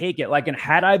got to take it. Like, and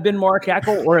had I been Mark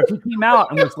Eckel, or if he came out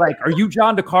and was like, are you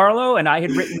John DeCarlo? And I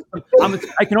had written,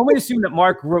 I can only assume that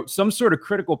Mark wrote some sort of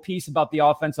critical piece about the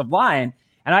offensive line.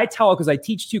 And I tell, because I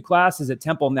teach 2 classes at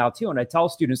Temple now too. And I tell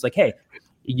students like, hey,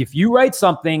 if you write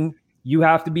something, you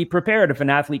have to be prepared. If an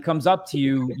athlete comes up to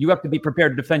you, you have to be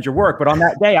prepared to defend your work. But on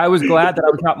that day, I was glad that I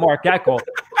was not Mark Eckel.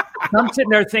 And I'm sitting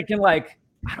there thinking like,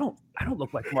 I don't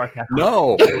look like Mark Eckel.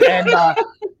 No.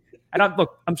 And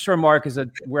I'm sure Mark is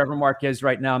wherever Mark is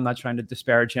right now. I'm not trying to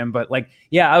disparage him, but like,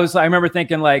 yeah, I remember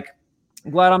thinking like,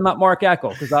 I'm glad I'm not Mark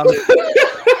Eckel, because I'm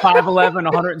 5'11",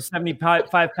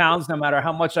 175 pounds, no matter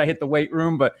how much I hit the weight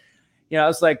room. But, I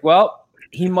was like, well,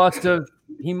 he must have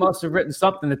written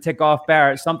something to tick off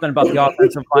Barrett, something about the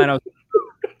offensive line. I was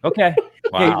okay.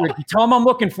 Wow. Hey, tell him I'm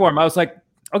looking for him. I was like,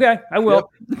 okay, I will.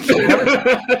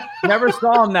 Yep. Never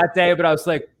saw him that day, but I was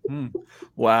like,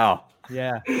 wow.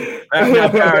 Yeah. Now,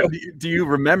 Barrett, do you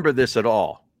remember this at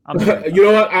all? You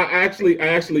know what? I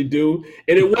actually do,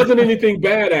 and it wasn't anything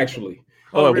bad actually.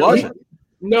 Oh, it wasn't.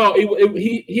 No,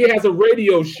 he has a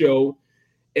radio show,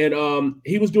 and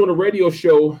he was doing a radio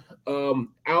show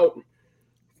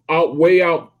way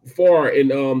out far,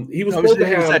 and he was supposed to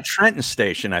have that Trenton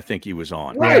station. I think he was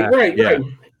on. Right.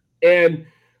 And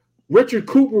Richard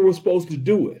Cooper was supposed to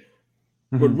do it,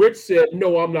 but Rich said,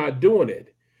 "No, I'm not doing it."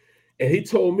 And he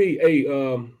told me, "Hey,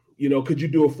 could you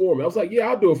do it for me?" I was like, "Yeah,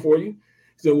 I'll do it for you." He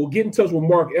said, "Well, get in touch with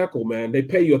Mark Eckel, man. They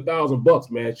pay you $1,000,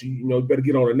 man. So, you better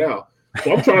get on it now."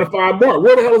 So I'm trying to find Mark.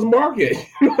 Where the hell is Mark at?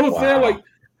 You know what I'm saying? Like,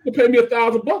 they pay me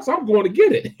 $1,000. I'm going to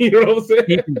get it. You know what I'm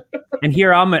saying? And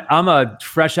here I'm a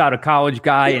fresh out of college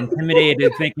guy,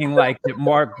 intimidated, thinking like that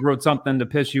Mark wrote something to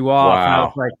piss you off. Wow. And I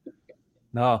was like,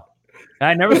 no.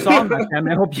 I never saw him that time.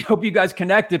 I hope you guys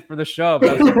connected for the show.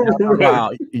 But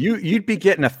wow, you'd be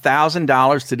getting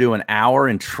 $1,000 to do an hour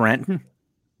in Trenton,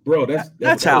 bro.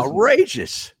 That's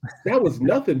outrageous. That was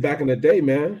nothing back in the day,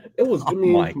 man. It was.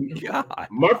 My God,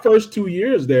 my first 2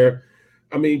 years there,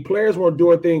 I mean, players weren't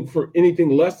doing anything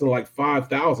less than like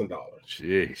 $5,000.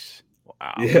 Jeez,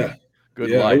 wow. Yeah, good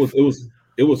life.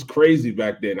 It was crazy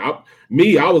back then. I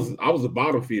was a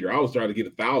bottom feeder. I was trying to get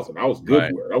 1,000. I was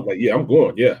good for it. I was like, yeah, I'm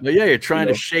going. Yeah. Well, yeah, you're trying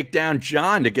to shake down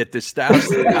John to get this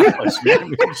 $1,000.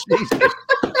 Man. Jesus.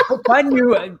 If I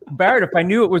knew Barrett, if I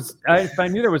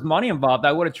knew there was money involved,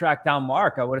 I would have tracked down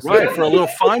Mark. I would have said for a little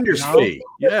finder's fee.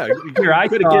 Yeah, you could have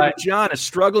given John, a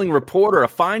struggling reporter, a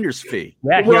finder's fee.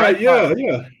 Yeah,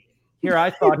 Here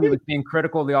I thought he was being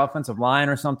critical of the offensive line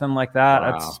or something like that.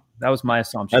 Wow. That was my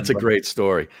assumption. That's a great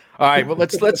story. All right, well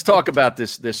let's talk about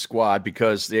this squad,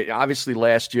 because obviously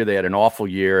last year they had an awful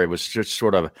year. It was just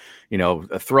sort of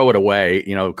throw it away.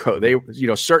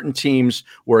 Certain teams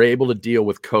were able to deal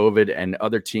with COVID, and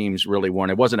other teams really weren't.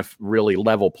 It wasn't a really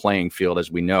level playing field, as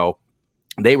we know.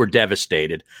 They were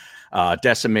devastated,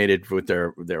 decimated with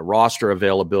their roster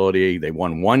availability. They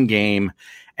won one game.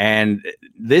 And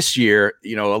this year,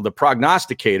 the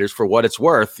prognosticators, for what it's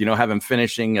worth, have them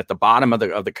finishing at the bottom of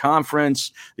the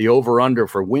conference. The over/under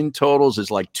for win totals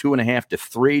is like 2.5 to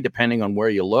 3, depending on where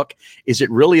you look. Is it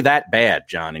really that bad,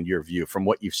 John, in your view, from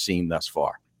what you've seen thus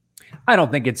far? I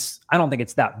don't think it's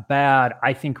that bad.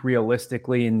 I think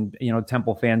realistically, and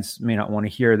Temple fans may not want to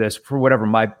hear this, for whatever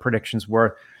my predictions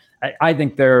were, I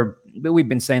think we've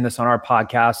been saying this on our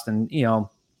podcast, and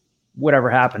whatever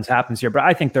happens here. But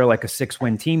I think they're like a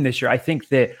 6-win team this year. I think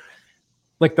that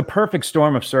like the perfect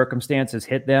storm of circumstances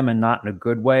hit them, and not in a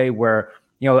good way, where,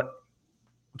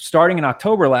 starting in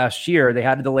October last year, they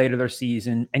had to delay to their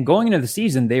season, and going into the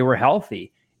season, they were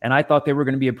healthy. And I thought they were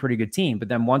going to be a pretty good team. But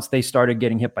then once they started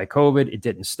getting hit by COVID, it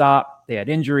didn't stop. They had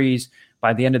injuries.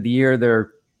 By the end of the year,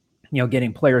 they're,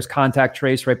 getting players contact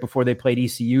traced right before they played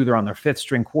ECU. They're on their 5th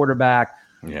string quarterback.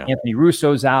 Yeah. Anthony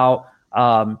Russo's out.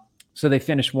 So they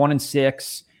finished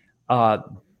 1-6.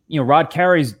 Rod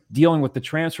Carey's dealing with the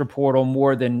transfer portal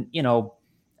more than,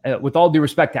 with all due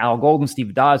respect to Al Golden, Steve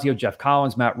Adazio, Jeff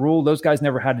Collins, Matt Rule, those guys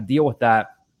never had to deal with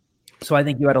that. So I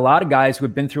think you had a lot of guys who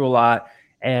had been through a lot,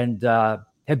 and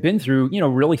have been through,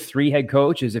 really 3 head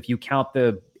coaches, if you count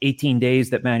the 18 days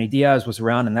that Manny Diaz was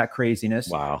around and that craziness.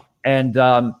 Wow. And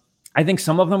I think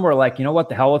some of them were like, what,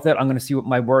 the hell with it. I'm going to see what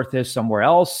my worth is somewhere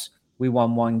else. We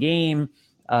won one game.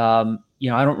 I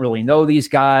don't really know these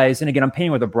guys. And again, I'm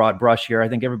painting with a broad brush here. I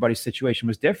think everybody's situation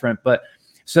was different, but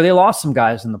so they lost some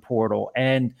guys in the portal.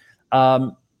 And,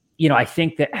 I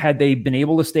think that had they been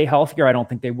able to stay healthier, I don't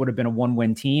think they would have been a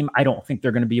 1-win team. I don't think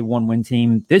they're going to be a 1-win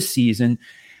team this season.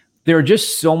 There are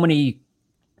just so many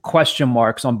question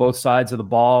marks on both sides of the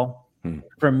ball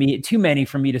for me, too many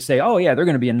for me to say, oh yeah, they're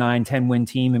going to be a 9-10 win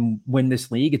team and win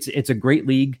this league. It's a great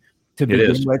league to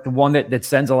begin with, the one that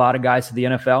sends a lot of guys to the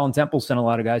NFL, and Temple sent a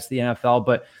lot of guys to the NFL,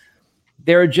 but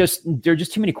there are just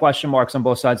too many question marks on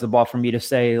both sides of the ball for me to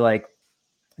say like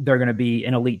they're going to be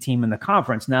an elite team in the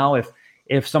conference. Now,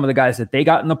 if some of the guys that they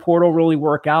got in the portal really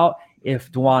work out,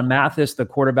 if Dwan Mathis, the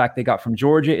quarterback they got from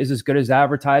Georgia, is as good as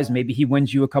advertised, maybe he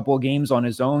wins you a couple of games on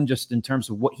his own, just in terms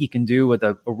of what he can do with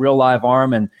a real live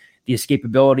arm and the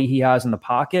escapability he has in the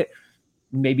pocket.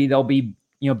 Maybe they'll be,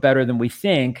 better than we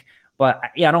think. But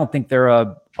yeah, I don't think they're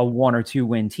a 1 or 2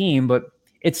 win team, but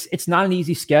it's not an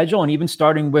easy schedule. And even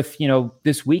starting with,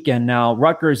 this weekend now,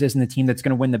 Rutgers isn't the team that's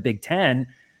going to win the Big Ten.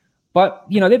 But,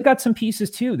 they've got some pieces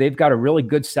too. They've got a really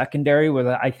good secondary with,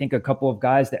 I think, a couple of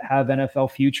guys that have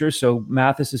NFL futures. So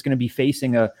Mathis is going to be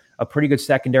facing a pretty good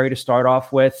secondary to start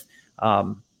off with.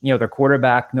 Their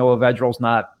quarterback, Noah Vedril's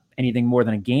not anything more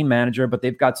than a game manager, but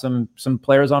they've got some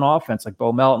players on offense like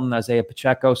Bo Melton, Isaiah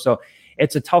Pacheco. So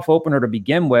it's a tough opener to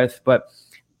begin with. But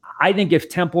I think if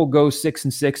Temple goes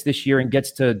 6-6 this year and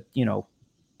gets to,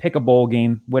 pick a bowl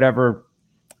game, whatever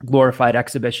glorified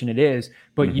exhibition it is,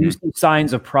 but you see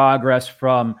signs of progress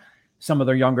from some of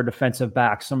their younger defensive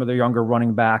backs, some of their younger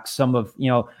running backs, some of,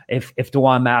 if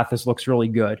Dwan Mathis looks really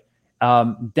good,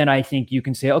 then I think you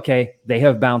can say, okay, they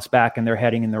have bounced back and they're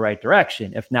heading in the right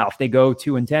direction. If they go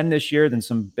 2-10 this year, then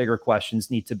some bigger questions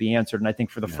need to be answered. And I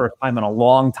think for the first time in a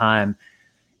long time,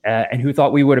 and who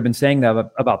thought we would have been saying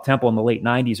that about Temple in the late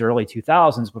 90s, early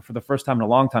 2000s, but for the first time in a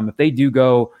long time, if they do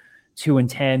go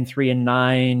 2-10,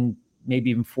 3-9,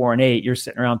 maybe even 4-8, you're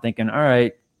sitting around thinking, all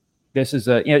right, this is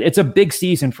it's a big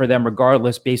season for them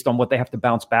regardless, based on what they have to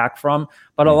bounce back from.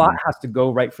 But a lot has to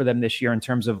go right for them this year in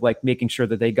terms of like making sure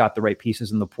that they got the right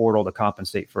pieces in the portal to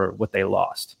compensate for what they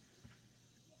lost.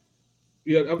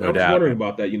 Yeah, I was wondering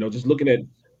about that. Just looking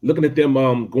at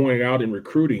them going out and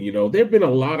recruiting. There've been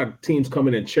a lot of teams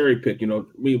coming in cherry pick.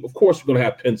 Of course we're going to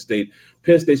have Penn State.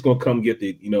 Penn State's going to come get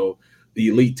the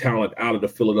elite talent out of the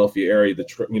Philadelphia area,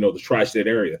 the tri-state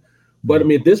area. But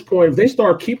at this point, if they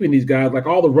start keeping these guys, like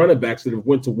all the running backs that have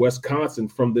went to Wisconsin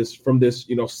from this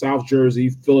South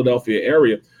Jersey, Philadelphia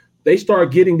area, they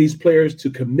start getting these players to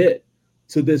commit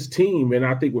to this team. And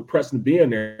I think with Preston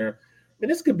being there,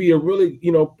 this could be a really,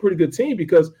 pretty good team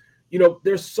because,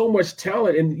 there's so much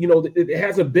talent. And, it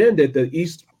hasn't been that the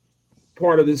east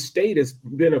part of this state has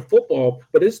been a football,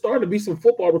 but it's starting to be some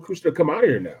football recruits that come out of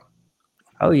here now.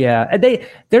 Oh, yeah. And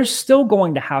they're still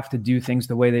going to have to do things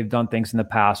the way they've done things in the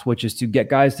past, which is to get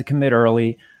guys to commit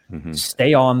early,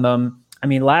 stay on them. I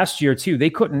mean, last year, too,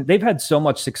 they've had so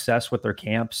much success with their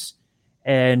camps.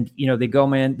 And, they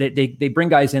go in, they bring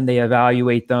guys in, they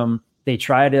evaluate them. They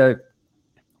try to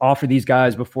offer these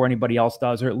guys before anybody else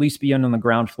does, or at least be on the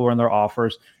ground floor in their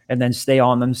offers, and then stay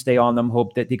on them,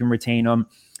 hope that they can retain them.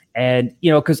 And,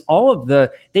 because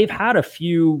they've had a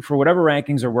few, for whatever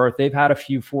rankings are worth, they've had a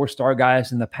few 4-star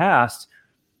guys in the past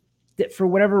that for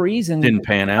whatever reason didn't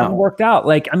pan out, haven't worked out.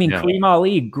 Like, Kareem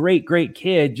Ali, great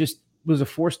kid, just was a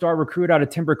 4-star recruit out of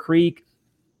Timber Creek.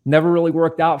 Never really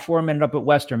worked out for him. Ended up at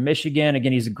Western Michigan.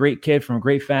 Again, he's a great kid from a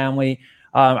great family.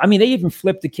 They even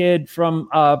flipped a kid from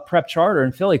Prep Charter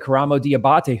in Philly, Karamo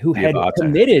Diabate, who had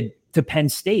committed to Penn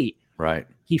State. Right.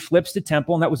 He flips to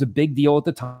Temple, and that was a big deal at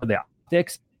the time of the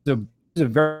optics. He's a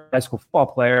very high school football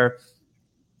player,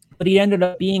 but he ended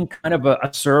up being kind of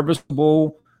a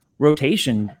serviceable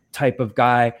rotation type of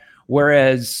guy.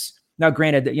 Whereas now,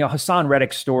 granted, Hassan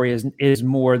Reddick's story is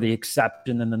more the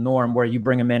exception than the norm, where you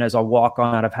bring him in as a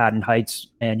walk-on out of Haddon Heights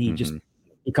and he just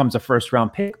becomes a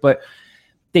first-round pick. But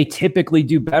they typically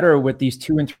do better with these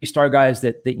 2- and 3-star guys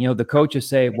that the coaches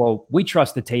say, well, we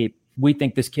trust the tape. We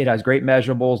think this kid has great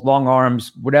measurables, long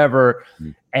arms, whatever,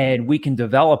 and we can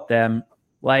develop them.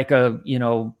 Like a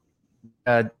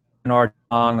Bernard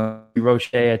Long, a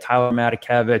Roche, a Tyler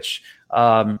Matakevich,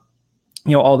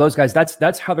 all those guys.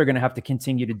 That's how they're going to have to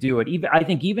continue to do it. I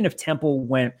think even if Temple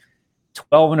went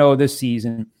 12-0 this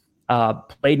season,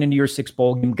 played in a New Year's Six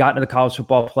bowl game, got into the college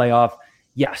football playoff,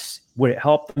 yes. Would it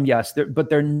help them? Yes. But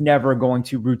they're never going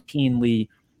to routinely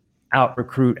out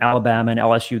recruit Alabama and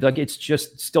LSU. Like, it's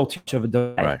just still too much of a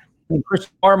delay. Right. Chris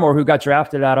Farmore, who got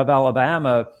drafted out of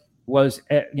Alabama, was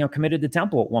committed to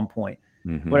Temple at one point.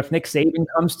 But if Nick Saban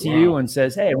comes to you and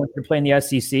says, hey, I want you to play in the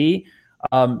SEC,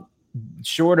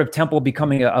 short of Temple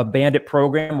becoming a bandit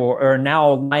program or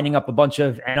now lining up a bunch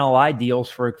of NLI deals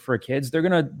for kids, they're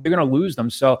gonna lose them.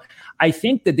 So I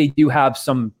think that they do have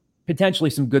potentially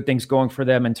some good things going for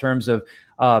them in terms of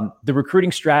The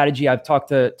recruiting strategy, I've talked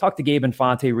to Gabe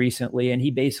Infante recently, and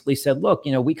he basically said, look,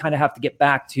 we kind of have to get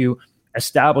back to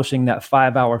establishing that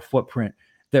 5-hour footprint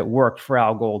that worked for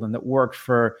Al Golden, that worked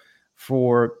for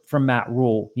Matt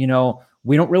Rule.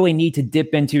 We don't really need to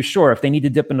dip into, sure, if they need to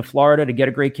dip into Florida to get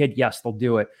a great kid, yes, they'll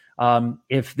do it.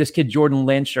 If this kid Justin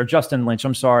Lynch,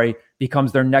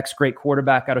 becomes their next great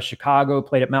quarterback out of Chicago,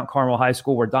 played at Mount Carmel High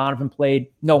School where Donovan played,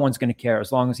 no one's going to care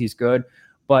as long as he's good.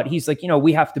 But he's like,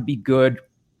 we have to be good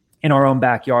in our own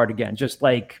backyard again, just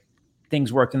like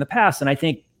things worked in the past. And I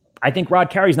think Rod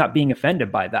Carey's not being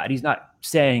offended by that. He's not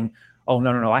saying, oh,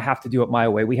 no, I have to do it my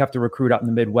way. We have to recruit out in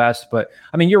the Midwest. But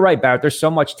I mean, you're right, Barrett. There's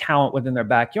so much talent within their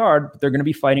backyard. They're going to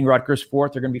be fighting Rutgers for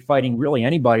it. They're going to be fighting really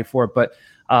anybody for it. But,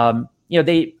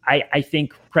 I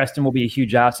think Preston will be a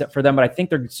huge asset for them. But I think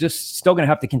they're just still going to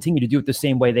have to continue to do it the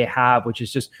same way they have, which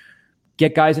is just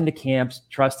get guys into camps,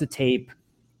 trust the tape.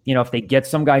 If they get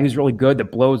some guy who's really good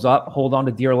that blows up, hold on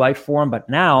to dear life for him. But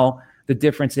now the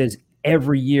difference is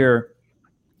every year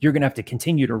you're going to have to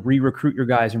continue to re-recruit your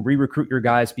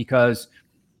guys because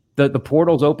the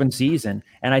portal's open season.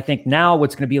 And I think now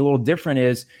what's going to be a little different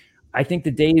is I think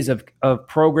the days of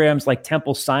programs like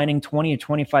Temple signing 20 or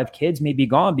 25 kids may be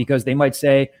gone because they might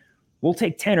say, we'll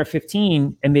take 10 or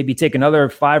 15 and maybe take another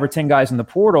 5 or 10 guys in the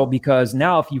portal, because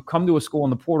now if you come to a school in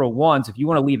the portal once, if you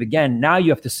want to leave again, now you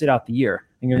have to sit out the year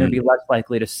and you're going to be less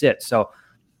likely to sit. So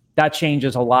that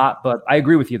changes a lot, but I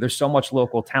agree with you. There's so much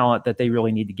local talent that they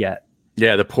really need to get.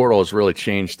 Yeah, the portal has really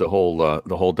changed the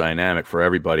whole dynamic for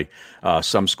everybody.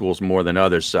 Some schools more than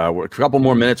others. We're a couple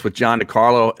more minutes with John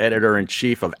DiCarlo,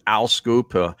 editor-in-chief of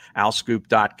OwlScoop,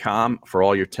 owlscoop.com, for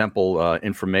all your Temple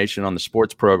information on the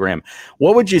sports program.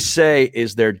 What would you say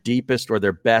is their deepest or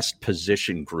their best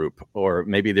position group? Or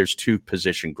maybe there's 2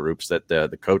 position groups that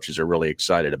the coaches are really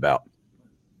excited about.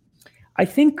 I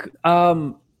think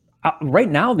right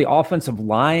now, the offensive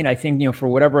line, I think, for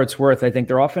whatever it's worth, I think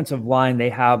their offensive line, they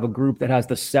have a group that has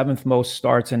the 7th most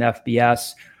starts in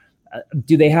FBS.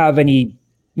 Do they have any,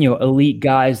 elite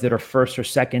guys that are first or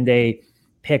second day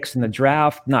picks in the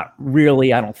draft? Not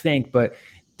really, I don't think, but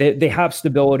they have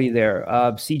stability there.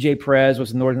 CJ Perez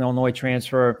was a Northern Illinois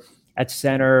transfer at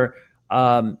center.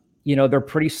 They're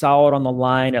pretty solid on the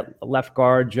line at left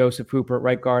guard, Joseph Hooper, at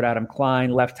right guard, Adam Klein,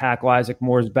 left tackle, Isaac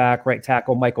Moore's back, right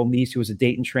tackle, Michael Neese, who was a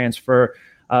Dayton transfer.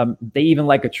 They even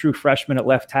like a true freshman at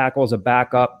left tackle as a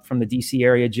backup from the DC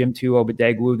area, Jim Tu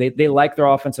Obadegwu. They like their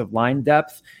offensive line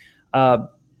depth.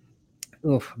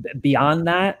 Beyond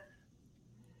that,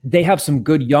 they have some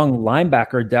good young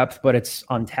linebacker depth, but it's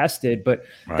untested. But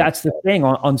That's the thing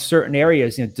on certain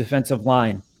areas, defensive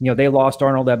line. They lost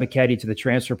Arnold Ebiketie to the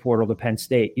transfer portal to Penn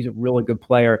State. He's a really good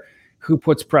player. Who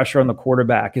puts pressure on the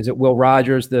quarterback? Is it Will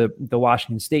Rogers, the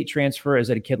Washington State transfer? Is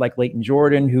it a kid like Leighton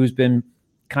Jordan, who's been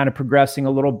kind of progressing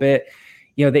a little bit?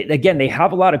 They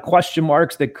have a lot of question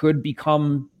marks that could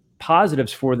become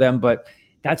positives for them, but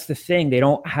that's the thing. They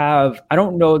don't have – I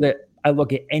don't know that I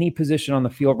look at any position on the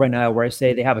field right now where I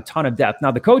say they have a ton of depth. Now,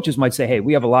 the coaches might say, hey,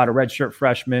 we have a lot of redshirt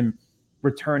freshmen,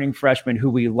 returning freshmen who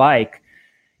we like.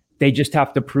 They just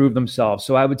have to prove themselves.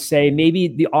 So I would say maybe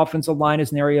the offensive line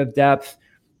is an area of depth.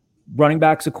 Running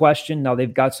back's a question. Now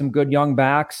they've got some good young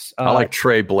backs. I like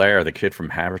Trey Blair, the kid from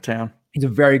Havertown. He's a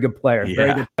very good player. Yeah.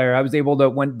 Very good player. I was able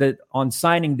to on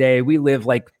signing day, we live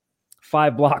like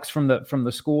 5 blocks from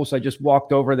the school. So I just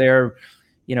walked over there,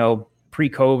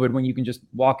 pre-COVID, when you can just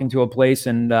walk into a place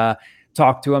and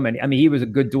talk to him. And I mean, he was a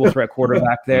good dual threat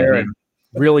quarterback there and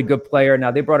really good player. Now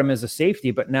they brought him as a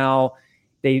safety, but now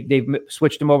they've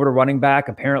switched him over to running back.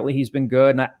 Apparently he's been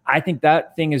good. And I think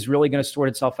that thing is really going to sort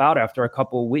itself out after a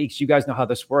couple of weeks. You guys know how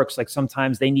this works. Like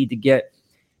sometimes they need to get,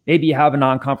 maybe you have a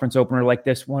non-conference opener like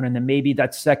this one, and then maybe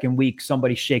that second week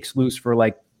somebody shakes loose for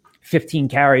like 15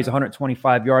 carries,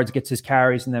 125 yards, gets his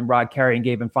carries, and then Rod Carey and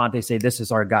Gabe Infante say, this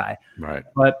is our guy. Right.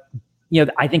 But,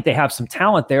 I think they have some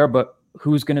talent there, but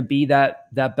who's going to be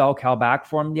that bell cow back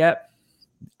for them yet?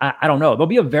 I don't know. They'll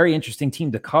be a very interesting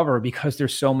team to cover because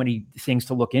there's so many things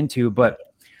to look into. But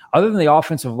other than the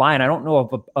offensive line, I don't know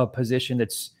of a position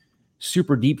that's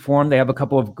super deep for them. They have a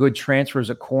couple of good transfers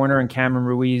at corner, and Cameron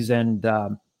Ruiz and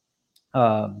why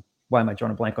am I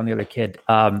drawing a blank on the other kid?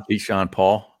 Keyshawn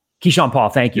Paul.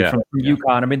 Thank you, from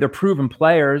UConn. I mean, they're proven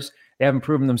players. They haven't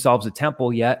proven themselves at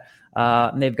Temple yet.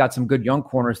 And they've got some good young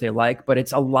corners they like, but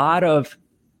it's a lot of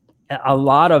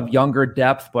younger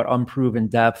depth, but unproven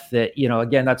depth that,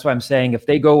 again, that's why I'm saying if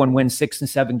they go and win 6 and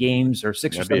 7 games or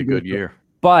 6 or 7 that'd be a good year.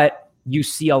 But you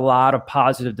see a lot of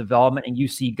positive development and you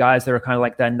see guys that are kind of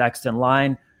like that next in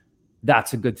line.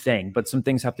 That's a good thing, but some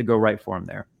things have to go right for them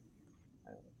there.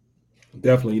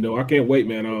 Definitely. I can't wait,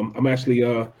 man. I'm actually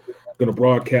going going to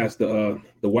broadcast the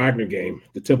Wagner game,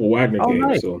 the Temple Wagner game.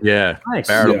 Nice. So yeah, nice.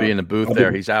 Barrett will be in the booth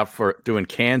there. He's out for doing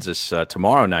Kansas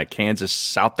tomorrow night, Kansas,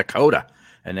 South Dakota,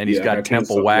 and then he's got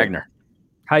Temple Wagner.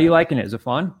 How you liking it? Is it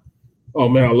fun? Oh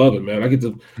man, I love it, man. I get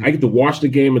to watch the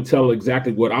game and tell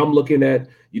exactly what I'm looking at.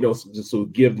 Just to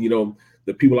give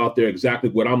the people out there exactly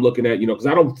what I'm looking at. Because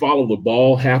I don't follow the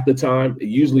ball half the time.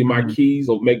 Usually my keys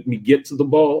will make me get to the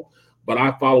ball, but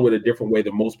I follow it a different way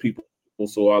than most people.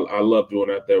 So I love doing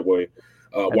that way,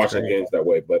 watching games that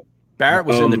way. But Barrett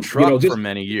was in the truck for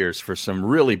many years for some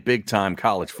really big time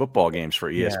college football games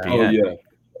for ESPN. Oh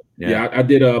yeah. I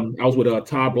did. I was with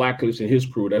Todd Blackledge and his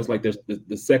crew. That's like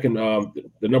the second,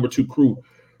 the number 2 crew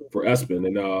for ESPN.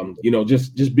 And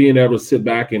just being able to sit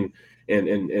back and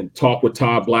talk with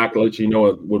Todd Blackledge.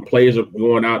 When players are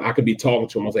going out, I could be talking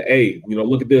to him. I'll say, hey,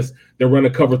 look at this. They're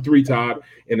running cover 3, Todd,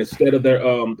 and instead of their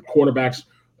the quarterbacks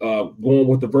going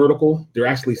with the vertical, they're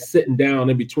actually sitting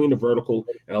down in between the vertical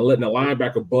and letting the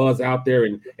linebacker buzz out there.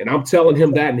 And I'm telling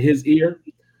him that in his ear.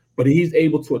 But he's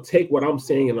able to take what I'm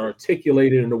saying and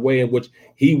articulate it in a way in which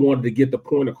he wanted to get the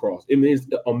point across. I mean, it's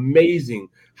amazing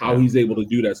how he's able to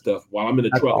do that stuff while I'm in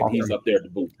the truck and he's up there at the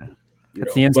booth.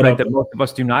 It's the insight that most of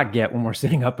us do not get when we're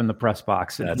sitting up in the press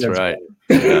box. That's right.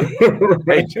 Yeah.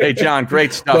 Hey, John,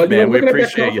 great stuff, man. We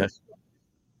appreciate you.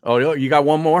 Oh, you got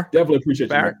one more? Definitely appreciate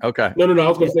you. Barrett? Okay. No. I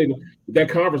was going to say that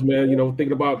conference, man.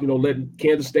 Thinking about letting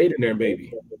Kansas State in there,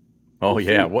 maybe. Oh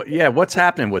yeah. What's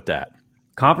happening with that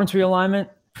conference realignment?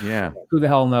 Yeah. Who the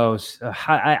hell knows?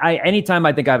 I anytime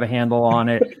I think I have a handle on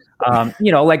it,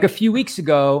 like a few weeks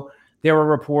ago, there were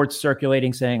reports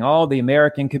circulating saying, the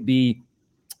American could be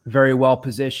very well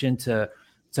positioned to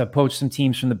poach some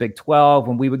teams from the Big 12,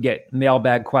 when we would get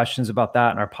mailbag questions about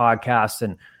that in our podcast.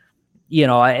 And,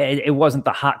 it wasn't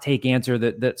the hot take answer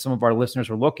that some of our listeners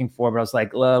were looking for, but I was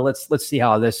like, let's see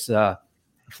how this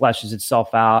fleshes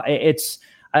itself out.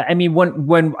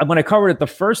 When I covered it the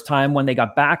first time, when they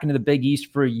got back into the Big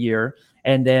East for a year,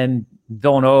 and then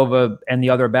Villanova and the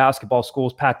other basketball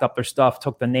schools packed up their stuff,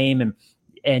 took the name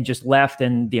and just left,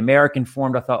 and the American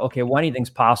formed, I thought, okay, well, anything's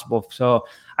possible. So,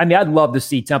 I'd love to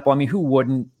see Temple. Who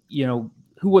wouldn't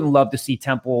love to see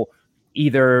Temple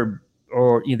either,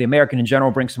 or the American in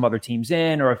general, bring some other teams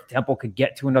in, or if Temple could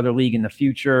get to another league in the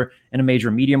future in a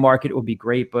major media market, it would be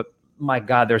great. But my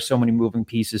God, there's so many moving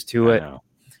pieces to it. I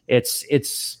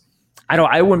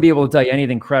wouldn't be able to tell you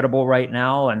anything credible right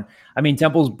now. And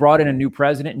Temple's brought in a new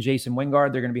president in Jason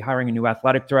Wingard. They're going to be hiring a new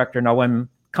athletic director. Now, when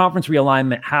conference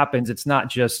realignment happens, it's not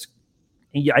just,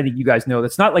 I think you guys know,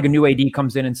 it's not like a new AD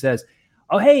comes in and says,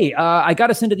 oh, hey, I got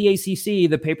us into the ACC.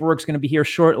 The paperwork's going to be here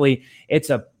shortly. It's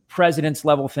a president's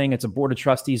level thing. It's a board of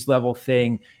trustees level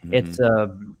thing. Mm-hmm. It's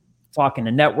a talking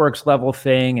to networks level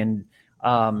thing. And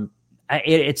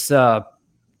it's an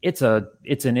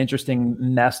interesting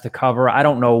mess to cover. I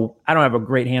don't know. I don't have a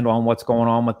great handle on what's going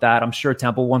on with that. I'm sure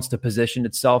Temple wants to position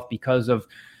itself because of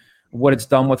what it's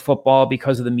done with football,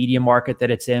 because of the media market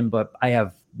that it's in, but I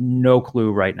have no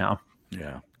clue right now.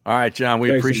 Yeah. All right, John,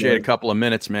 we appreciate a couple of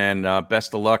minutes, man.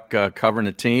 Best of luck covering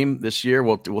the team this year.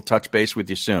 We'll touch base with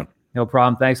you soon. No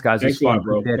problem. Thanks, guys. Thanks a lot,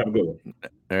 bro. Have a good one.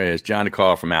 There he is, John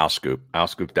DeCall from OwlScoop,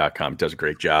 owlscoop.com. Does a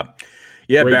great job.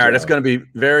 Yeah, great Barrett, job. It's going to be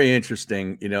very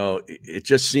interesting. It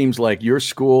just seems like your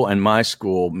school and my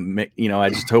school, I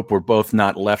just hope we're both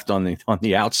not left on the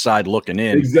outside looking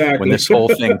in when this whole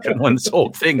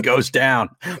thing goes down.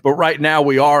 But right now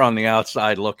we are on the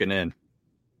outside looking in.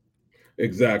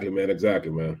 Exactly,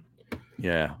 man.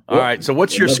 Yeah. All right. So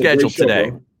what's your schedule today?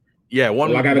 Bro. Yeah,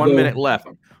 one minute left.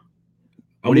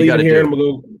 I'm leaving here.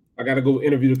 I got to go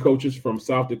interview the coaches from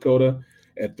South Dakota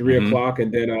at 3 o'clock,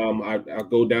 and then I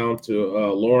go down to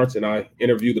Lawrence and I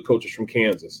interview the coaches from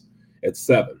Kansas at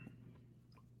 7.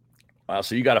 Wow,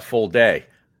 so you got a full day.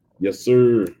 Yes,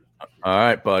 sir. All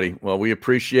right, buddy. Well, we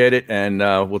appreciate it, and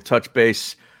we'll touch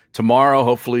base tomorrow.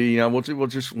 Hopefully, we'll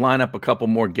just line up a couple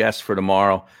more guests for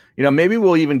tomorrow. Maybe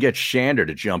we'll even get Shander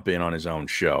to jump in on his own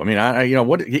show.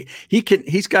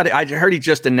 He's got. I heard he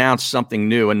just announced something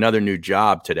new, another new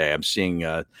job today. I'm seeing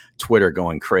Twitter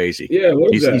going crazy. Yeah,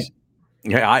 what is that?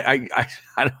 Yeah,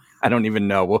 I don't even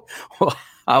know. We'll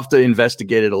I'll have to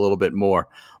investigate it a little bit more.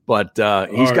 But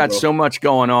he's got so much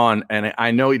going on, and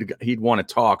I know he'd want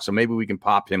to talk. So maybe we can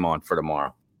pop him on for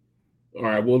tomorrow. All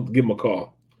right, we'll give him a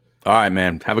call. All right,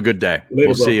 man. Have a good day. Later,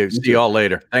 we'll see you. See you all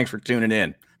later. Thanks for tuning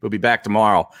in. We'll be back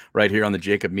tomorrow right here on the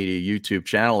Jacob Media YouTube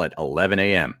channel at 11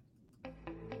 a.m.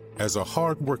 As a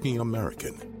hardworking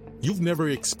American, you've never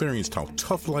experienced how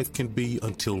tough life can be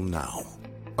until now.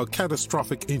 A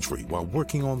catastrophic injury while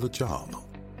working on the job.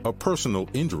 A personal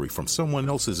injury from someone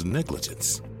else's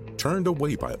negligence. turned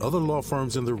away by other law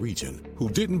firms in the region who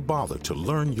didn't bother to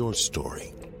learn your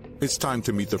story. It's time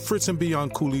to meet the Fritz &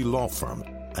 Bianculli Law Firm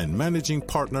and managing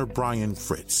partner Brian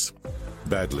Fritz.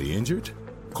 Badly injured?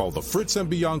 Call the Fritz &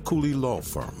 Bianculli Law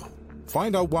Firm.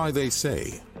 Find out why they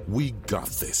say, "We got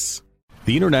this."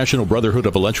 The International Brotherhood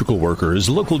of Electrical Workers,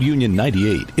 Local Union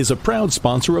 98, is a proud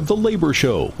sponsor of The Labor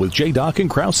Show with J. Doc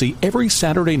and Krause every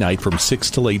Saturday night from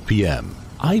 6 till 8 p.m.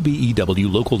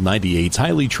 IBEW Local 98's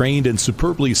highly trained and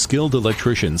superbly skilled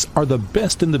electricians are the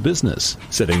best in the business,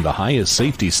 setting the highest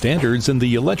safety standards in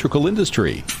the electrical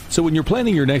industry. So when you're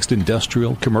planning your next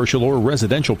industrial, commercial, or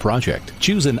residential project,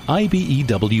 choose an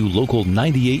IBEW Local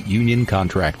 98 union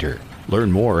contractor.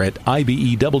 Learn more at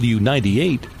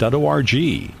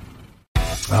ibew98.org.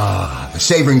 The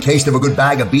savoring taste of a good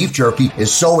bag of beef jerky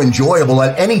is so enjoyable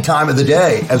at any time of the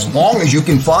day, as long as you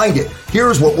can find it.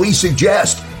 Here's what we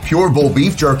suggest. Pure Bull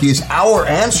Beef Jerky is our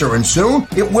answer, and soon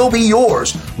it will be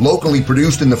yours. Locally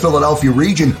produced in the Philadelphia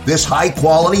region, this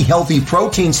high-quality, healthy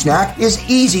protein snack is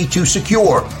easy to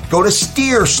secure. Go to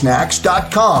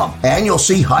steersnacks.com, and you'll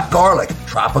see hot garlic,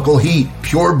 tropical heat,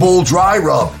 Pure Bull dry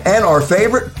rub, and our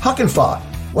favorite, Huck and Fod.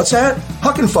 What's that?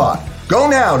 Huck and Fod. Go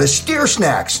now to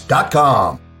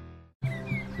steersnacks.com.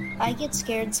 I get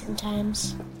scared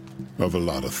sometimes. Of a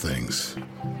lot of things.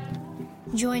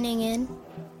 Joining in.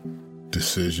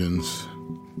 Decisions.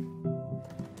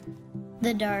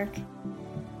 The dark.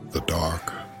 The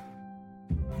dark.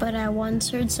 But I once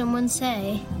heard someone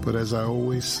say, But as I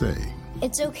always say,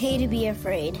 it's okay to be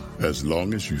afraid. as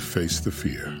long as you face the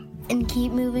fear. And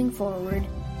keep moving forward.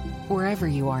 Wherever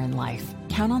you are in life,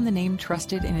 count on the name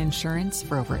trusted in insurance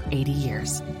for over 80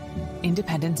 years.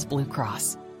 Independence Blue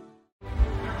Cross.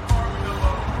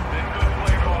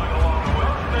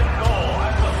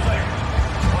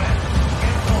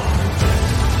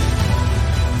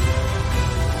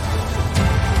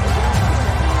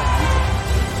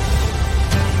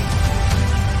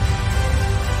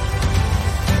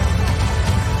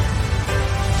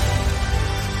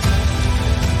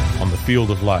 On the field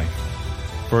of life,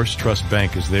 First Trust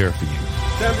Bank is there for you.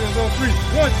 Champions on three.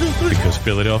 1, 2, 3. Because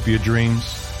Philadelphia dreams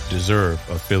deserve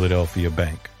a Philadelphia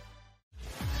bank.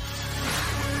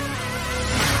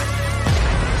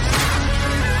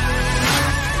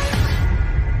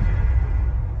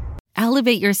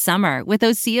 Elevate your summer with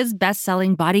Osea's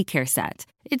best-selling body care set.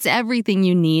 It's everything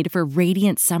you need for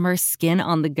radiant summer skin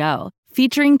on the go.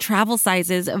 Featuring travel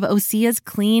sizes of Osea's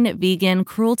clean, vegan,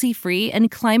 cruelty-free, and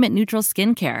climate-neutral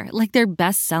skincare, like their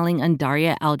best-selling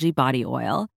Undaria algae body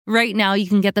oil. Right now, you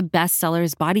can get the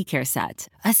bestsellers body care set,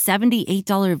 a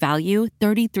 $78 value,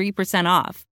 33%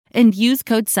 off. And use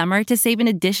code SUMMER to save an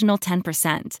additional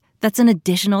 10%. That's an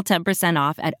additional 10%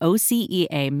 off at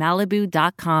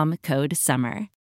OCEAMalibu.com, code SUMMER.